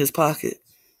bulge in his pocket.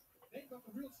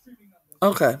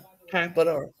 Okay. But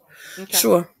all right.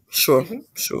 Okay. Sure.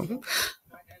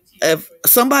 If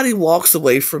somebody walks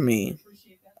away from me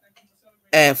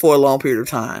and for a long period of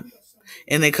time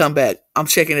and they come back, I'm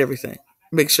checking everything.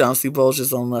 Make sure I don't see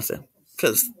bulges on nothing.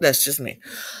 Because that's just me.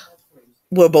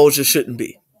 Where bulges shouldn't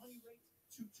be.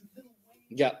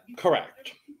 Yeah,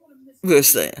 correct. We're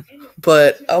saying.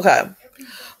 But, okay.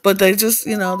 But they just,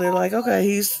 they're like, okay,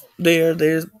 he's there.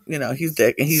 There's, he's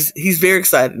there. And he's very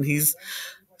excited. And he's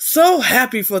so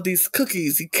happy for these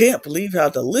cookies. He can't believe how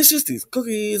delicious these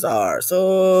cookies are.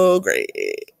 So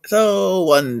great. So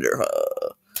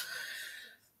wonderful.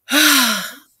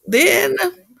 Then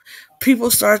people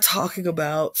start talking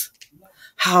about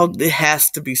how there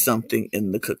has to be something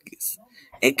in the cookies.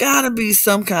 It gotta be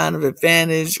some kind of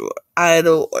advantage or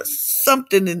idol or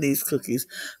something in these cookies.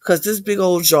 Because this big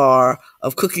old jar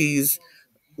of cookies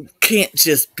can't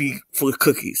just be for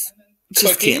cookies.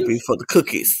 Just can't be for the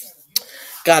cookies.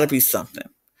 Gotta be something.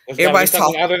 Everybody's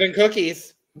talking other than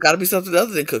cookies. Gotta be something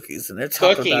other than cookies. And they're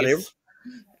talking about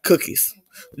cookies.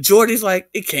 Jordy's like,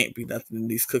 it can't be nothing in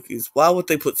these cookies. Why would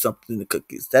they put something in the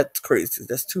cookies? That's crazy.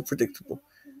 That's too predictable.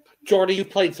 Jordy, you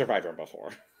played Survivor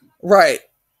before. Right.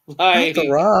 Like, Not The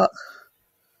Rock.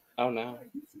 Oh, no.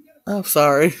 Oh,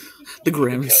 sorry. The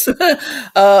Grims.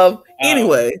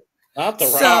 Anyway. Not The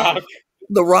Rock.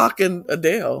 The Rock and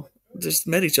Adele just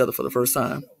met each other for the first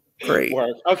time. Great.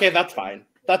 Work. Okay, that's fine.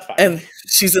 That's fine. And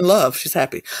she's in love. She's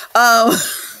happy. Fair.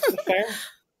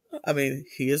 I mean,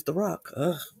 he is The Rock.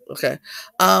 Ugh, okay.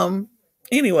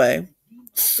 Anyway,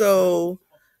 so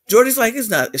Jordy's like,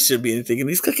 it shouldn't be anything in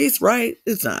these cookies, right?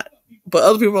 It's not. But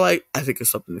other people are like, I think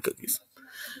it's something in the cookies.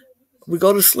 We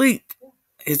go to sleep.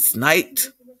 It's night.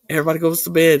 Everybody goes to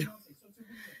bed.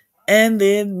 And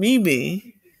then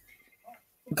Mimi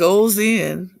goes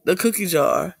in the cookie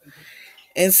jar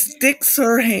and sticks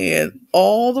her hand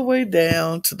all the way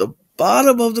down to the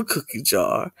bottom of the cookie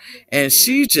jar, and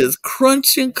she just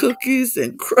crunching cookies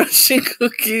and crushing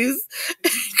cookies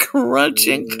and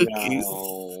crunching cookies.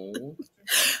 No.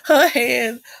 Her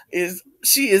hand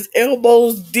she is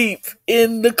elbows deep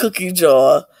in the cookie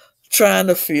jar trying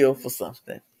to feel for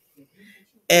something.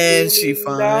 And she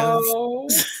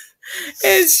finds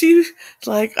and she's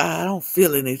like, I don't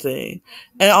feel anything.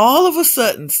 And all of a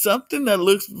sudden, something that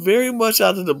looks very much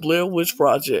out of the Blair Witch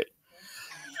Project.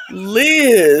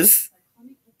 Liz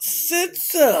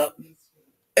sits up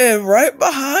and right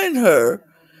behind her,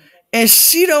 and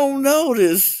she don't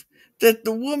notice that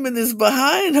the woman is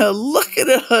behind her looking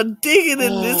at her digging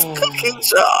in this cookie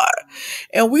jar.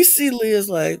 And we see Liz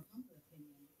like,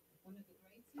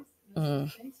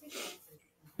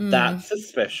 That's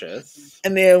suspicious.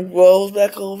 And then rolls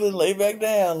back over and lay back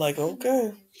down like,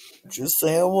 okay, just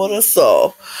saying what I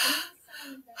saw.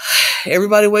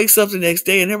 Everybody wakes up the next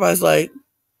day and everybody's like,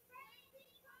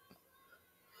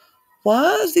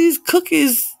 why is these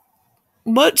cookies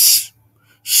much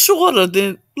shorter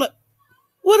than, like,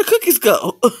 where the cookies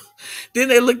go? Then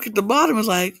they look at the bottom and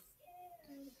like,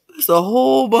 there's a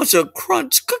whole bunch of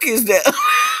crunch cookies there.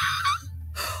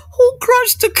 Who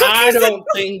crunched the cookies? I don't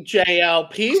think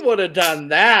JLP would have done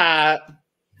that.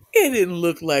 It didn't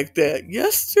look like that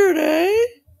yesterday.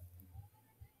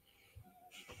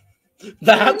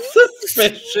 That's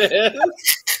suspicious.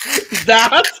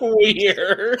 That's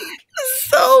weird.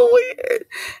 So weird.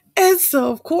 And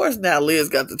so, of course, now Liz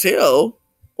got to tell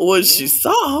what she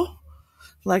saw.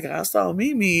 Like, I saw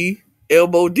Mimi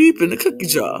elbow deep in the cookie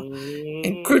jar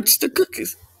and crunch the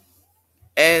cookies.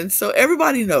 And so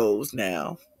everybody knows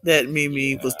now that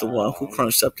Mimi was the one who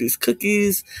crunched up these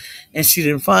cookies and she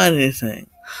didn't find anything.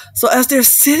 So as they're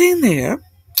sitting there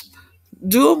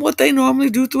doing what they normally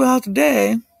do throughout the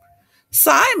day,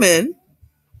 Simon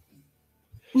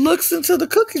looks into the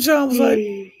cookie jar and was like,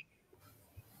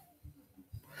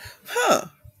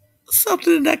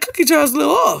 something in that cookie jar is a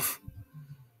little off.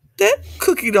 That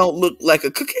cookie don't look like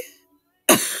a cookie.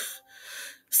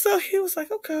 So he was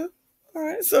like, okay, all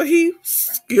right. So he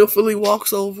skillfully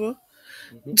walks over,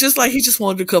 just like he just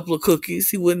wanted a couple of cookies.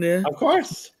 He went there. Of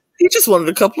course. He just wanted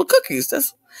a couple of cookies.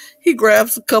 He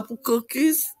grabs a couple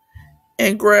cookies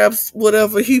and grabs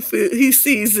whatever he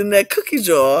sees in that cookie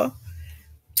jar,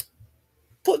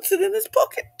 puts it in his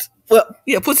pocket. Well,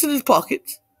 yeah, puts it in his pocket,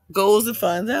 goes and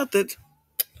finds out that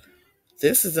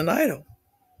this is an idol.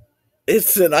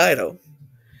 It's an idol.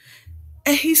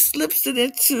 And he slips it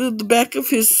into the back of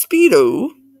his Speedo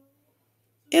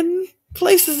and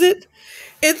places it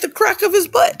in the crack of his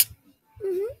butt.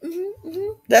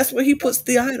 That's where he puts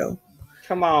the idol.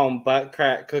 Come on, butt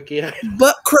crack cookie idol.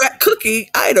 Butt crack cookie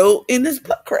idol in his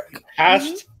butt crack.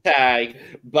 Hashtag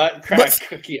butt crack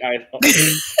cookie idol.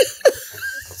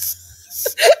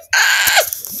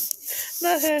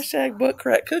 Not hashtag butt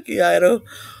crack cookie idol,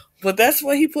 but that's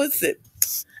where he puts it.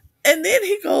 And then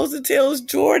he goes and tells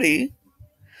Jordy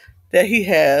that he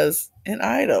has an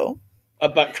idol. A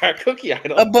butt crack cookie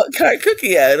idol. A butt crack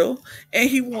cookie idol. And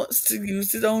he wants to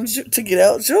use it to get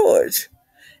out George.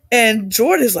 And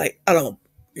Jordy's like,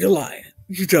 you're lying.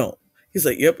 You don't. He's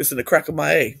like, yep, it's in the crack of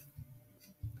my A.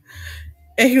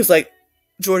 And he was like,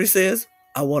 Jordy says,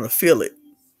 I want to feel it.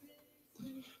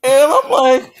 And I'm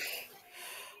like,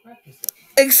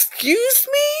 Excuse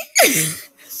me?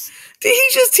 Did he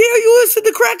just tell you it's in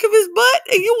the crack of his butt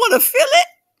and you want to feel it?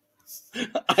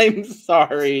 I'm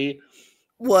sorry.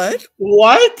 What?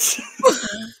 What?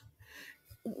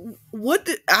 What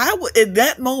did in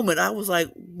that moment I was like,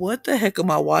 what the heck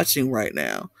am I watching right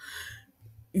now?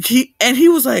 He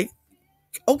was like,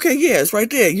 okay, yeah, it's right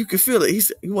there. You can feel it. He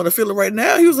said, you want to feel it right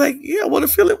now? He was like, yeah, I want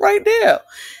to feel it right now.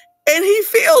 And he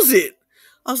feels it.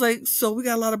 I was like, so we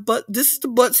got a lot of butt. This is the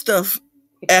butt stuff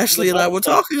Ashley and I were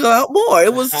talking about more.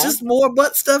 It was just more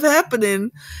butt stuff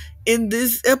happening in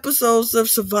this episodes of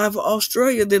Survivor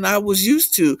Australia than I was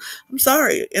used to. I'm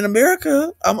sorry. In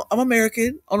America, I'm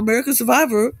American. On American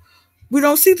Survivor, we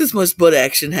don't see this much butt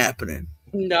action happening.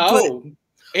 No.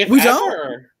 If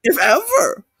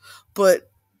ever. But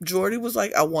Jordy was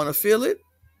like, I want to feel it.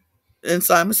 And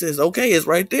Simon says, okay, it's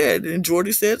right there. And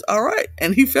Jordy says, all right.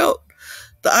 And he felt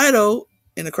the idol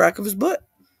in the crack of his butt.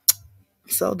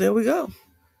 So there we go.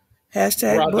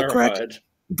 Hashtag butt crack.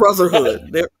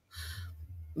 Brotherhood.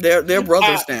 They're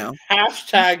brothers now.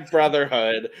 Hashtag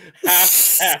brotherhood.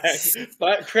 Hashtag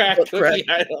butt crack with the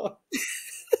idol.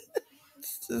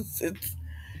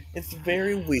 It's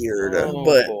very weird. Oh,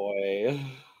 but boy.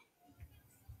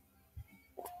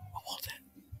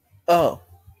 Oh,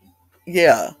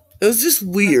 yeah. It was just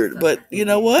weird. But you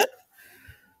know what?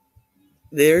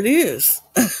 There it is.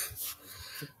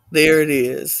 There it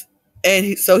is.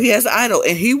 And so he has an idol.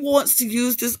 And he wants to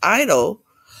use this idol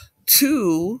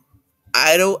to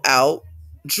idol out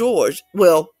George.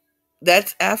 Well,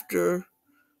 that's after.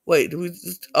 Wait, do we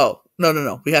just. Oh,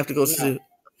 no. We have to go to.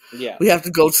 Yeah. We have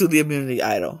to go to the immunity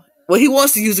idol. Well, he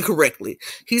wants to use it correctly.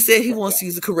 He said he wants to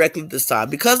use it correctly this time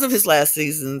because of his last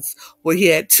seasons where he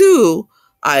had 2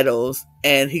 idols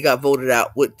and he got voted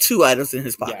out with 2 idols in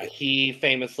his pocket. Yeah, he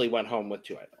famously went home with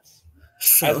 2 idols.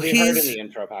 So as we heard in the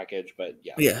intro package, but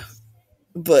yeah. Yeah.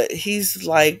 But he's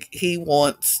like, he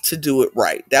wants to do it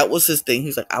right. That was his thing.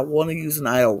 He's like, I want to use an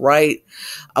idol right.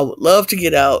 I would love to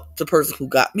get out the person who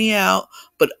got me out,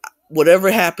 but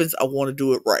whatever happens, I want to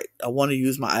do it right. I want to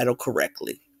use my idol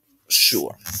correctly.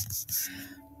 Sure.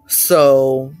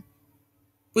 So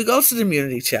we go to the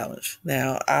immunity challenge.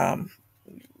 Now,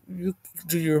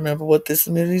 do you remember what this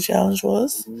immunity challenge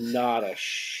was? Not a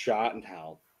shot in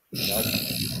hell. Nope.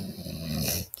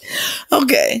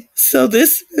 Okay, so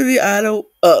this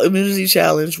immunity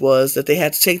challenge was that they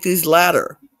had to take these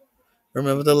ladder.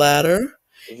 Remember the ladder?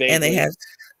 Vaguely. And they had.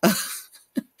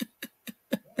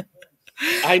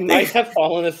 I might have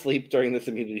fallen asleep during this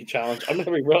immunity challenge. I'm going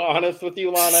to be real honest with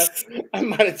you, Lana. I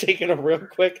might have taken a real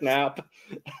quick nap.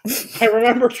 I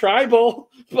remember tribal,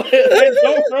 but I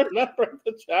don't remember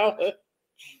the challenge.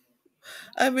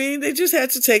 I mean, they just had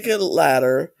to take a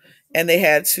ladder, and they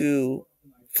had to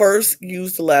first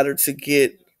use the ladder to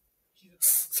get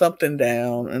something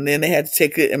down, and then they had to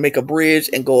take it and make a bridge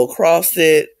and go across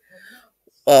it.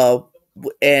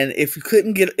 And if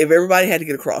everybody had to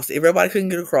get across, if everybody couldn't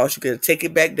get across, you could take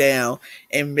it back down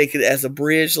and make it as a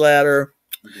bridge ladder.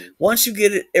 Mm-hmm. Once you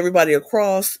get everybody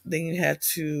across, then you have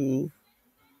to.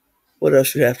 What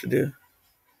else you have to do?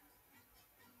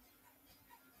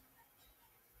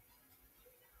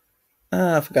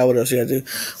 I forgot what else you had to do.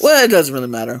 Well, it doesn't really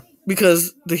matter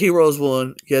because the heroes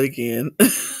won yet again.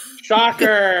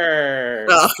 Shocker!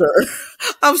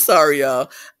 I'm sorry, y'all.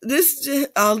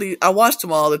 I watched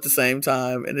them all at the same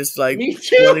time, and it's like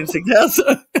running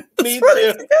together. Me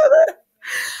too.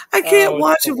 I can't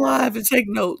watch it live and take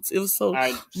notes. It was so.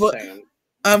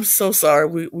 I'm so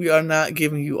sorry. We are not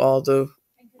giving you all the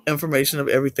information of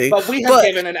everything. But we have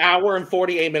given an hour and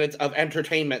 48 minutes of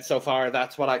entertainment so far.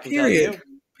 That's what I can tell you.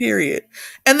 Period.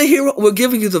 And we're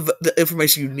giving you the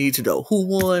information you need to know. Who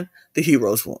won? The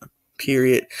heroes won.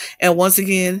 Period. And once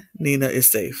again, Nina is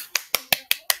safe.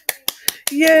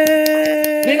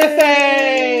 Yay! Nina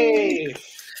safe!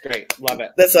 Great. Love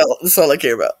it. That's all I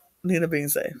care about. Nina being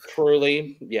safe.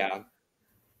 Truly, yeah.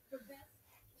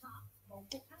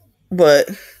 But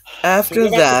after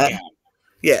that,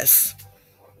 yes.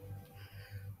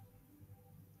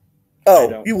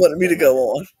 Oh, you wanted me to go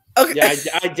on. Okay. Yeah,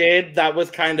 I did. That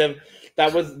was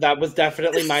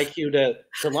definitely my cue to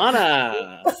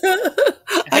Lana.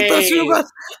 I thought you were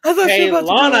about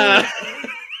Lana.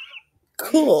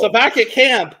 Cool. So back at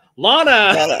camp,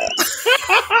 Lana.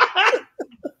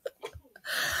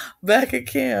 Back at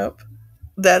camp,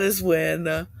 that is when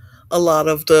a lot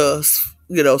of the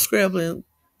scrambling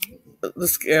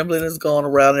is going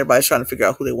around. Everybody's trying to figure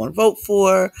out who they want to vote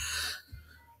for.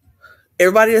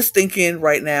 Everybody is thinking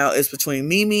right now is between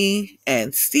Mimi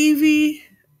and Stevie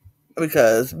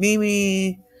because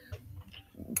Mimi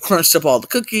crunched up all the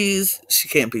cookies. She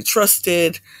can't be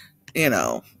trusted,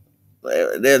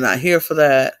 They're not here for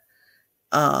that.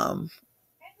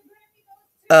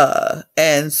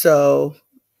 And so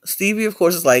Stevie, of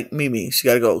course, is like, Mimi, she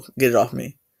got to go get it off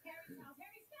me.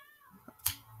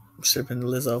 Should have been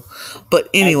Lizzo. But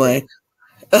anyway.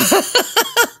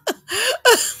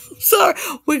 Sorry.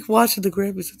 Watching the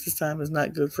Grammys at this time is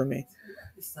not good for me.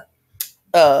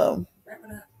 So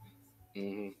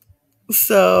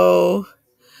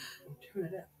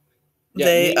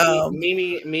yeah,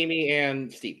 Mimi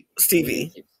and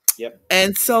Stevie. Yep.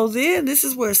 And so then this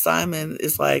is where Simon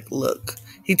is like, look,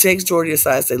 he takes Jordy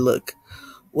aside and say, look,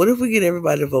 what if we get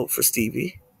everybody to vote for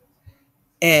Stevie?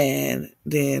 And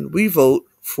then we vote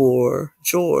for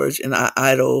George, and I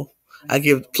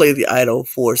play the idol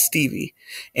for Stevie,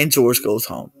 and George goes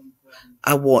home.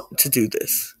 I want to do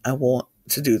this.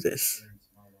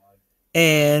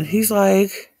 And he's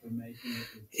like,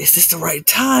 is this the right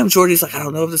time? Jordy's like, I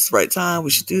don't know if this is the right time.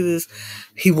 We should do this.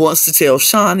 He wants to tell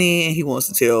Shawnee, and he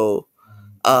wants to tell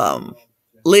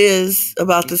Liz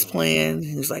about this plan.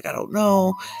 He's like, I don't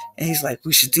know. And he's like,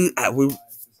 we should do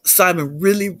Simon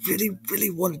really, really,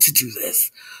 really wanted to do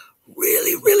this.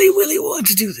 Really, really, really wanted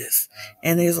to do this.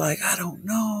 And he's like, I don't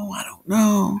know.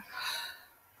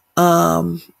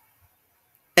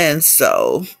 And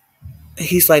so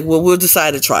he's like, well, we'll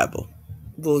decide at Tribal.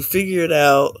 We'll figure it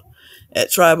out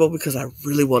at Tribal because I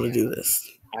really want to do this.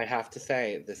 I have to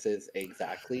say, this is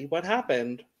exactly what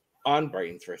happened on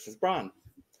Brains versus Brawn.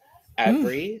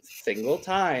 Every single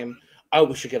time, oh,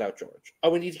 we should get out George. Oh,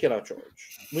 we need to get out George.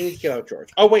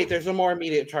 Oh, wait, there's a more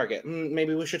immediate target.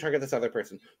 Maybe we should target this other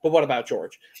person. But what about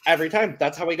George? Every time,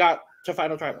 that's how we got to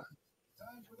Final Tribal.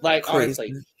 Like, crazy.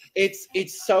 Honestly,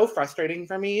 it's so frustrating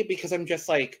for me because I'm just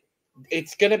like,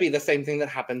 it's going to be the same thing that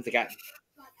happens again.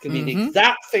 It's going to be the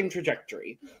exact same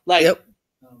trajectory. Like,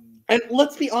 and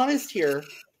let's be honest here,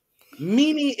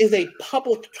 Mimi is a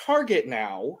public target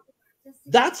now.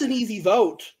 That's an easy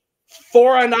vote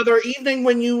for another evening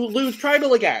when you lose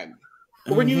Tribal again.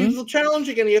 Or when you use the challenge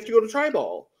again, you have to go to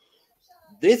Tribal.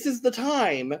 This is the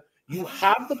time. You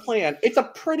have the plan. It's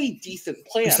a pretty decent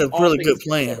plan. It's a really good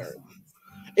plan.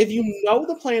 If you know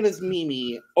the plan is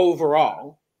Mimi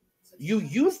overall, you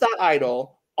use that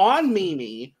idol on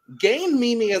Mimi, gain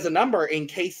Mimi as a number in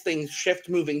case things shift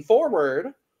moving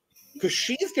forward, because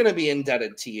she's going to be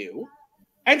indebted to you.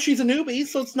 And she's a newbie,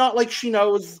 so it's not like she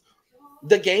knows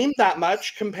the game that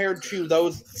much compared to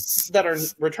those that are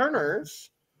returners.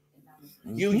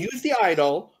 You use the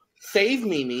idol, save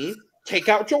Mimi, take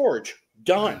out George.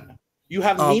 Done. You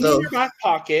have Mimi in your back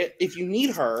pocket if you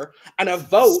need her, and a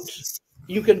vote.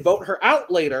 You can vote her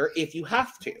out later if you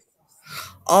have to.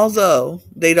 Although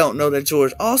they don't know that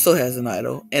George also has an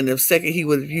idol, and the second he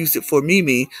would have used it for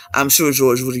Mimi, I'm sure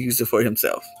George would have used it for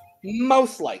himself.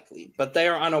 Most likely, but they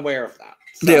are unaware of that.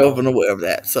 So. They're unaware of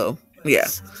that. So, yeah.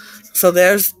 So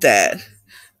there's that.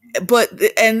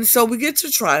 And so we get to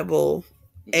Tribal,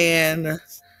 and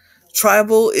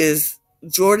Tribal is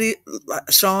Jordy,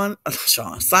 Simon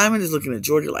is looking at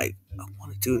Jordy like, I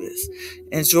want to do this.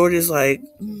 And Jordy's like,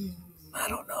 I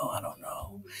don't know.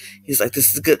 He's like,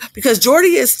 this is good. Because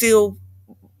Jordy is still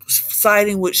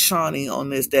siding with Shawnee on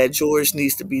this, that George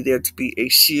needs to be there to be a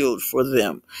shield for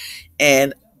them.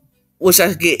 And, which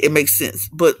I get, it makes sense.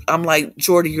 But I'm like,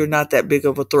 Jordy, you're not that big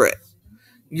of a threat.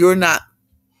 You're not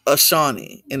a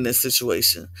Shawnee in this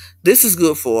situation. This is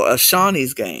good for a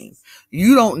Shawnee's game.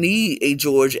 You don't need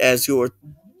George as your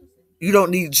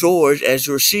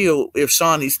shield if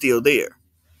Shawnee's still there.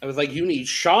 I was like, you need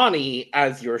Shawnee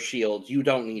as your shield. You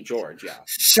don't need George, yeah.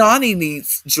 Shawnee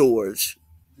needs George.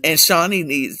 And Shawnee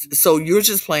needs... So you're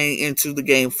just playing into the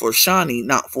game for Shawnee,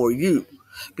 not for you.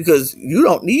 Because you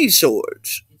don't need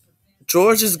George.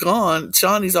 George is gone.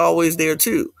 Shawnee's always there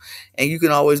too. And you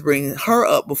can always bring her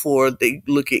up before they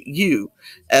look at you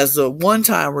as a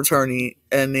one-time returnee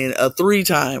and then a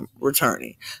 3-time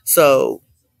returnee. So,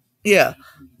 yeah.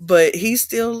 But he's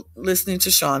still listening to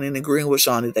Shawnee and agreeing with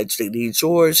Shawnee that they need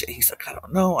George. And he's like, I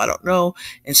don't know.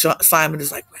 And Simon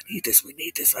is like, I need this.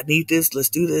 Let's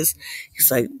do this. He's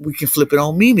like, we can flip it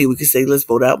on Mimi. We can say, let's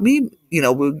vote out Mimi. We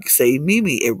can say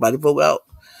Mimi. Everybody vote out.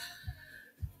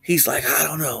 He's like, I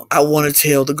don't know. I want to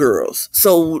tell the girls.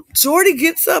 So Jordy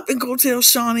gets up and go tell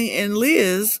Shawnee and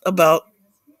Liz about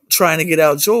trying to get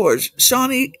out George.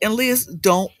 Shawnee and Liz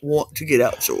don't want to get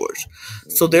out George.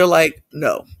 So they're like,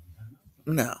 no.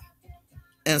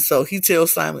 And so he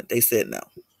tells Simon, they said no.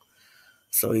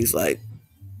 So he's like,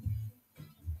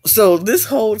 so this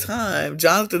whole time,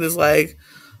 Jonathan is like,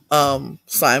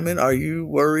 Simon, are you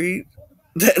worried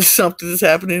that something is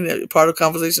happening, that part of the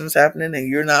conversation is happening and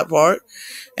you're not part?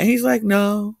 And he's like,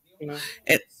 no.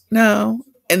 And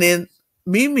then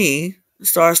Mimi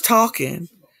starts talking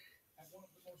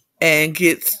and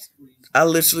I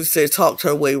literally said, talked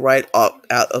her way right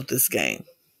out of this game.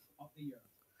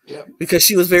 Yep. Because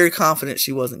she was very confident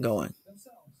she wasn't going.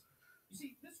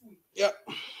 Yep.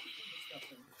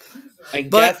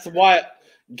 And guess what?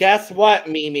 Guess what,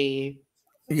 Mimi?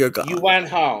 You're gone. You went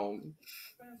home.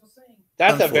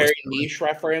 That's a very niche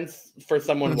reference for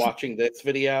someone watching this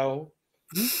video.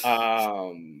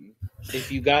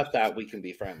 If you got that, we can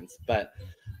be friends. But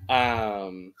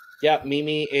yeah,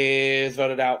 Mimi is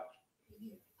voted out.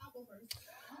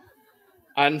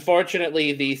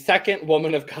 Unfortunately, the second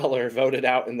woman of color voted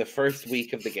out in the first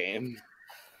week of the game.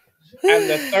 And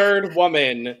the third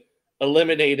woman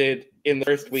eliminated in the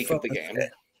first week of the game.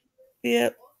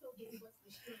 Yep.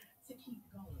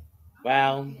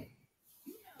 Well,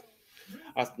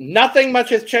 nothing much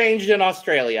has changed in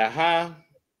Australia, huh?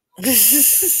 It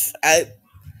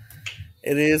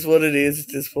is what it is at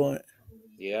this point.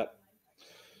 Yep.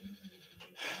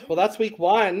 Well, that's week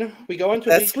 1. We go into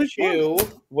week 2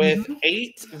 with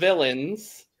 8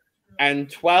 villains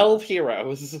and 12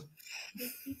 heroes.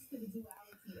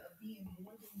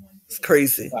 It's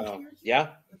crazy. So, yeah.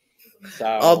 So,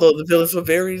 although the villains were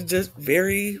very,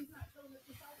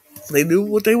 they knew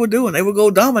what they were doing. They would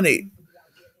go dominate.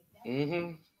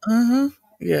 Mm-hmm.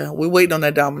 Yeah, we're waiting on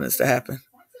that dominance to happen.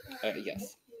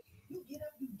 Yes.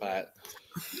 But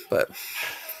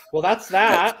well, that's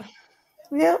that.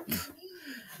 Yep.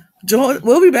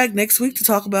 We'll be back next week to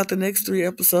talk about the next 3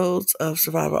 episodes of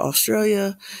Survivor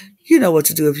Australia. You know what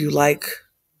to do if you like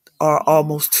our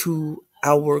almost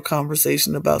 2-hour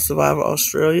conversation about Survivor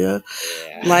Australia.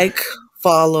 Yeah. Like,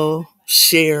 follow,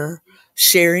 share.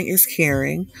 Sharing is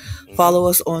caring. Follow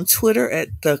us on Twitter at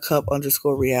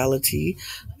 @thecup_reality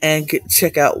and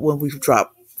check out when we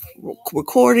drop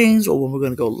recordings or when we're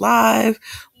going to go live.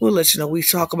 We'll let you know. We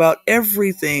talk about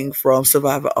everything from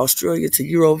Survivor Australia to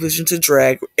Eurovision to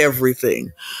drag,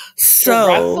 everything.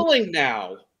 So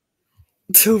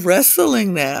to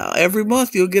wrestling now. Every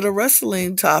month you'll get a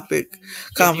wrestling topic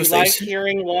conversation. If you like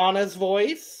hearing Lana's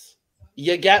voice,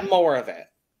 you get more of it.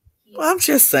 Well, I'm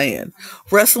just saying,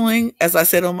 wrestling, as I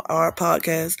said on our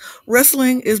podcast,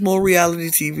 wrestling is more reality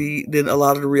TV than a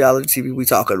lot of the reality TV we're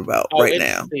talking about right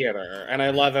now. Theater, and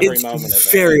I love every moment of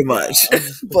it. Very much,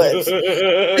 but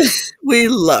we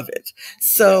love it.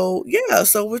 So, yeah,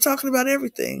 so we're talking about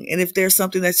everything. And if there's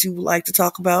something that you would like to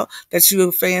talk about, that you're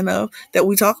a fan of, that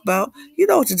we talk about, you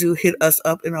know what to do. Hit us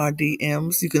up in our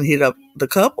DMs. You can hit up the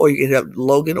Cup, or you can hit up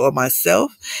Logan or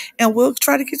myself, and we'll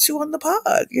try to get you on the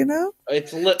pod, you know?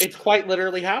 It's quite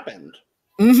literally happened.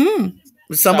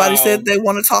 Somebody said they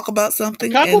want to talk about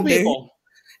something. A couple people.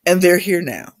 And they're here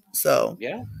now. So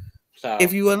yeah. So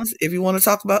if you want to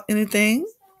talk about anything,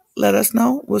 let us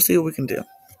know. We'll see what we can do.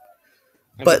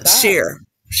 But share.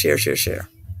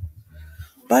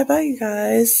 Bye, you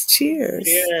guys.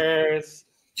 Cheers.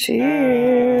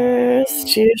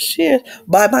 Cheers.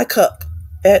 Buy my cup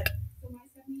at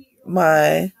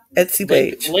my Etsy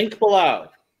page. Link below.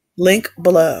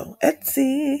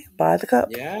 Etsy. Buy the cup.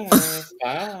 Yes.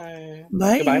 Bye.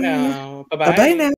 Bye. Goodbye now. Bye-bye now.